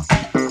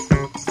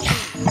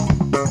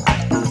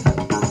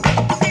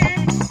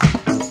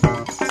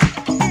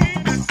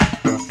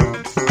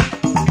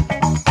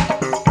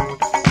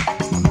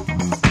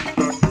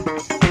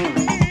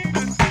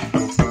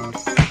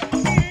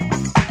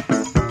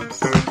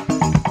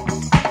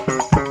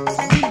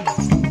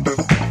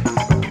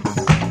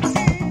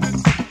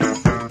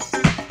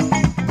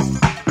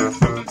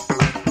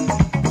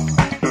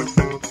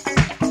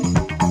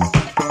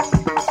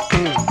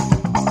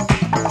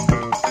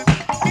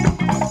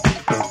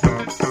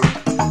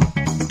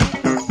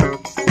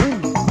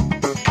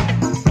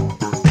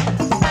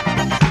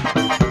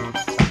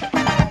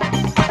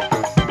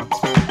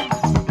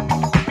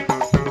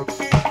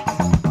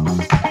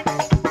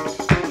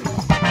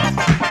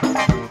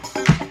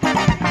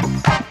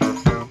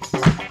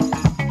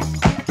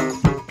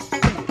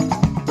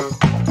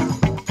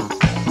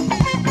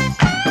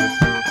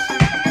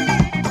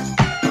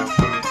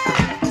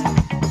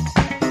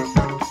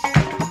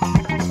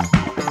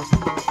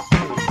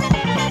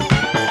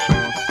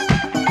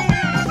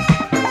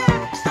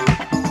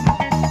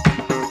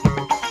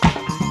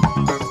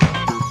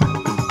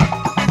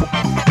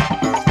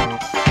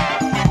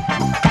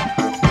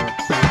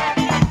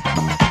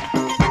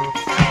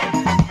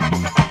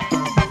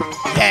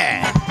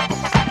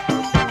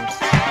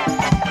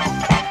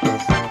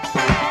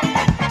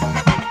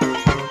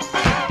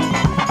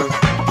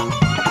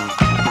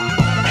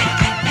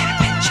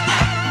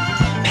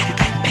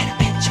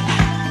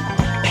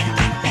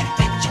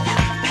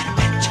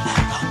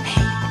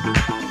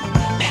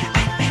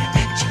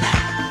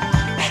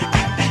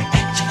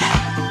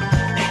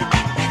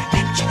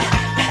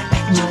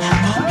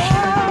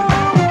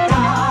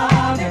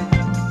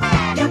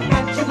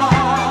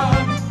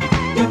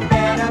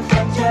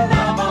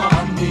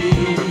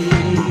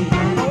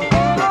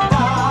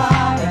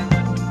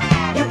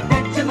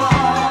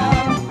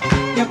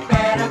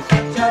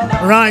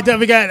 Right, don't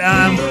forget,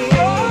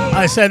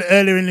 I said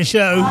earlier in the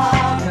show,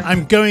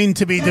 I'm going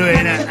to be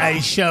doing a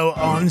show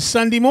on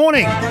Sunday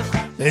morning.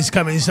 This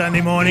coming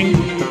Sunday morning.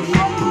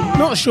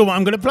 Not sure what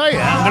I'm going to play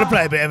yet. I'm going to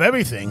play a bit of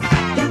everything.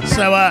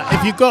 So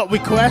if you've got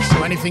requests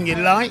or anything you'd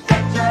like,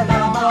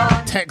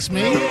 text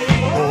me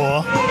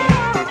or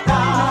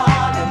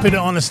put it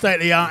on the State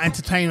of the Art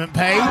Entertainment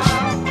page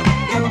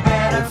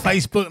or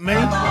Facebook me.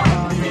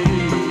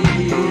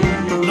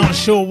 Not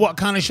sure what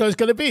kind of show it's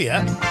going to be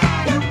yet.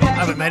 I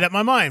haven't made up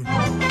my mind.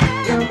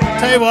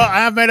 Tell you what, I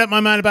have made up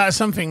my mind about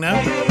something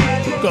now.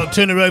 Got to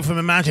turn the road from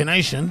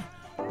imagination.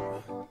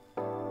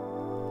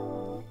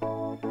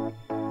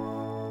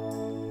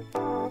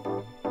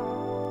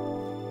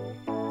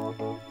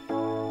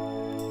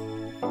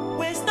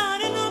 We're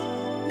starting up,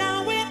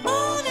 now we're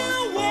on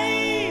our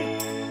way,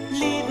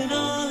 leaving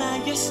all our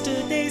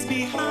yesterdays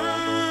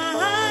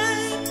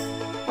behind.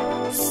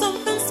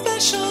 Something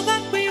special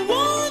that we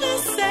want to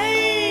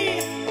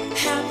say.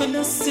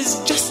 Happiness is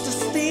just a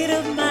state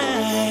of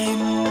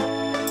mind.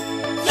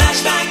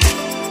 Flashback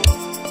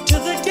to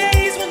the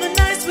days when the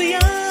nights were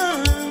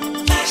young.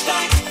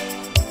 Flashback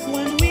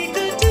when we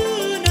could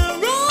do no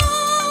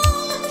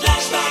wrong.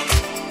 Flashback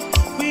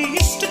we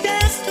used to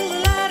dance till the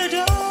light of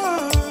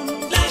dawn.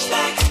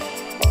 Flashback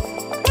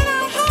when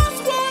our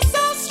hearts were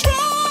so strong.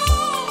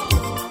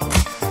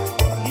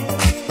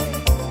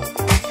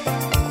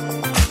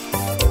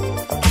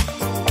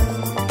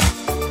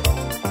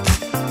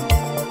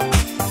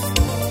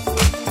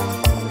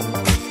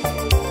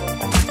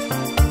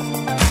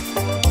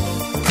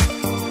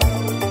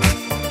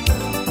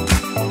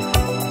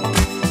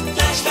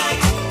 Flashback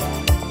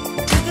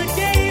to the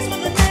days when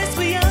the nights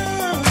were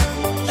young.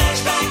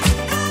 Flashback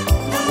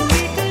when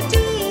we could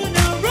do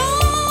no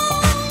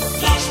wrong.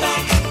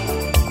 Flashback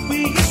we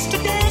used to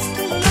dance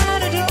till the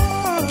light of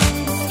dawn.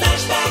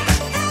 Flashback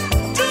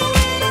to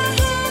when our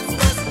hearts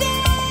were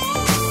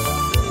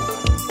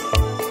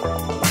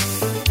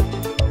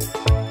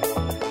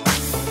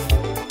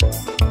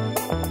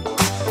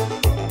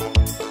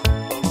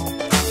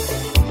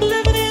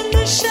living in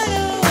the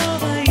shadow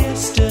of our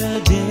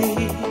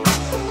yesterday.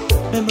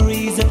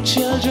 Memories of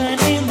children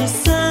in the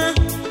sun.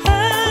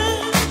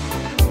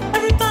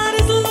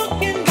 Everybody's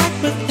looking back,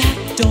 but that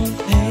don't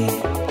pay.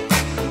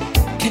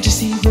 Can't you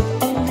see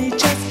we've only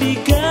just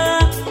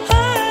begun?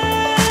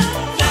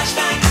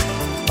 Flashback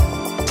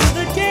to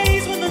the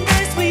days when the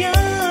nights were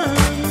young.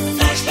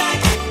 Flashback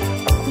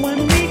when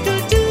we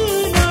could do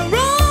no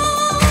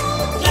wrong.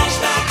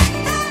 Flashback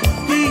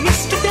we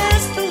used to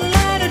dance till the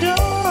light of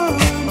dawn.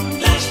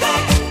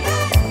 Flashback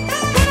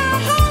when our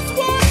hearts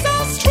were so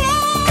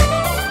strong.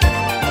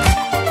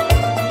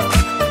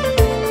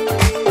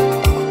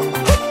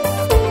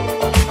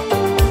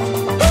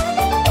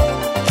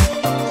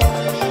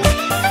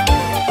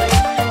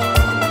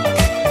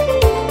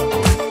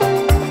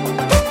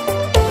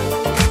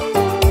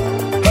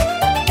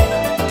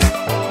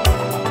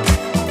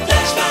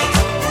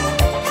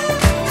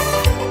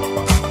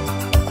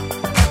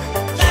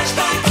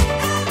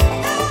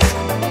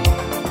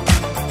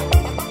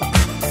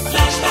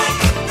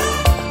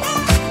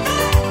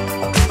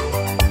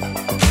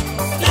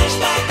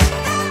 Flashback. Flashback.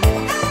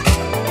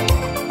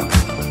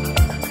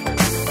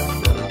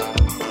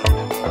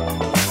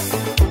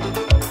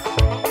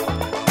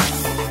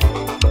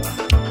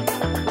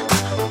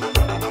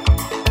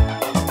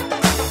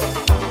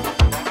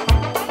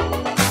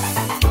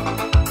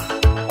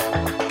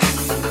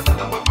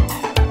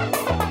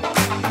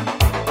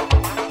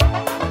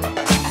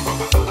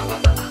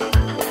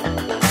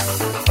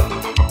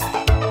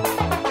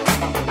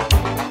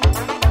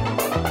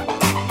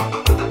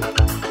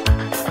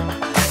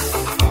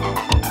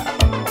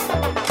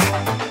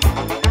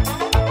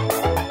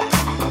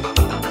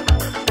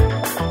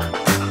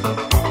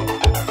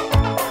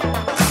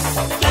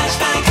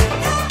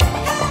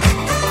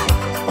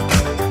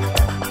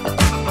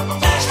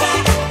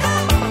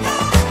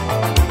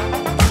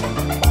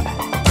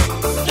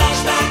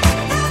 Flashback.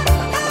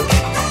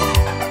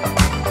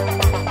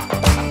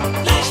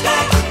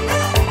 Flashback.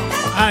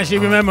 I actually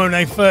remember when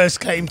they first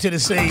came to the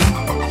scene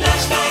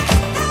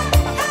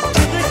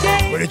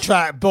with the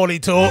track Body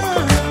Talk,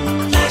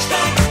 and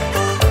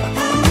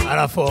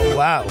I thought,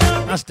 wow,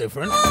 that's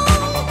different.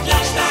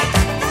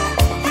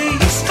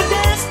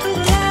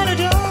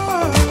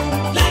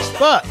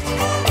 But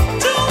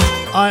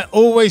I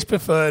always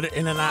preferred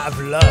In and Out of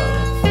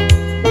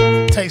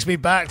Love. Takes me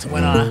back to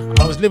when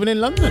I was living in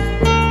London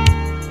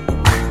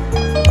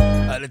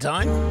at the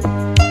time.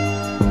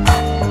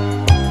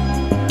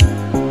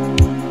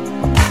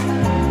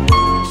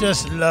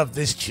 Just love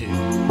this tune.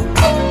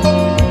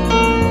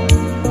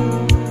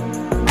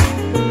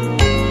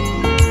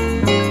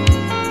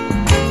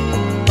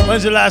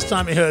 When's the last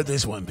time you heard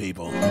this one,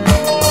 people?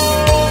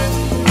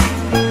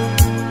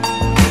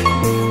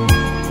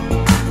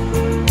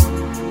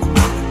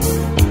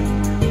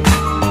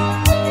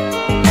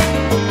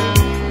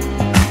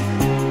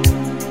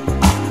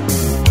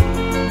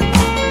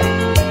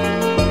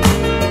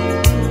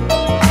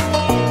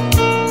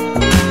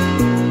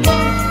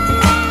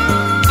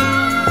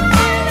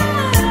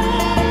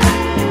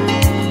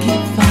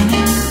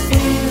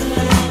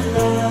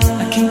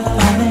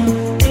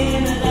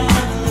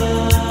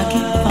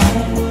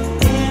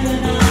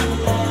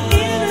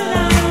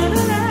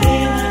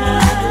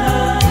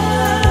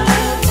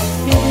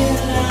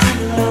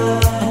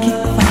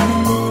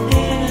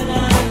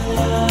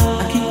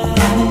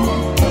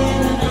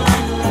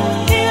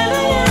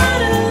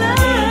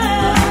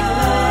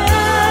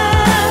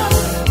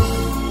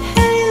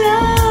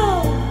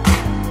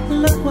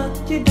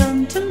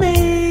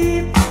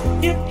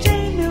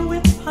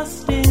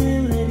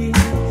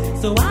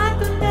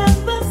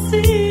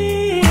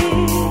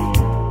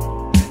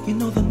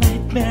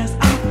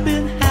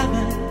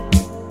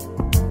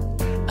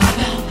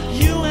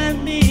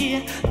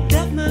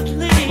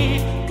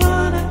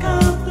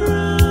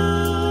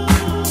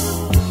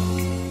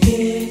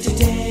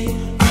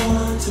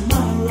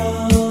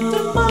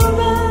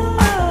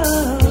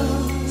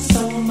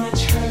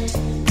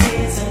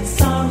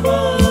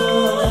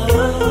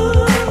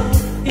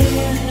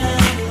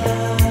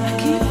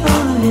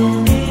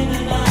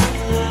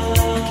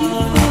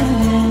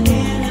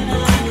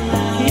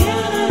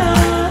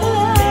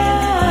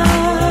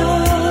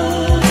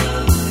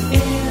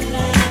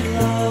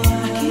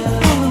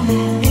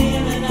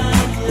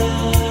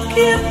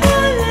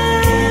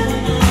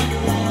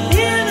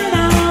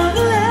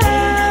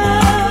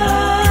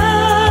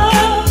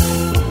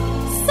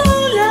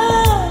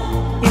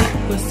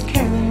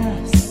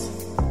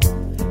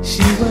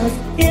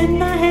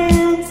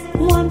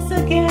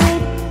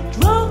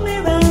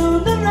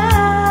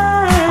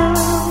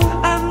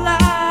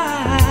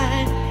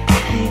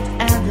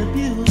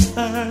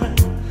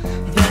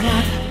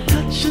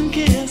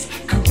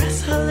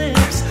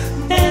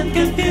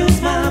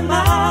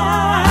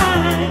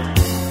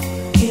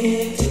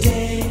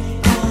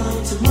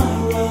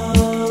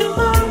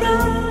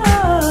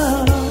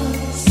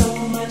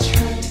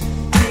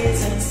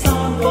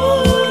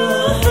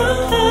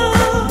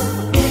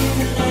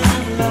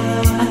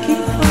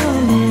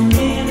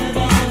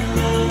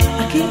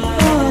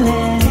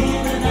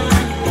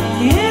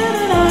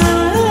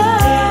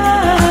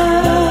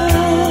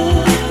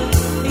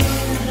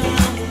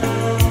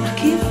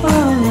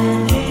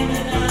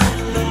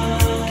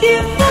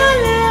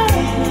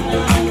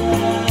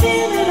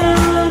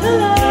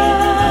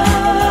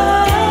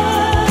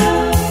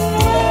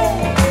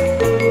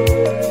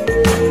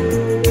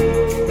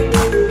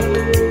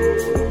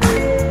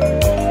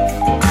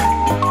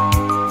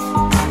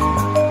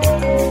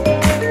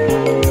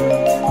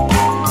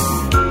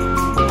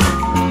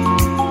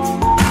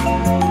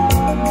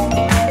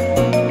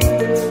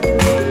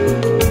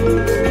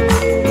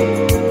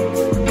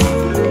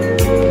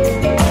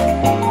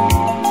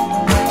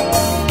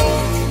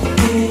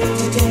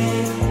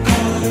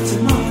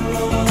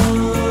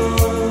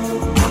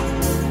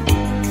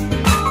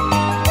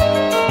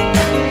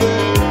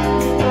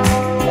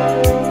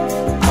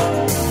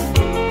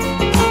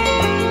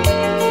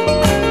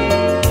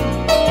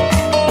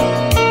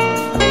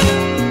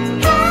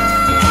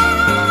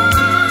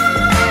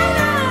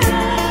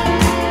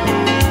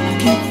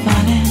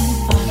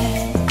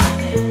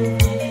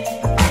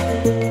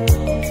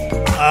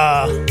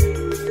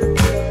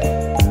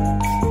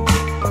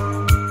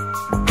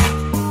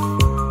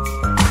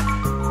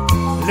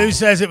 Lou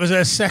says it was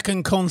her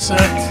second concert.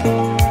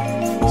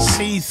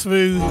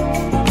 See-through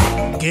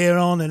gear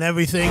on and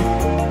everything.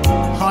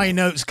 High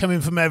notes coming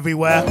from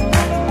everywhere.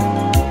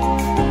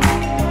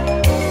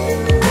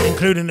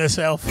 Including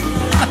herself.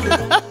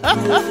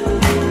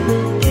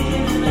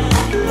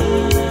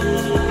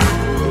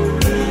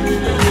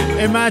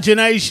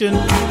 Imagination.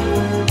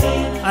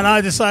 And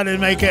I decided to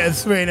make it a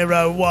 3 in a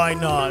row. Why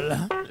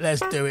not?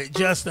 Let's do it.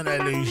 Just an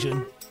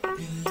illusion.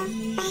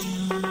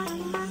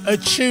 A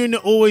tune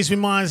that always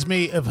reminds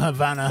me of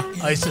Havana.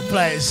 I used to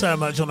play it so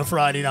much on a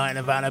Friday night in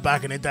Havana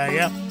back in the day,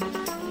 yeah.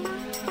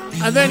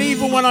 And then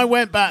even when I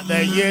went back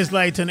there years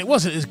later and it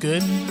wasn't as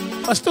good,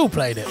 I still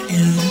played it.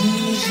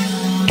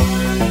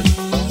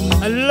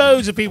 And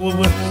loads of people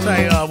would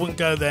say, oh, I wouldn't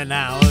go there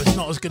now. It's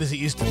not as good as it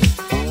used to be.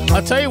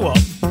 I'll tell you what,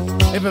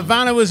 if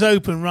Havana was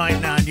open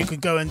right now and you could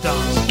go and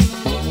dance,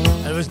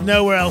 and there was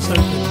nowhere else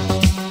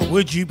open,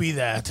 would you be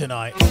there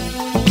tonight?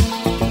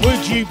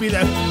 Would you be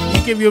there?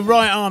 You'd give your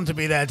right arm to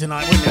be there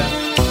tonight, wouldn't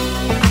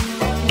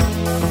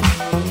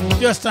you?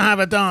 Just to have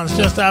a dance,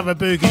 just to have a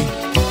boogie.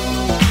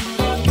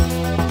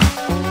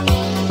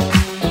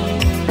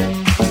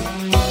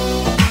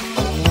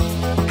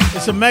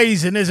 It's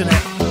amazing, isn't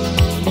it?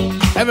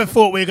 Ever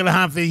thought we were going to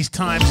have these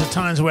times, the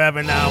times we're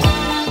having now?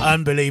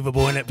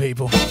 Unbelievable, isn't it,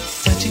 people?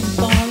 Searching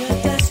for a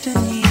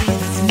destiny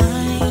that's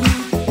mine.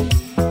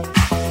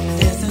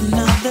 There's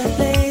another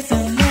place,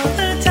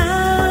 another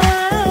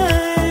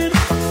time.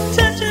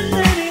 Touching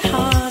many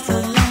hearts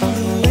along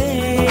the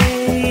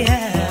way.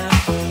 Yeah.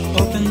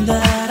 Hoping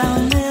that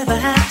I'll never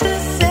have to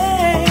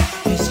say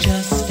it's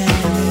just an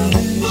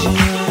illusion.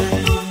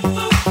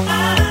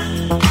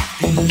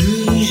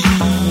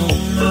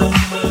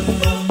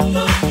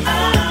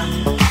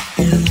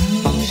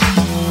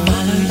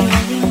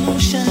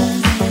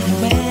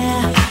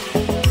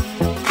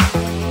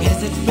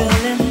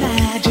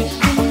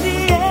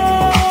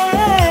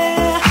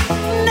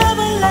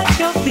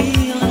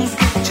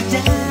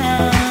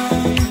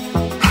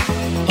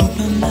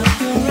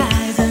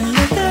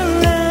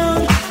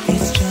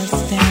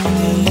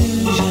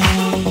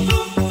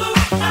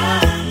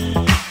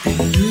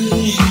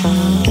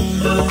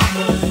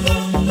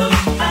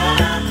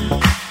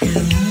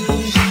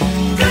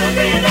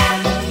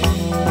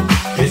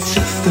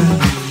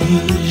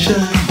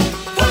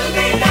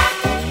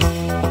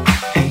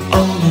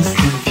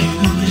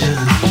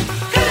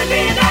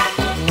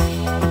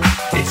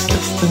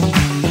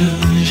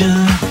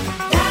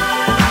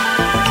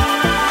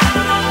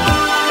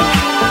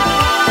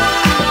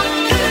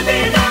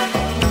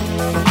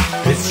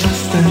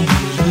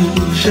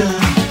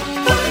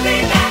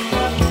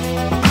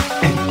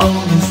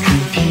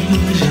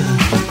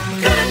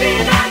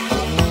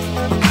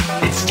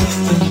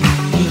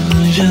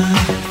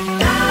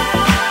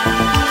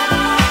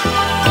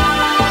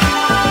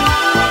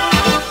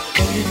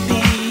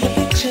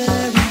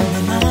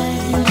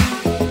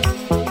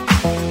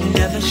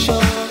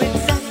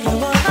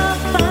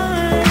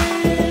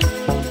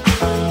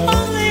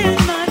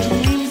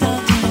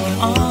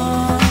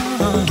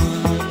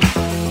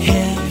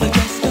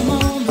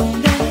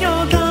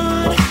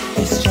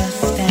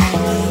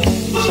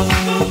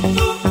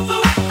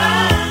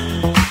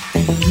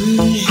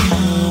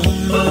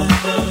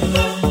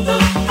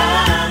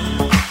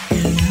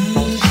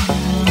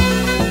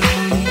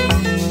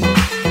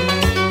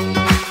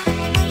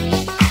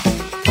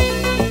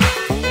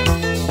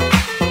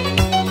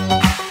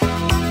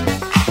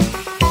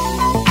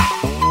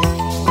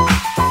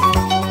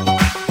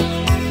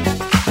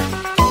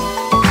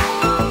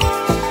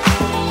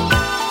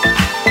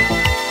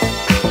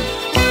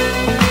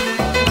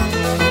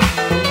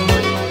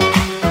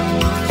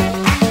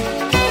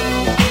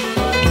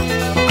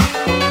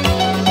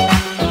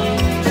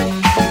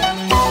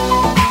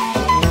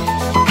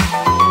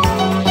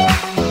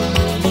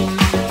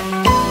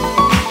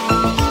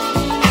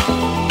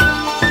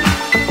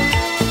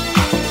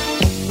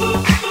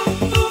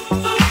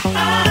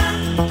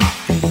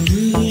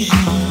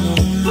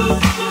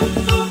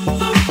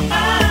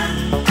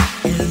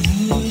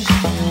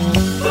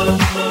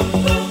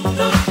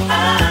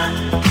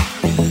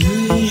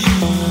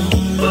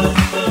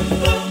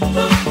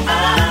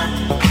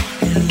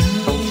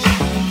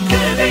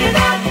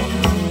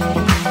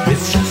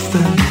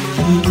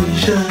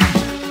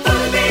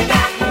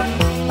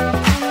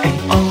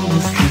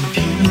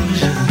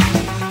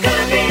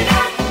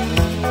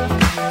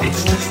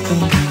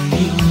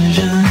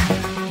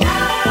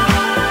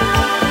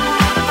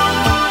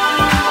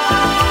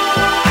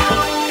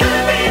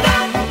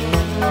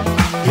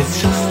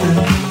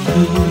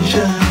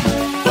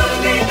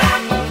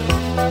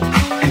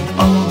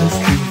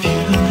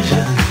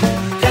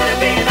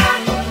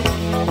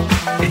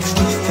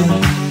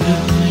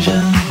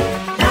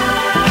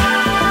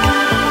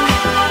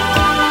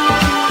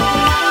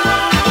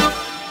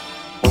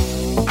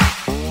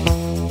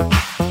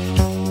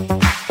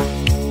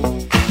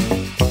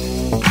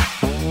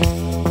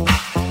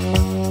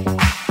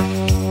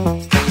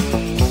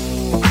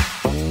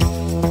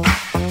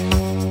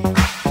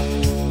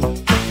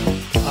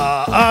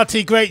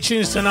 Great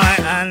tunes tonight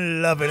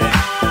and loving it.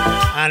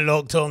 and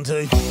locked on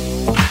to.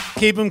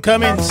 Keep them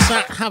coming,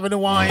 sat having a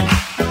wine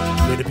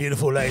with a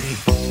beautiful lady,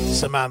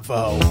 Samantha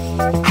Hole.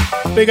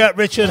 Big up,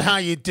 Richard. How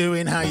you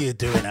doing? How you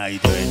doing? How you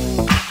doing?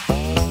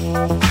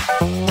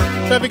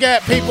 Don't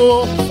forget,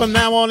 people, from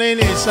now on in,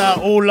 it's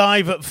all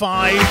live at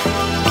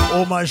 5.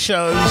 All my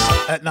shows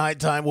at night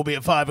time will be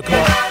at 5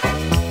 o'clock.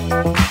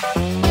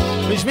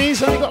 Which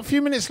means I've only got a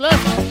few minutes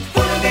left.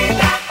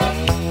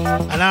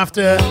 And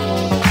after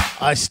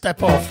I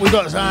step off, we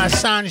got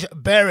Sanj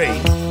Berry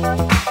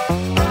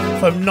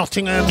from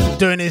Nottingham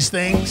doing his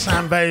thing,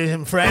 Sam Berry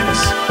and Friends.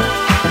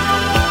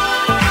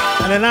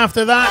 And then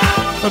after that,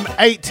 from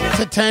 8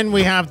 to 10,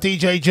 we have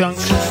DJ Junk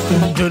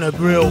doing a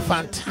real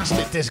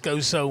fantastic disco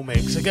soul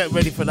mix. So get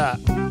ready for that.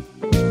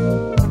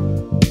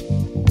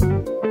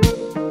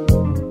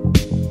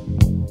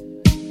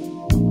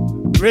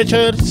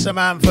 Richard,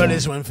 Samantha,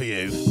 this one for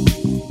you.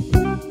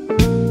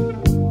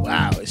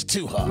 Wow, it's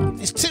too hot.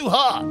 It's too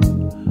hot.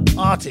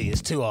 Artie,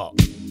 it's too hot.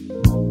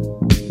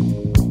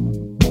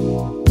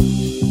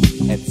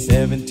 At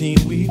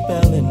 17 we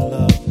fell in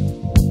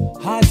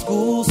love, high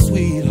school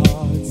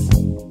sweethearts.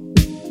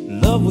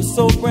 Love was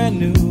so brand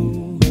new.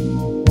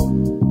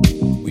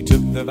 We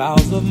took the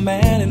vows of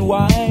man and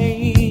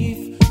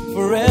wife,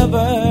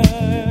 forever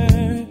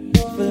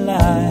for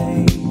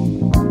life.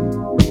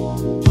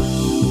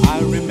 I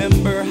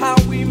remember how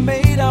we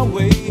made our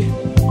way,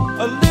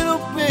 a little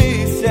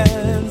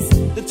patience,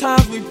 the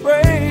times we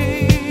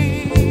prayed.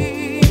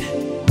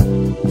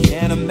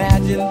 Can't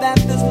imagine that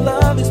this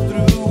love is through.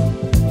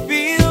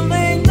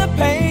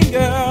 Pain,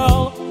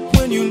 girl,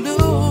 when you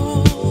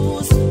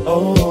lose.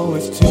 Oh,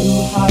 it's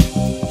too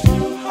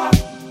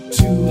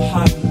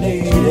hot,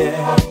 lady.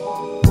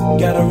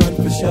 Gotta run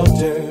for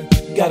shelter,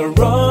 gotta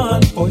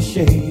run for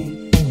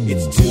shade.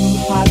 It's too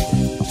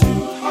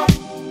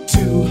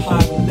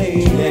hot,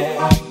 lady.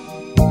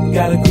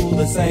 Gotta cool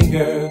this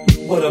anger.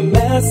 What a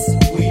mess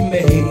we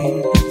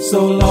made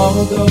so long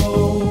ago.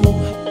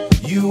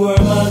 You were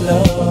my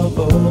love,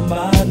 oh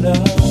my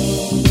love.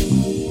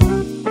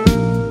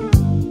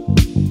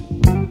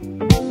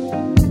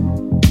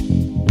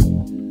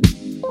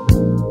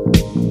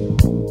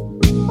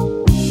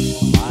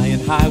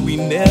 We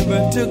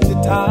never took the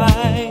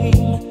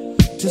time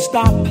to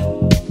stop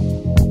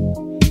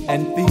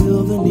and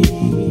feel the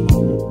need.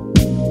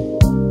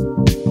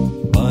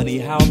 Funny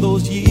how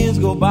those years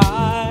go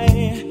by,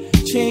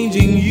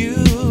 changing you,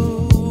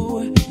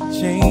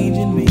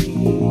 changing me.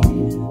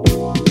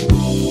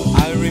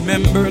 I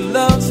remember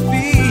love's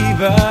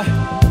fever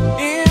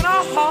in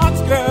our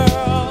hearts,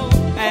 girl,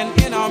 and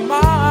in our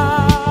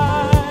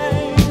minds.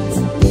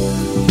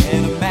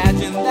 Can't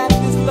imagine that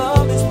this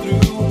love is through.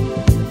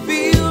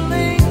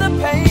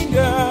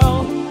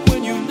 Girl,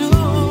 when you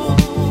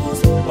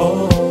lose,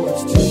 oh,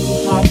 it's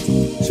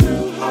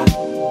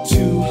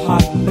too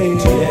hot,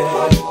 lady.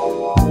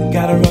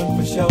 Gotta run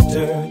for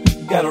shelter,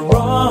 gotta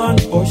run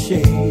for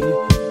shade.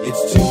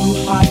 It's too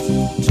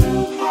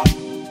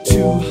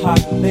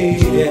hot,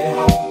 lady.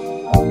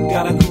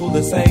 Gotta cool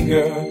this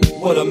anger.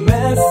 What a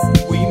mess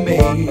we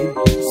made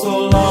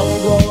so long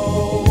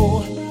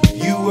ago.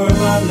 You were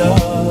my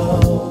love.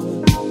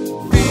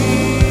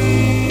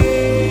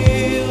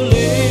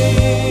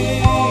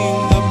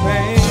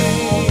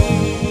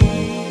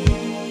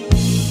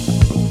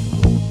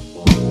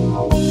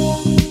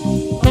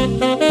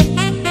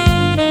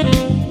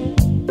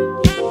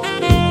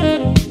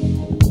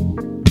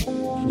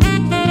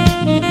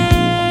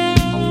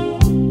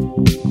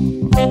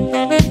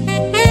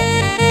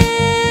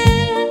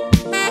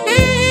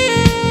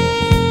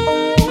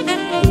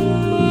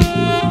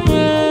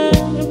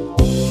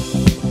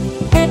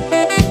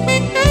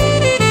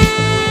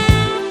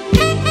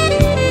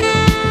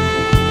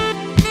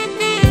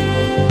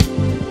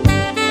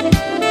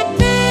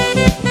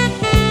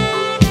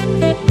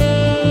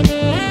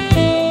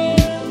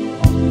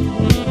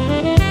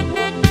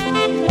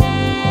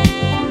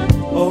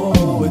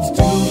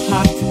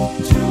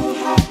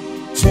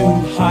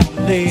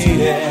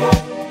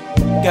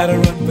 Gotta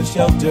run for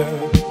shelter,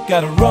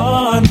 gotta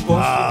run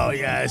for oh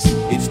yes.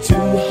 It's too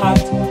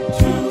hot,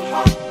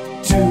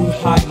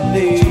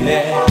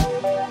 lady.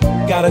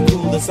 Gotta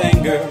cool this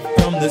anger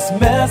from this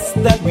mess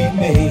that we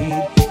made.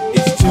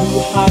 It's too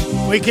hot.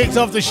 We kicked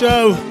off the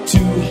show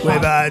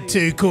with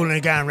 2 Kool and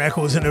the Gang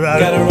records in a row.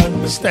 Gotta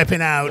run,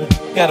 stepping out,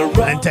 gotta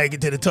run and take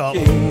it to the top.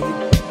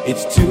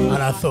 It's too,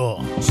 and I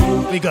thought,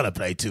 we gotta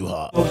play Too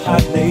Hot.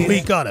 Lady.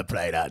 We gotta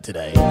play that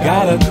today.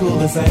 Gotta cool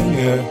this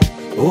anger.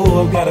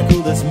 Oh, I've gotta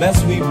cool this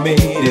mess we made.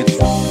 It's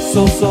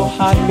so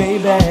hot,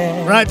 baby.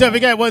 Right, don't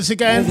forget once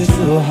again.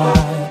 So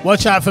hot.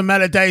 Watch out for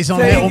Melodies on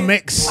Little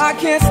Mix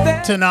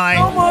tonight.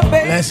 No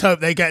let's hope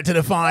they get to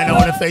the final,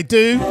 and if they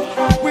do,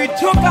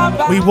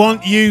 we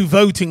want you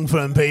voting for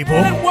them,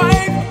 people.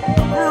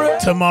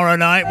 Tomorrow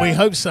night, we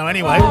hope so.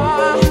 Anyway.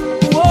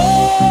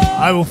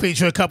 I will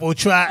feature a couple of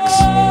tracks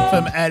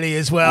from Ellie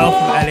as well,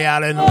 from Ellie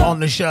Allen on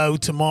the show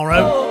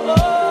tomorrow.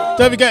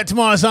 Don't forget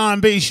tomorrow's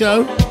R&B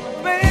show.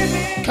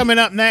 Coming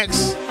up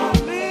next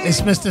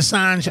is Mr.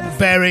 Sanj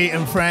Berry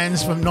and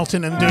Friends from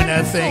Nottingham doing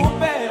their thing.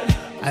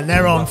 And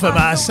they're on from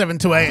 7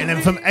 to 8, and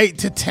then from 8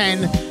 to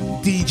 10,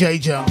 DJ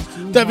Jump.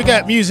 Don't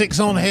forget, music's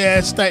on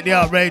here, State of the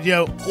Art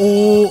Radio,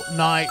 all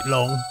night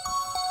long.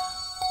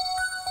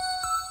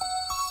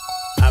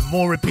 And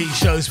more repeat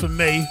shows from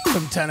me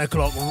from 10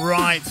 o'clock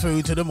right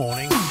through to the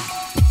morning.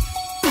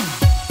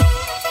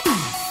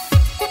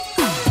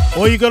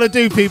 All you gotta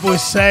do, people,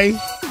 is say,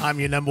 I'm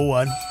your number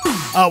one.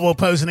 Artworld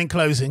posing and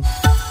closing.